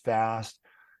Gemini is fast.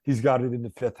 He's got it in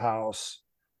the 5th house.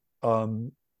 I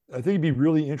think it'd be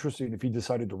really interesting if he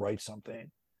decided to write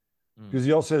something, because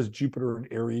he also has Jupiter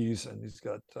in Aries, and he's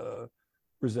got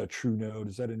where's that true node?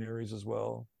 Is that in Aries as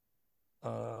well?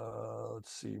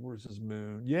 Let's see, where's his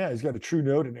moon? Yeah, he's got a true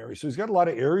node in Aries, so he's got a lot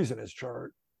of Aries in his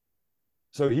chart.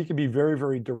 So he can be very,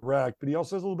 very direct, but he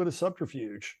also has a little bit of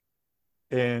subterfuge,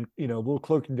 and a little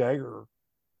cloak and dagger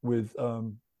with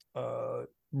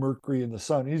Mercury and the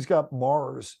Sun. He's got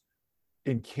Mars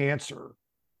in Cancer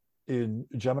in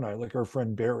Gemini, like our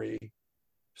friend Barry.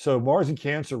 So Mars in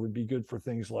Cancer would be good for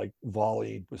things like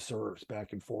volleying with serves,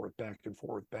 back and forth, back and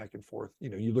forth, back and forth.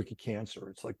 You look at Cancer,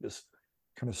 it's like this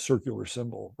kind of circular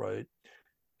symbol, right?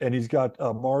 And he's got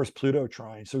Mars Pluto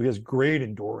trine, so he has great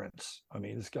endurance. I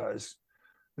mean, this guy's,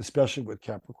 especially with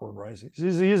Capricorn rising,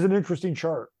 he's an interesting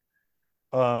chart.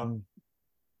 He's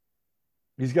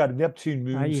got a Neptune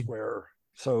moon square,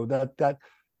 so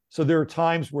so there are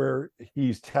times where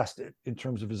he's tested in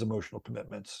terms of his emotional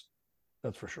commitments.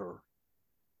 That's for sure.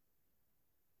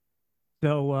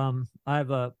 So I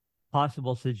have a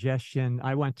possible suggestion.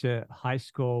 I went to high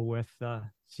school with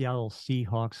Seattle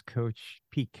Seahawks coach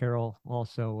Pete Carroll.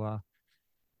 Also,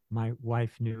 my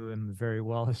wife knew him very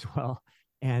well as well.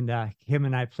 And him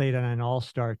and I played on an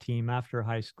all-star team after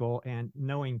high school. And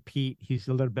knowing Pete, he's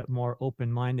a little bit more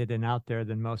open-minded and out there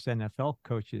than most NFL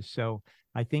coaches. So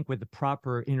I think with the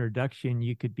proper introduction,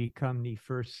 you could become the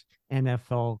first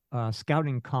NFL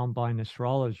scouting combine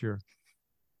astrologer.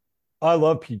 I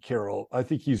love Pete Carroll. I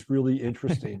think he's really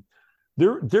interesting.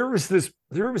 There was this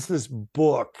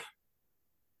book.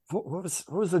 What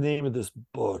was the name of this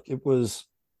book? It was,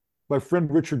 my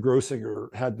friend Richard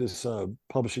Grossinger had this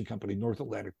publishing company, North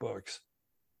Atlantic Books,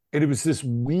 and it was this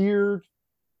weird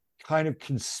kind of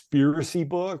conspiracy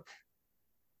book,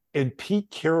 and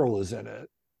Pete Carroll is in it,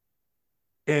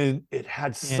 and it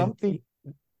had something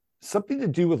to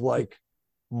do with like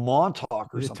Montauk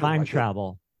or something. Time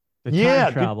travel.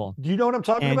 Time travel. Do you know what I'm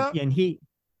talking about? And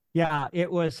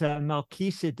it was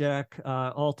Melchizedek.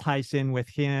 All ties in with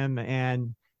him,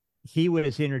 and he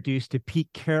was introduced to Pete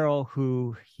Carroll,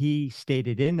 who he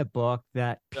stated in the book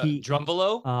that Pete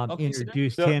Drumvalo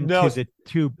introduced him to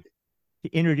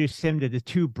the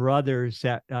two brothers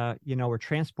that were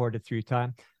transported through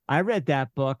time. I read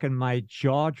that book and my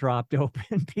jaw dropped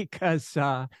open because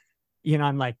I'm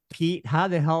like, Pete, how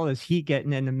the hell is he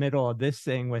getting in the middle of this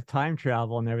thing with time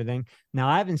travel and everything? Now,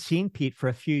 I haven't seen Pete for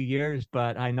a few years,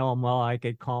 but I know him well. I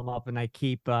could call him up, and I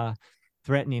keep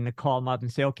threatening to call him up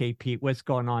and say, okay, Pete, what's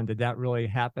going on? Did that really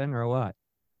happen or what?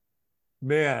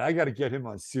 Man, I got to get him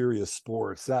on Serious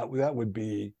Sports. That would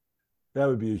be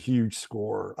a huge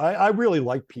score. I really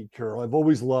like Pete Carroll. I've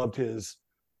always loved his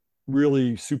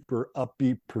really super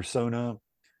upbeat persona,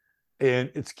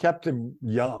 and it's kept him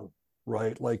young,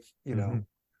 right? Like,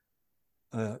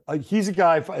 he's a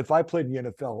guy, if I played in the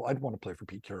NFL, I'd want to play for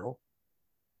Pete Carroll.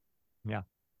 Yeah.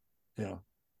 Yeah.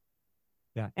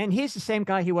 Yeah. And he's the same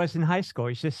guy he was in high school.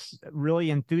 He's just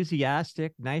really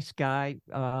enthusiastic, nice guy,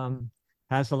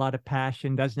 has a lot of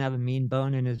passion, doesn't have a mean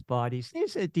bone in his body.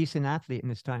 He's a decent athlete in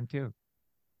his time too.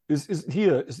 Is he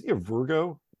a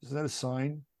Virgo? Is that a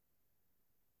sign?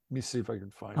 Let me see if I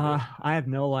can find it. I have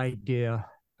no idea.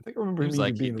 I think I remember him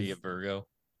like being he'd be a Virgo.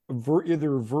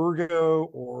 Either Virgo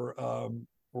or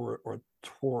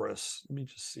Taurus. Let me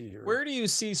just see here. Where do you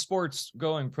see sports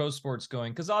going, pro sports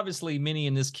going? Because obviously many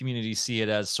in this community see it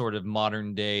as sort of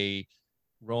modern day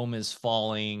Rome is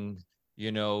falling,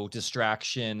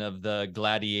 distraction of the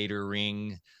gladiator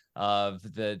ring, of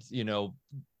the,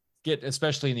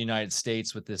 especially in the United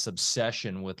States with this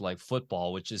obsession with like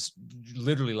football, which is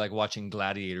literally like watching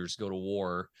gladiators go to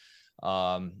war.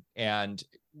 And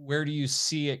where do you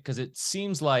see it? Because it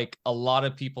seems like a lot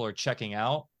of people are checking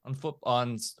out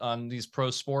on these pro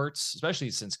sports,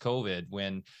 especially since COVID,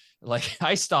 when like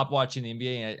I stopped watching the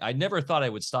NBA. I never thought I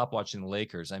would stop watching the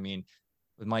Lakers. I mean,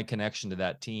 with my connection to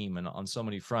that team and on so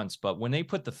many fronts, but when they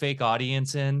put the fake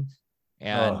audience in,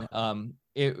 and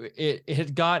it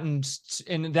had gotten,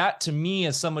 and that to me,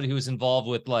 as somebody who is involved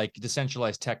with like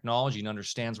decentralized technology and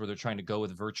understands where they're trying to go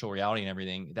with virtual reality and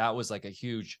everything, that was like a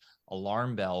huge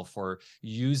alarm bell for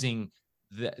using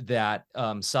that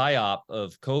psyop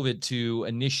of COVID to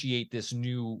initiate this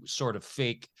new sort of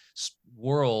fake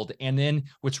world. And then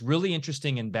what's really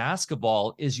interesting in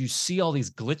basketball is you see all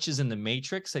these glitches in the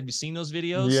matrix. Have you seen those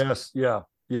videos? Yes. Yeah.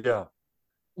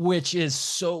 Which is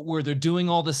so where they're doing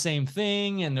all the same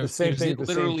thing, and they're the same thing at the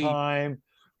same time.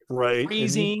 right.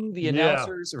 freezing. The Yeah,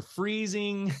 announcers are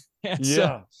freezing. And so,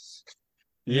 yeah,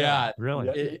 yeah, yeah,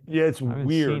 Really? yeah. It's I haven't seen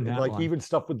weird, and that like one. even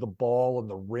stuff with the ball and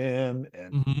the rim,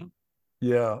 and mhm,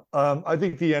 yeah. I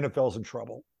think the NFL's in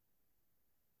trouble.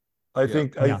 I yeah.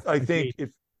 think Yeah, I think agreed. if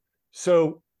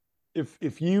so,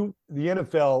 if you the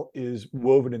NFL is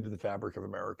woven into the fabric of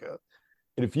America,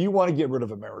 and if you want to get rid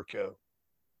of America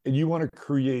and you want to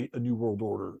create a new world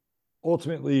order,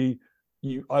 ultimately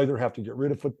you either have to get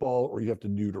rid of football or you have to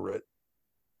neuter it.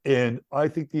 And I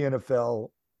think the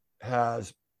NFL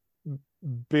has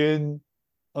been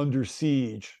under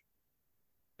siege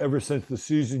ever since the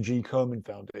Susan G. Komen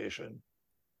Foundation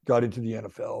got into the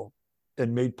NFL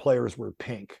and made players wear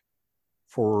pink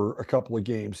for a couple of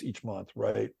games each month,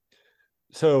 right?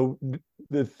 So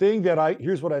the thing that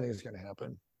here's what I think is going to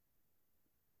happen.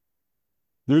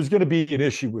 There's going to be an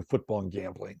issue with football and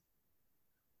gambling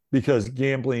because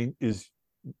gambling is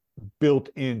built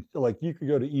in. Like you could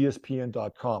go to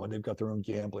ESPN.com and they've got their own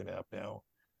gambling app now.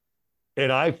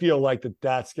 And I feel like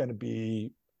that's going to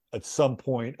be at some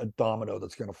point a domino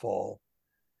that's going to fall.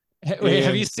 Wait,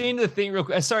 have you And seen the thing real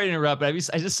quick? Sorry to interrupt, but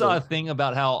I just saw a thing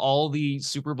about how all the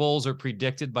Super Bowls are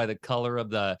predicted by the color of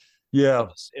the, yeah,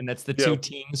 and that's the yeah, two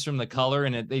teams from the color.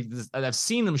 And I've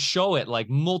seen them show it like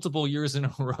multiple years in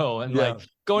a row, and like yeah,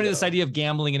 going to yeah. this idea of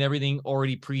gambling and everything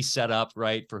already pre-set up,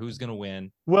 right, for who's going to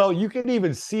win. Well, you can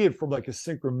even see it from like a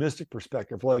synchronistic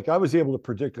perspective. Like I was able to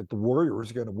predict that the Warriors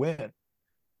are going to win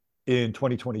in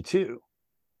 2022.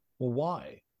 Well,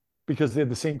 why? Because they had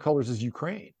the same colors as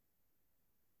Ukraine.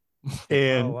 Oh,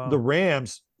 And the wow.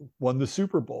 Rams won the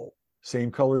Super Bowl,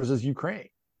 same colors as Ukraine.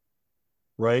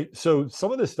 Right. So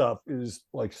some of this stuff is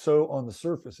like so on the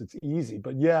surface, it's easy.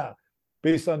 But yeah,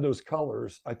 based on those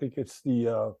colors, I think it's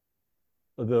the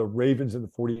Ravens and the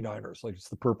 49ers. Like it's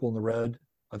the purple and the red.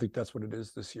 I think that's what it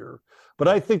is this year. But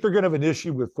I think they're going to have an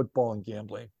issue with football and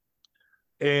gambling.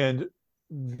 And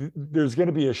there's going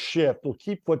to be a shift. They'll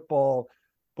keep football,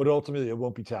 but ultimately it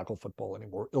won't be tackle football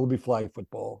anymore. It'll be flag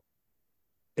football.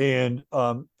 And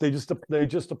they just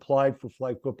applied for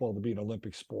flag football to be an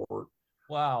Olympic sport.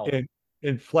 Wow.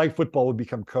 And flag football would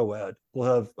become co-ed.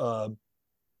 We'll have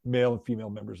male and female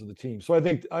members of the team. So I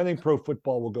think pro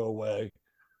football will go away.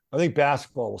 I think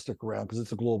basketball will stick around because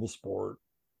it's a global sport.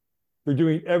 They're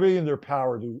doing everything in their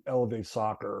power to elevate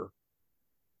soccer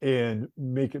and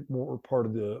make it more part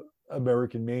of the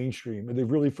American mainstream. And they've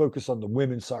really focused on the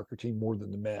women's soccer team more than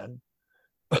the men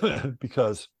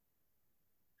because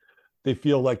they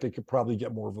feel like they could probably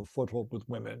get more of a foothold with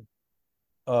women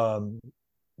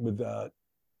with that.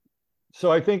 So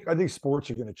I think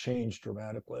sports are going to change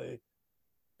dramatically.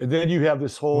 And then you have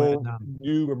this When, whole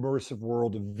new immersive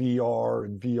world of VR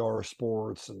and VR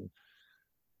sports, and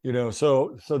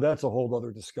so that's a whole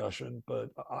other discussion.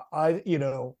 But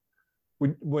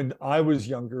when I was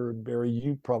younger, Barry,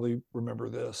 you probably remember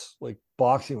this. Like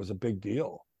boxing was a big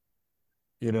deal.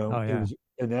 oh, It yeah. was,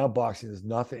 and now boxing is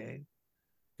nothing.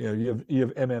 You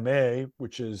have MMA,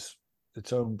 which is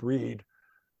its own breed,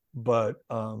 but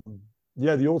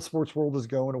yeah, the old sports world is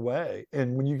going away.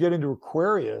 And when you get into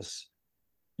Aquarius,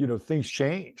 things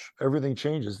change. Everything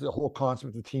changes. The whole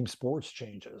concept of team sports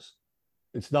changes.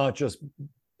 It's not just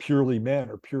purely men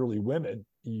or purely women.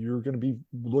 You're going to be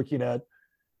looking at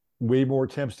way more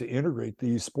attempts to integrate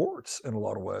these sports in a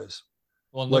lot of ways.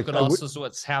 Well, and look Like at I would, also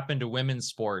what's happened to women's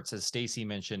sports, as Stacy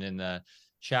mentioned in the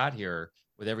chat here,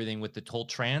 with everything with the whole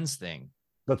trans thing,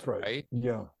 that's right. right?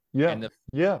 Yeah, yeah, And the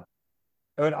yeah.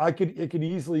 And it could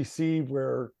easily see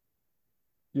where,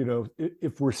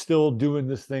 if we're still doing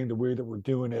this thing the way that we're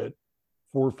doing it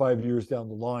 4 or 5 years down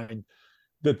the line,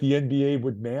 that the NBA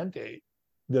would mandate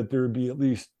that there would be at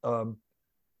least uh,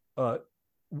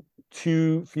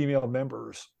 two female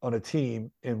members on a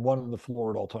team and one on the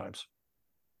floor at all times.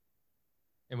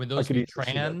 and would I those could be easily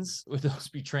see that. trans? Would those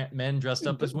be men dressed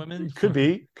up as women? It could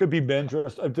be men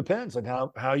dressed. It depends on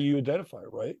how you identify,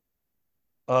 right?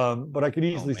 But I could Oh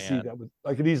easily see man. that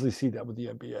with the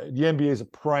NBA. The NBA is a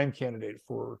prime candidate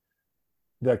for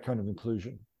that kind of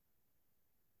inclusion.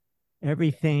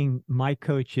 Everything my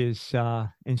coaches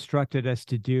instructed us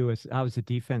to do as I was a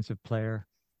defensive player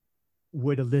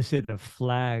would elicit a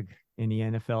flag in the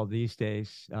NFL these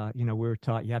days. We were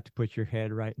taught you have to put your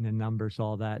head right in the numbers,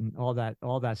 all that, and all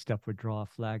that stuff would draw a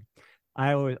flag.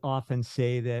 I would often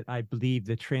say that I believe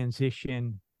the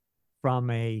transition from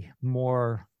a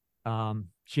more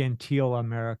genteel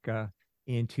America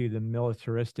into the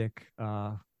militaristic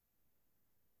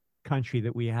country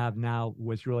that we have now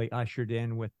was really ushered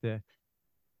in with the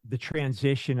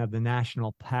transition of the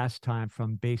national pastime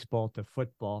from baseball to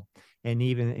football.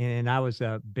 And I was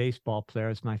a baseball player.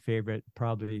 It's my favorite,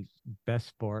 probably best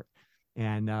sport.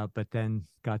 and but then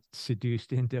got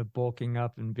seduced into bulking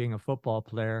up and being a football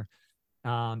player.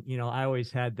 I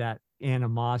always had that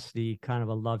animosity, kind of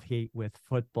a love hate with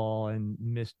football, and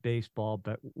missed baseball,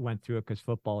 but went through it because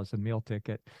football is a meal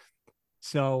ticket.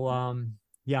 So,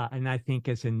 yeah, and I think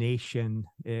as a nation,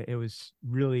 it was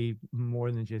really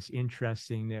more than just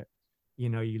interesting that,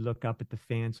 you look up at the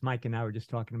fans. Mike and I were just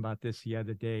talking about this the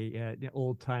other day at the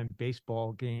old time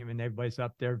baseball game, and everybody's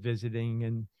up there visiting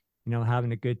and,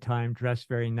 having a good time, dressed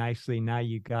very nicely. Now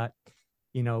you got,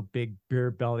 big beer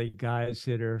belly guys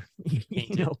that are,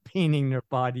 painting their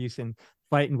bodies and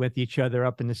fighting with each other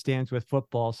up in the stands with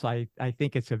football. So I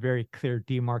think it's a very clear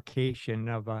demarcation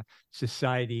of a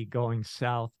society going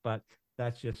south, but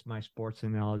that's just my sports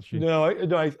analogy. No,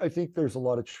 I think there's a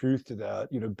lot of truth to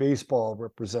that. Baseball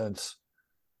represents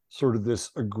sort of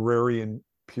this agrarian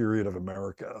period of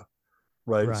America,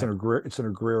 right? It's an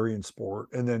agrarian sport.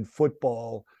 And then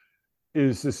football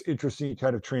is this interesting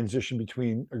kind of transition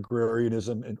between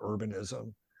agrarianism and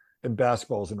urbanism, and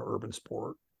basketball is an urban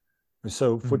sport. And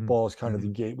so football is kind of the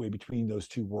gateway between those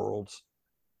two worlds.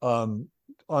 On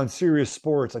serious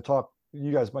sports,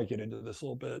 you guys might get into this a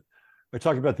little bit. I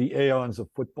talk about the aeons of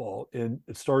football, and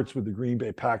it starts with the Green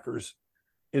Bay Packers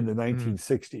in the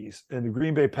 1960s. And the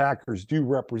Green Bay Packers do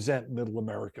represent middle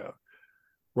America,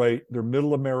 right? They're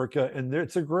middle America, and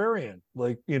it's agrarian.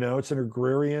 It's an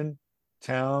agrarian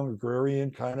town,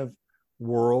 agrarian kind of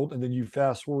world. And then you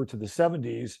fast forward to the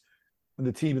 70s, and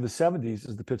the team of the 70s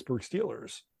is the Pittsburgh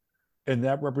Steelers. And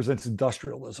that represents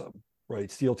industrialism, right?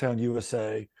 Steeltown,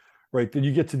 USA, right? Then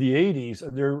you get to the 80s,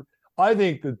 and I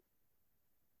think the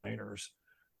Niners,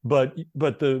 but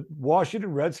the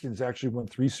Washington Redskins actually won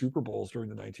 3 Super Bowls during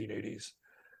the 1980s.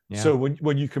 Yeah. So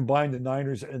when you combine the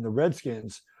Niners and the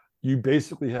Redskins, you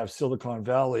basically have Silicon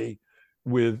Valley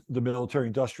with the military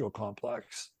industrial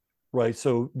complex, right?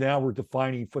 So now we're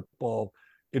defining football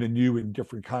in a new and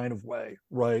different kind of way,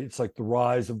 right? It's like the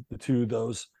rise of the two of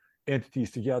those entities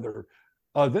together.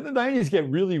 Then the 90s get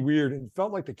really weird, and it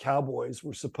felt like the Cowboys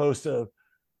were supposed to,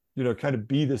 kind of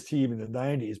be this team in the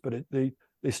 90s, but they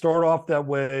start off that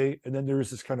way, and then there's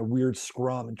this kind of weird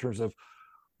scrum in terms of,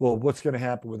 well, what's going to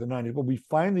happen with the 90s? Well, we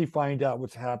finally find out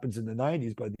what happens in the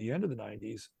 90s by the end of the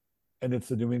 90s, and it's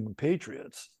the New England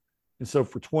Patriots. And so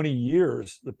for 20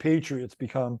 years, the Patriots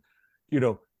become,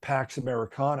 Pax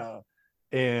Americana,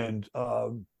 and,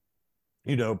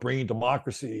 bringing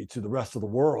democracy to the rest of the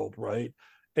world, right?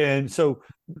 And so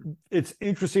it's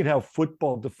interesting how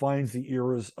football defines the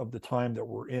eras of the time that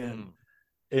we're in.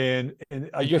 And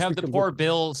I you guess have the poor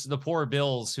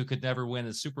Bills who could never win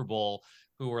a Super Bowl,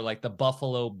 who were like the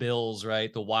Buffalo Bills,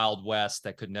 right? The Wild West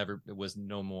that it was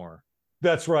no more.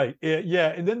 That's right. Yeah.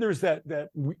 And then there's that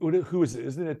who is it?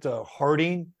 Isn't it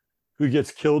Harding, who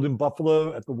gets killed in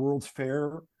Buffalo at the World's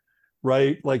Fair,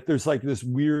 right? Like there's like this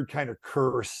weird kind of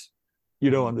curse,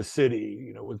 on the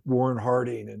city, with Warren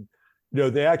Harding. And,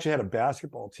 they actually had a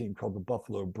basketball team called the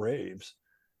Buffalo Braves,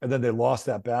 and then they lost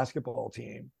that basketball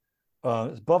team.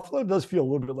 Buffalo does feel a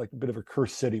little bit like a bit of a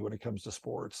cursed city when it comes to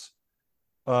sports.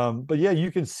 But yeah,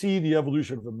 you can see the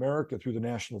evolution of America through the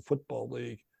National Football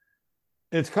League.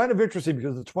 And it's kind of interesting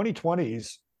because the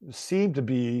 2020s seem to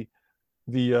be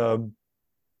the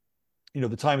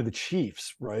time of the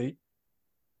Chiefs, right?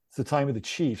 It's the time of the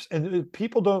Chiefs. And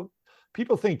people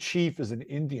think chief is an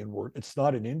Indian word. It's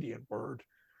not an Indian word.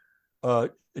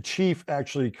 A chief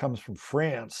actually comes from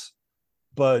France,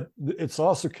 but it's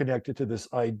also connected to this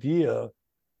idea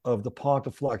of the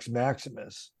Pontifex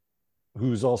Maximus,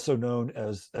 who's also known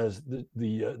as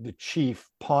the chief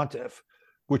pontiff,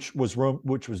 which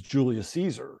was Julius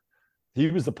Caesar.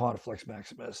 He was the Pontifex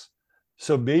Maximus.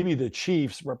 So maybe the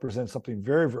chiefs represent something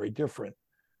very, very different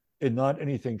and not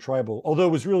anything tribal. Although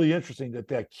it was really interesting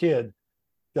that kid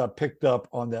got picked up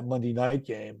on that Monday night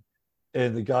game,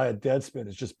 and the guy at Deadspin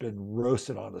has just been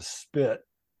roasted on a spit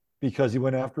because he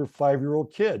went after a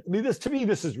 5-year-old kid. I mean,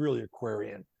 this is really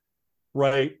Aquarian,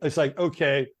 right? It's like,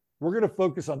 okay, we're going to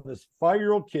focus on this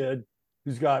 5-year-old kid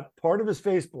who's got part of his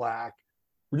face black.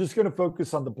 We're just going to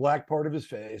focus on the black part of his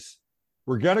face.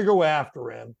 We're going to go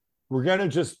after him. We're going to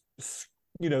just,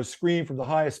 scream from the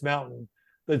highest mountain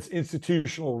that's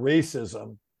institutional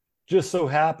racism. Just so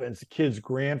happens the kid's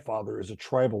grandfather is a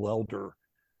tribal elder.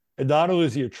 And not only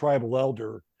is he a tribal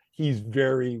elder, he's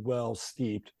very well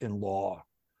steeped in law,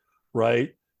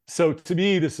 right? So to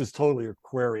me, this is totally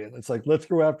Aquarian. It's like, let's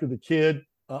go after the kid.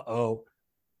 Uh-oh,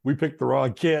 we picked the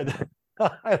wrong kid.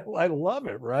 I love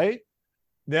it, right?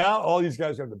 Now all these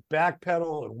guys have to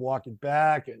backpedal and walk it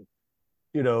back. And,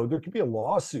 there could be a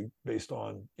lawsuit based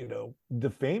on,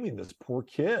 defaming this poor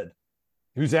kid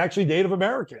who's actually Native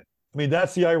American. I mean,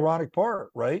 that's the ironic part,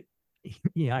 right?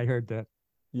 Yeah, I heard that.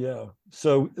 Yeah.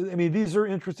 So I mean, these are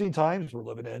interesting times we're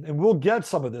living in, and we'll get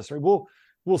some of this, right?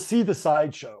 We'll see the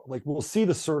sideshow, like we'll see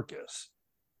the circus,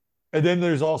 and then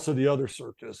there's also the other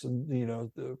circus, and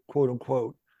the quote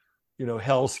unquote,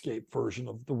 hellscape version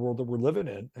of the world that we're living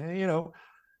in.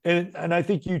 And I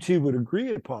think you two would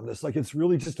agree upon this. Like it's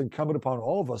really just incumbent upon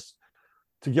all of us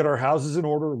to get our houses in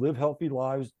order, live healthy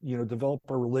lives, develop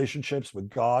our relationships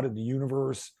with God and the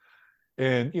universe,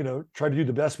 and try to do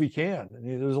the best we can.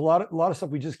 And there's a lot of stuff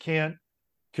we just can't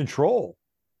control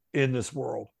in this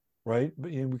world, right? But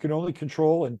we can only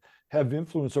control and have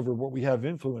influence over what we have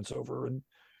influence over. And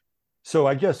so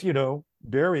I guess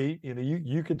Barry,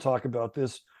 you could talk about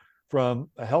this from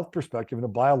a health perspective and a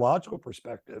biological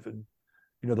perspective, and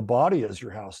the body is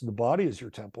your house and the body is your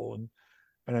temple.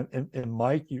 And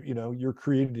Mike, you're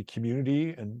creating a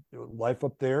community and life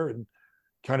up there and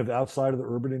kind of outside of the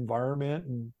urban environment.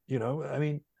 And I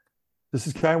mean, this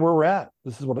is kind of where we're at.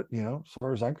 This is what as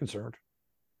far as I'm concerned.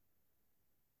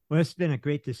 Well, it's been a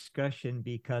great discussion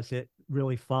because it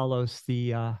really follows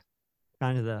the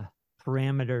kind of the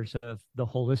parameters of the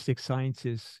holistic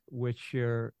sciences,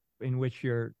 in which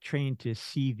you're trained to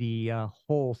see the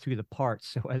whole through the parts.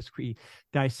 So as we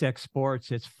dissect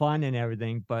sports, it's fun and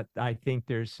everything, but I think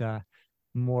there's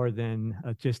more than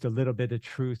just a little bit of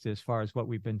truth as far as what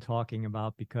we've been talking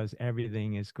about, because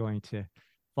everything is going to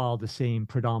follow the same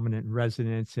predominant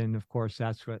resonance. And of course,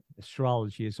 that's what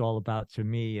astrology is all about to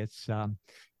me. It's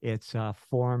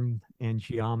form and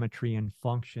geometry and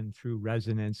function through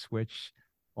resonance, which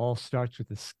all starts with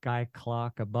the sky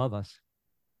clock above us.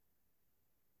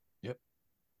 Yep.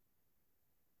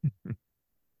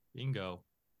 Bingo.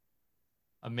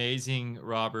 Amazing,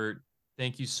 Robert.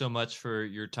 Thank you so much for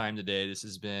your time today. This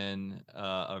has been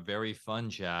a very fun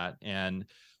chat, and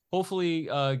hopefully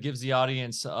gives the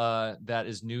audience that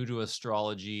is new to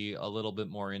astrology a little bit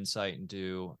more insight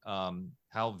into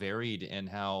how varied and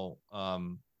how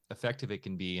effective it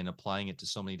can be in applying it to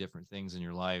so many different things in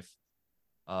your life.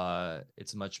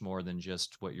 It's much more than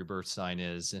just what your birth sign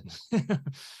is and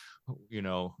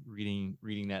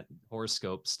reading that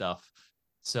horoscope stuff.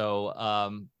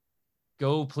 So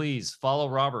go please follow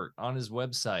Robert on his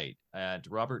website at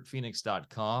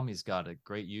robertphoenix.com. He's got a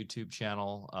great YouTube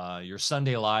channel. Your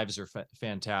Sunday lives are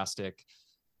fantastic.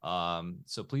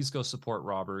 So please go support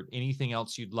Robert. Anything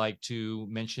else you'd like to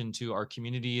mention to our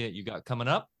community that you got coming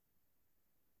up?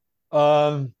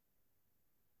 I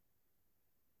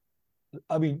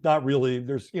mean, not really.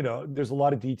 There's a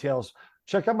lot of details.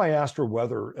 Check out my Astro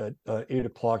Weather at 8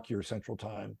 o'clock your Central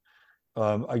Time.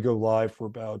 I go live for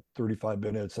about 35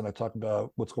 minutes and I talk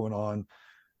about what's going on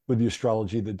with the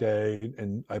astrology of the day.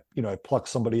 And I pluck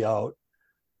somebody out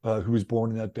who was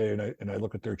born in that day, and I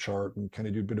look at their chart and kind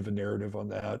of do a bit of a narrative on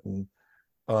that. And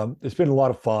it's been a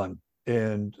lot of fun.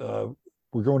 And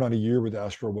we're going on a year with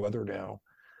Astro Weather now.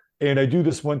 And I do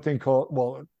this one thing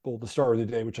called, the Star of the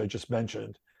Day, which I just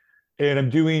mentioned. And I'm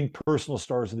doing personal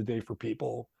stars of the day for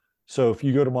people. So if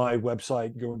you go to my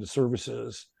website, go into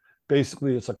services,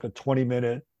 basically it's like a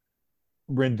 20-minute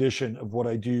rendition of what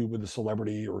I do with a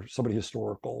celebrity or somebody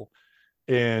historical.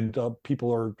 And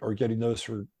people are getting those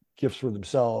for gifts for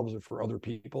themselves or for other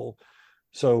people.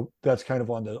 So that's kind of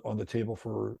on the table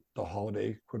for the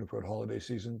holiday, quote unquote, holiday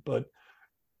season. But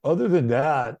other than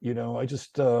that, I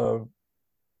just I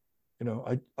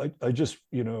just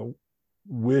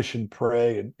wish and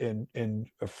pray and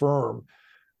affirm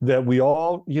that we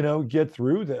all get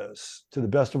through this to the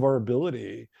best of our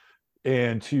ability,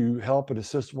 and to help and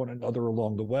assist one another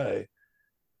along the way.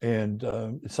 And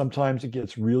sometimes it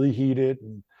gets really heated,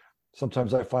 and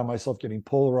sometimes I find myself getting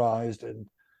polarized, and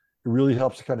it really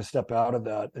helps to kind of step out of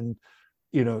that and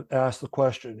ask the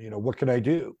question, what can I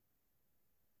do?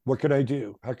 What can I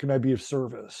do? How can I be of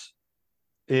service?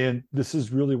 And this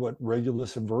is really what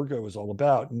Regulus and Virgo is all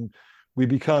about. And we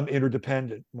become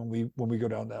interdependent when we go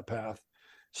down that path.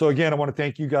 So again, I want to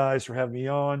thank you guys for having me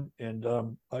on, and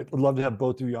I'd love to have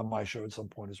both of you on my show at some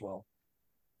point as well.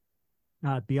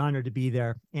 I'd be honored to be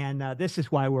there. And this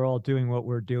is why we're all doing what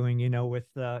we're doing, with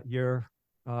your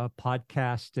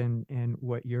podcast and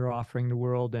what you're offering the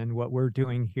world and what we're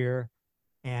doing here.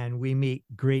 And we meet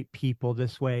great people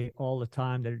this way all the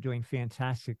time that are doing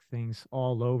fantastic things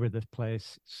all over the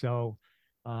place. So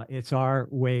it's our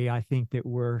way, I think, that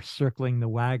we're circling the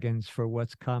wagons for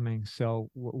what's coming. So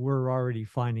we're already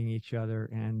finding each other.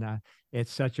 And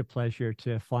it's such a pleasure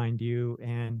to find you.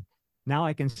 And now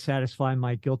I can satisfy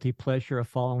my guilty pleasure of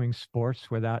following sports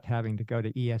without having to go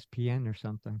to ESPN or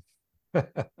something.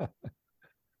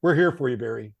 We're here for you,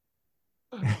 Barry.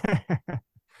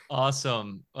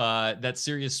 Awesome. That's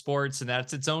Serious Sports, and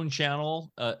that's its own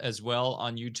channel as well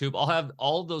on YouTube. I'll have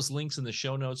all of those links in the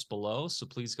show notes below, so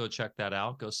please go check that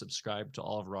out. Go subscribe to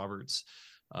all of Robert's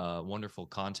wonderful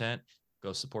content.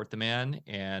 Go support the man,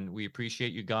 and we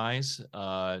appreciate you guys.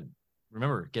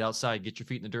 Remember, get outside, get your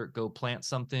feet in the dirt, go plant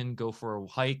something, go for a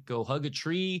hike, go hug a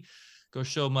tree, go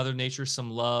show Mother Nature some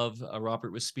love.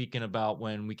 Robert was speaking about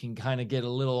when we can kind of get a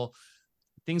little,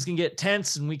 things can get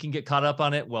tense and we can get caught up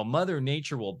on it. Well, Mother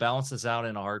Nature will balance us out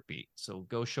in a heartbeat. So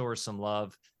go show her some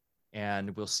love,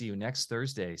 and we'll see you next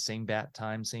Thursday. Same bat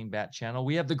time, same bat channel.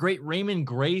 We have the great Raymond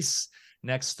Grace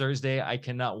next Thursday. I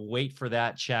cannot wait for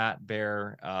that chat,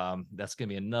 Bear. That's going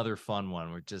to be another fun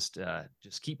one. We're just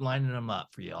keep lining them up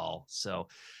for y'all. So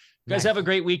you guys have a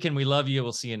great weekend. We love you.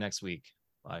 We'll see you next week.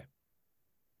 Bye.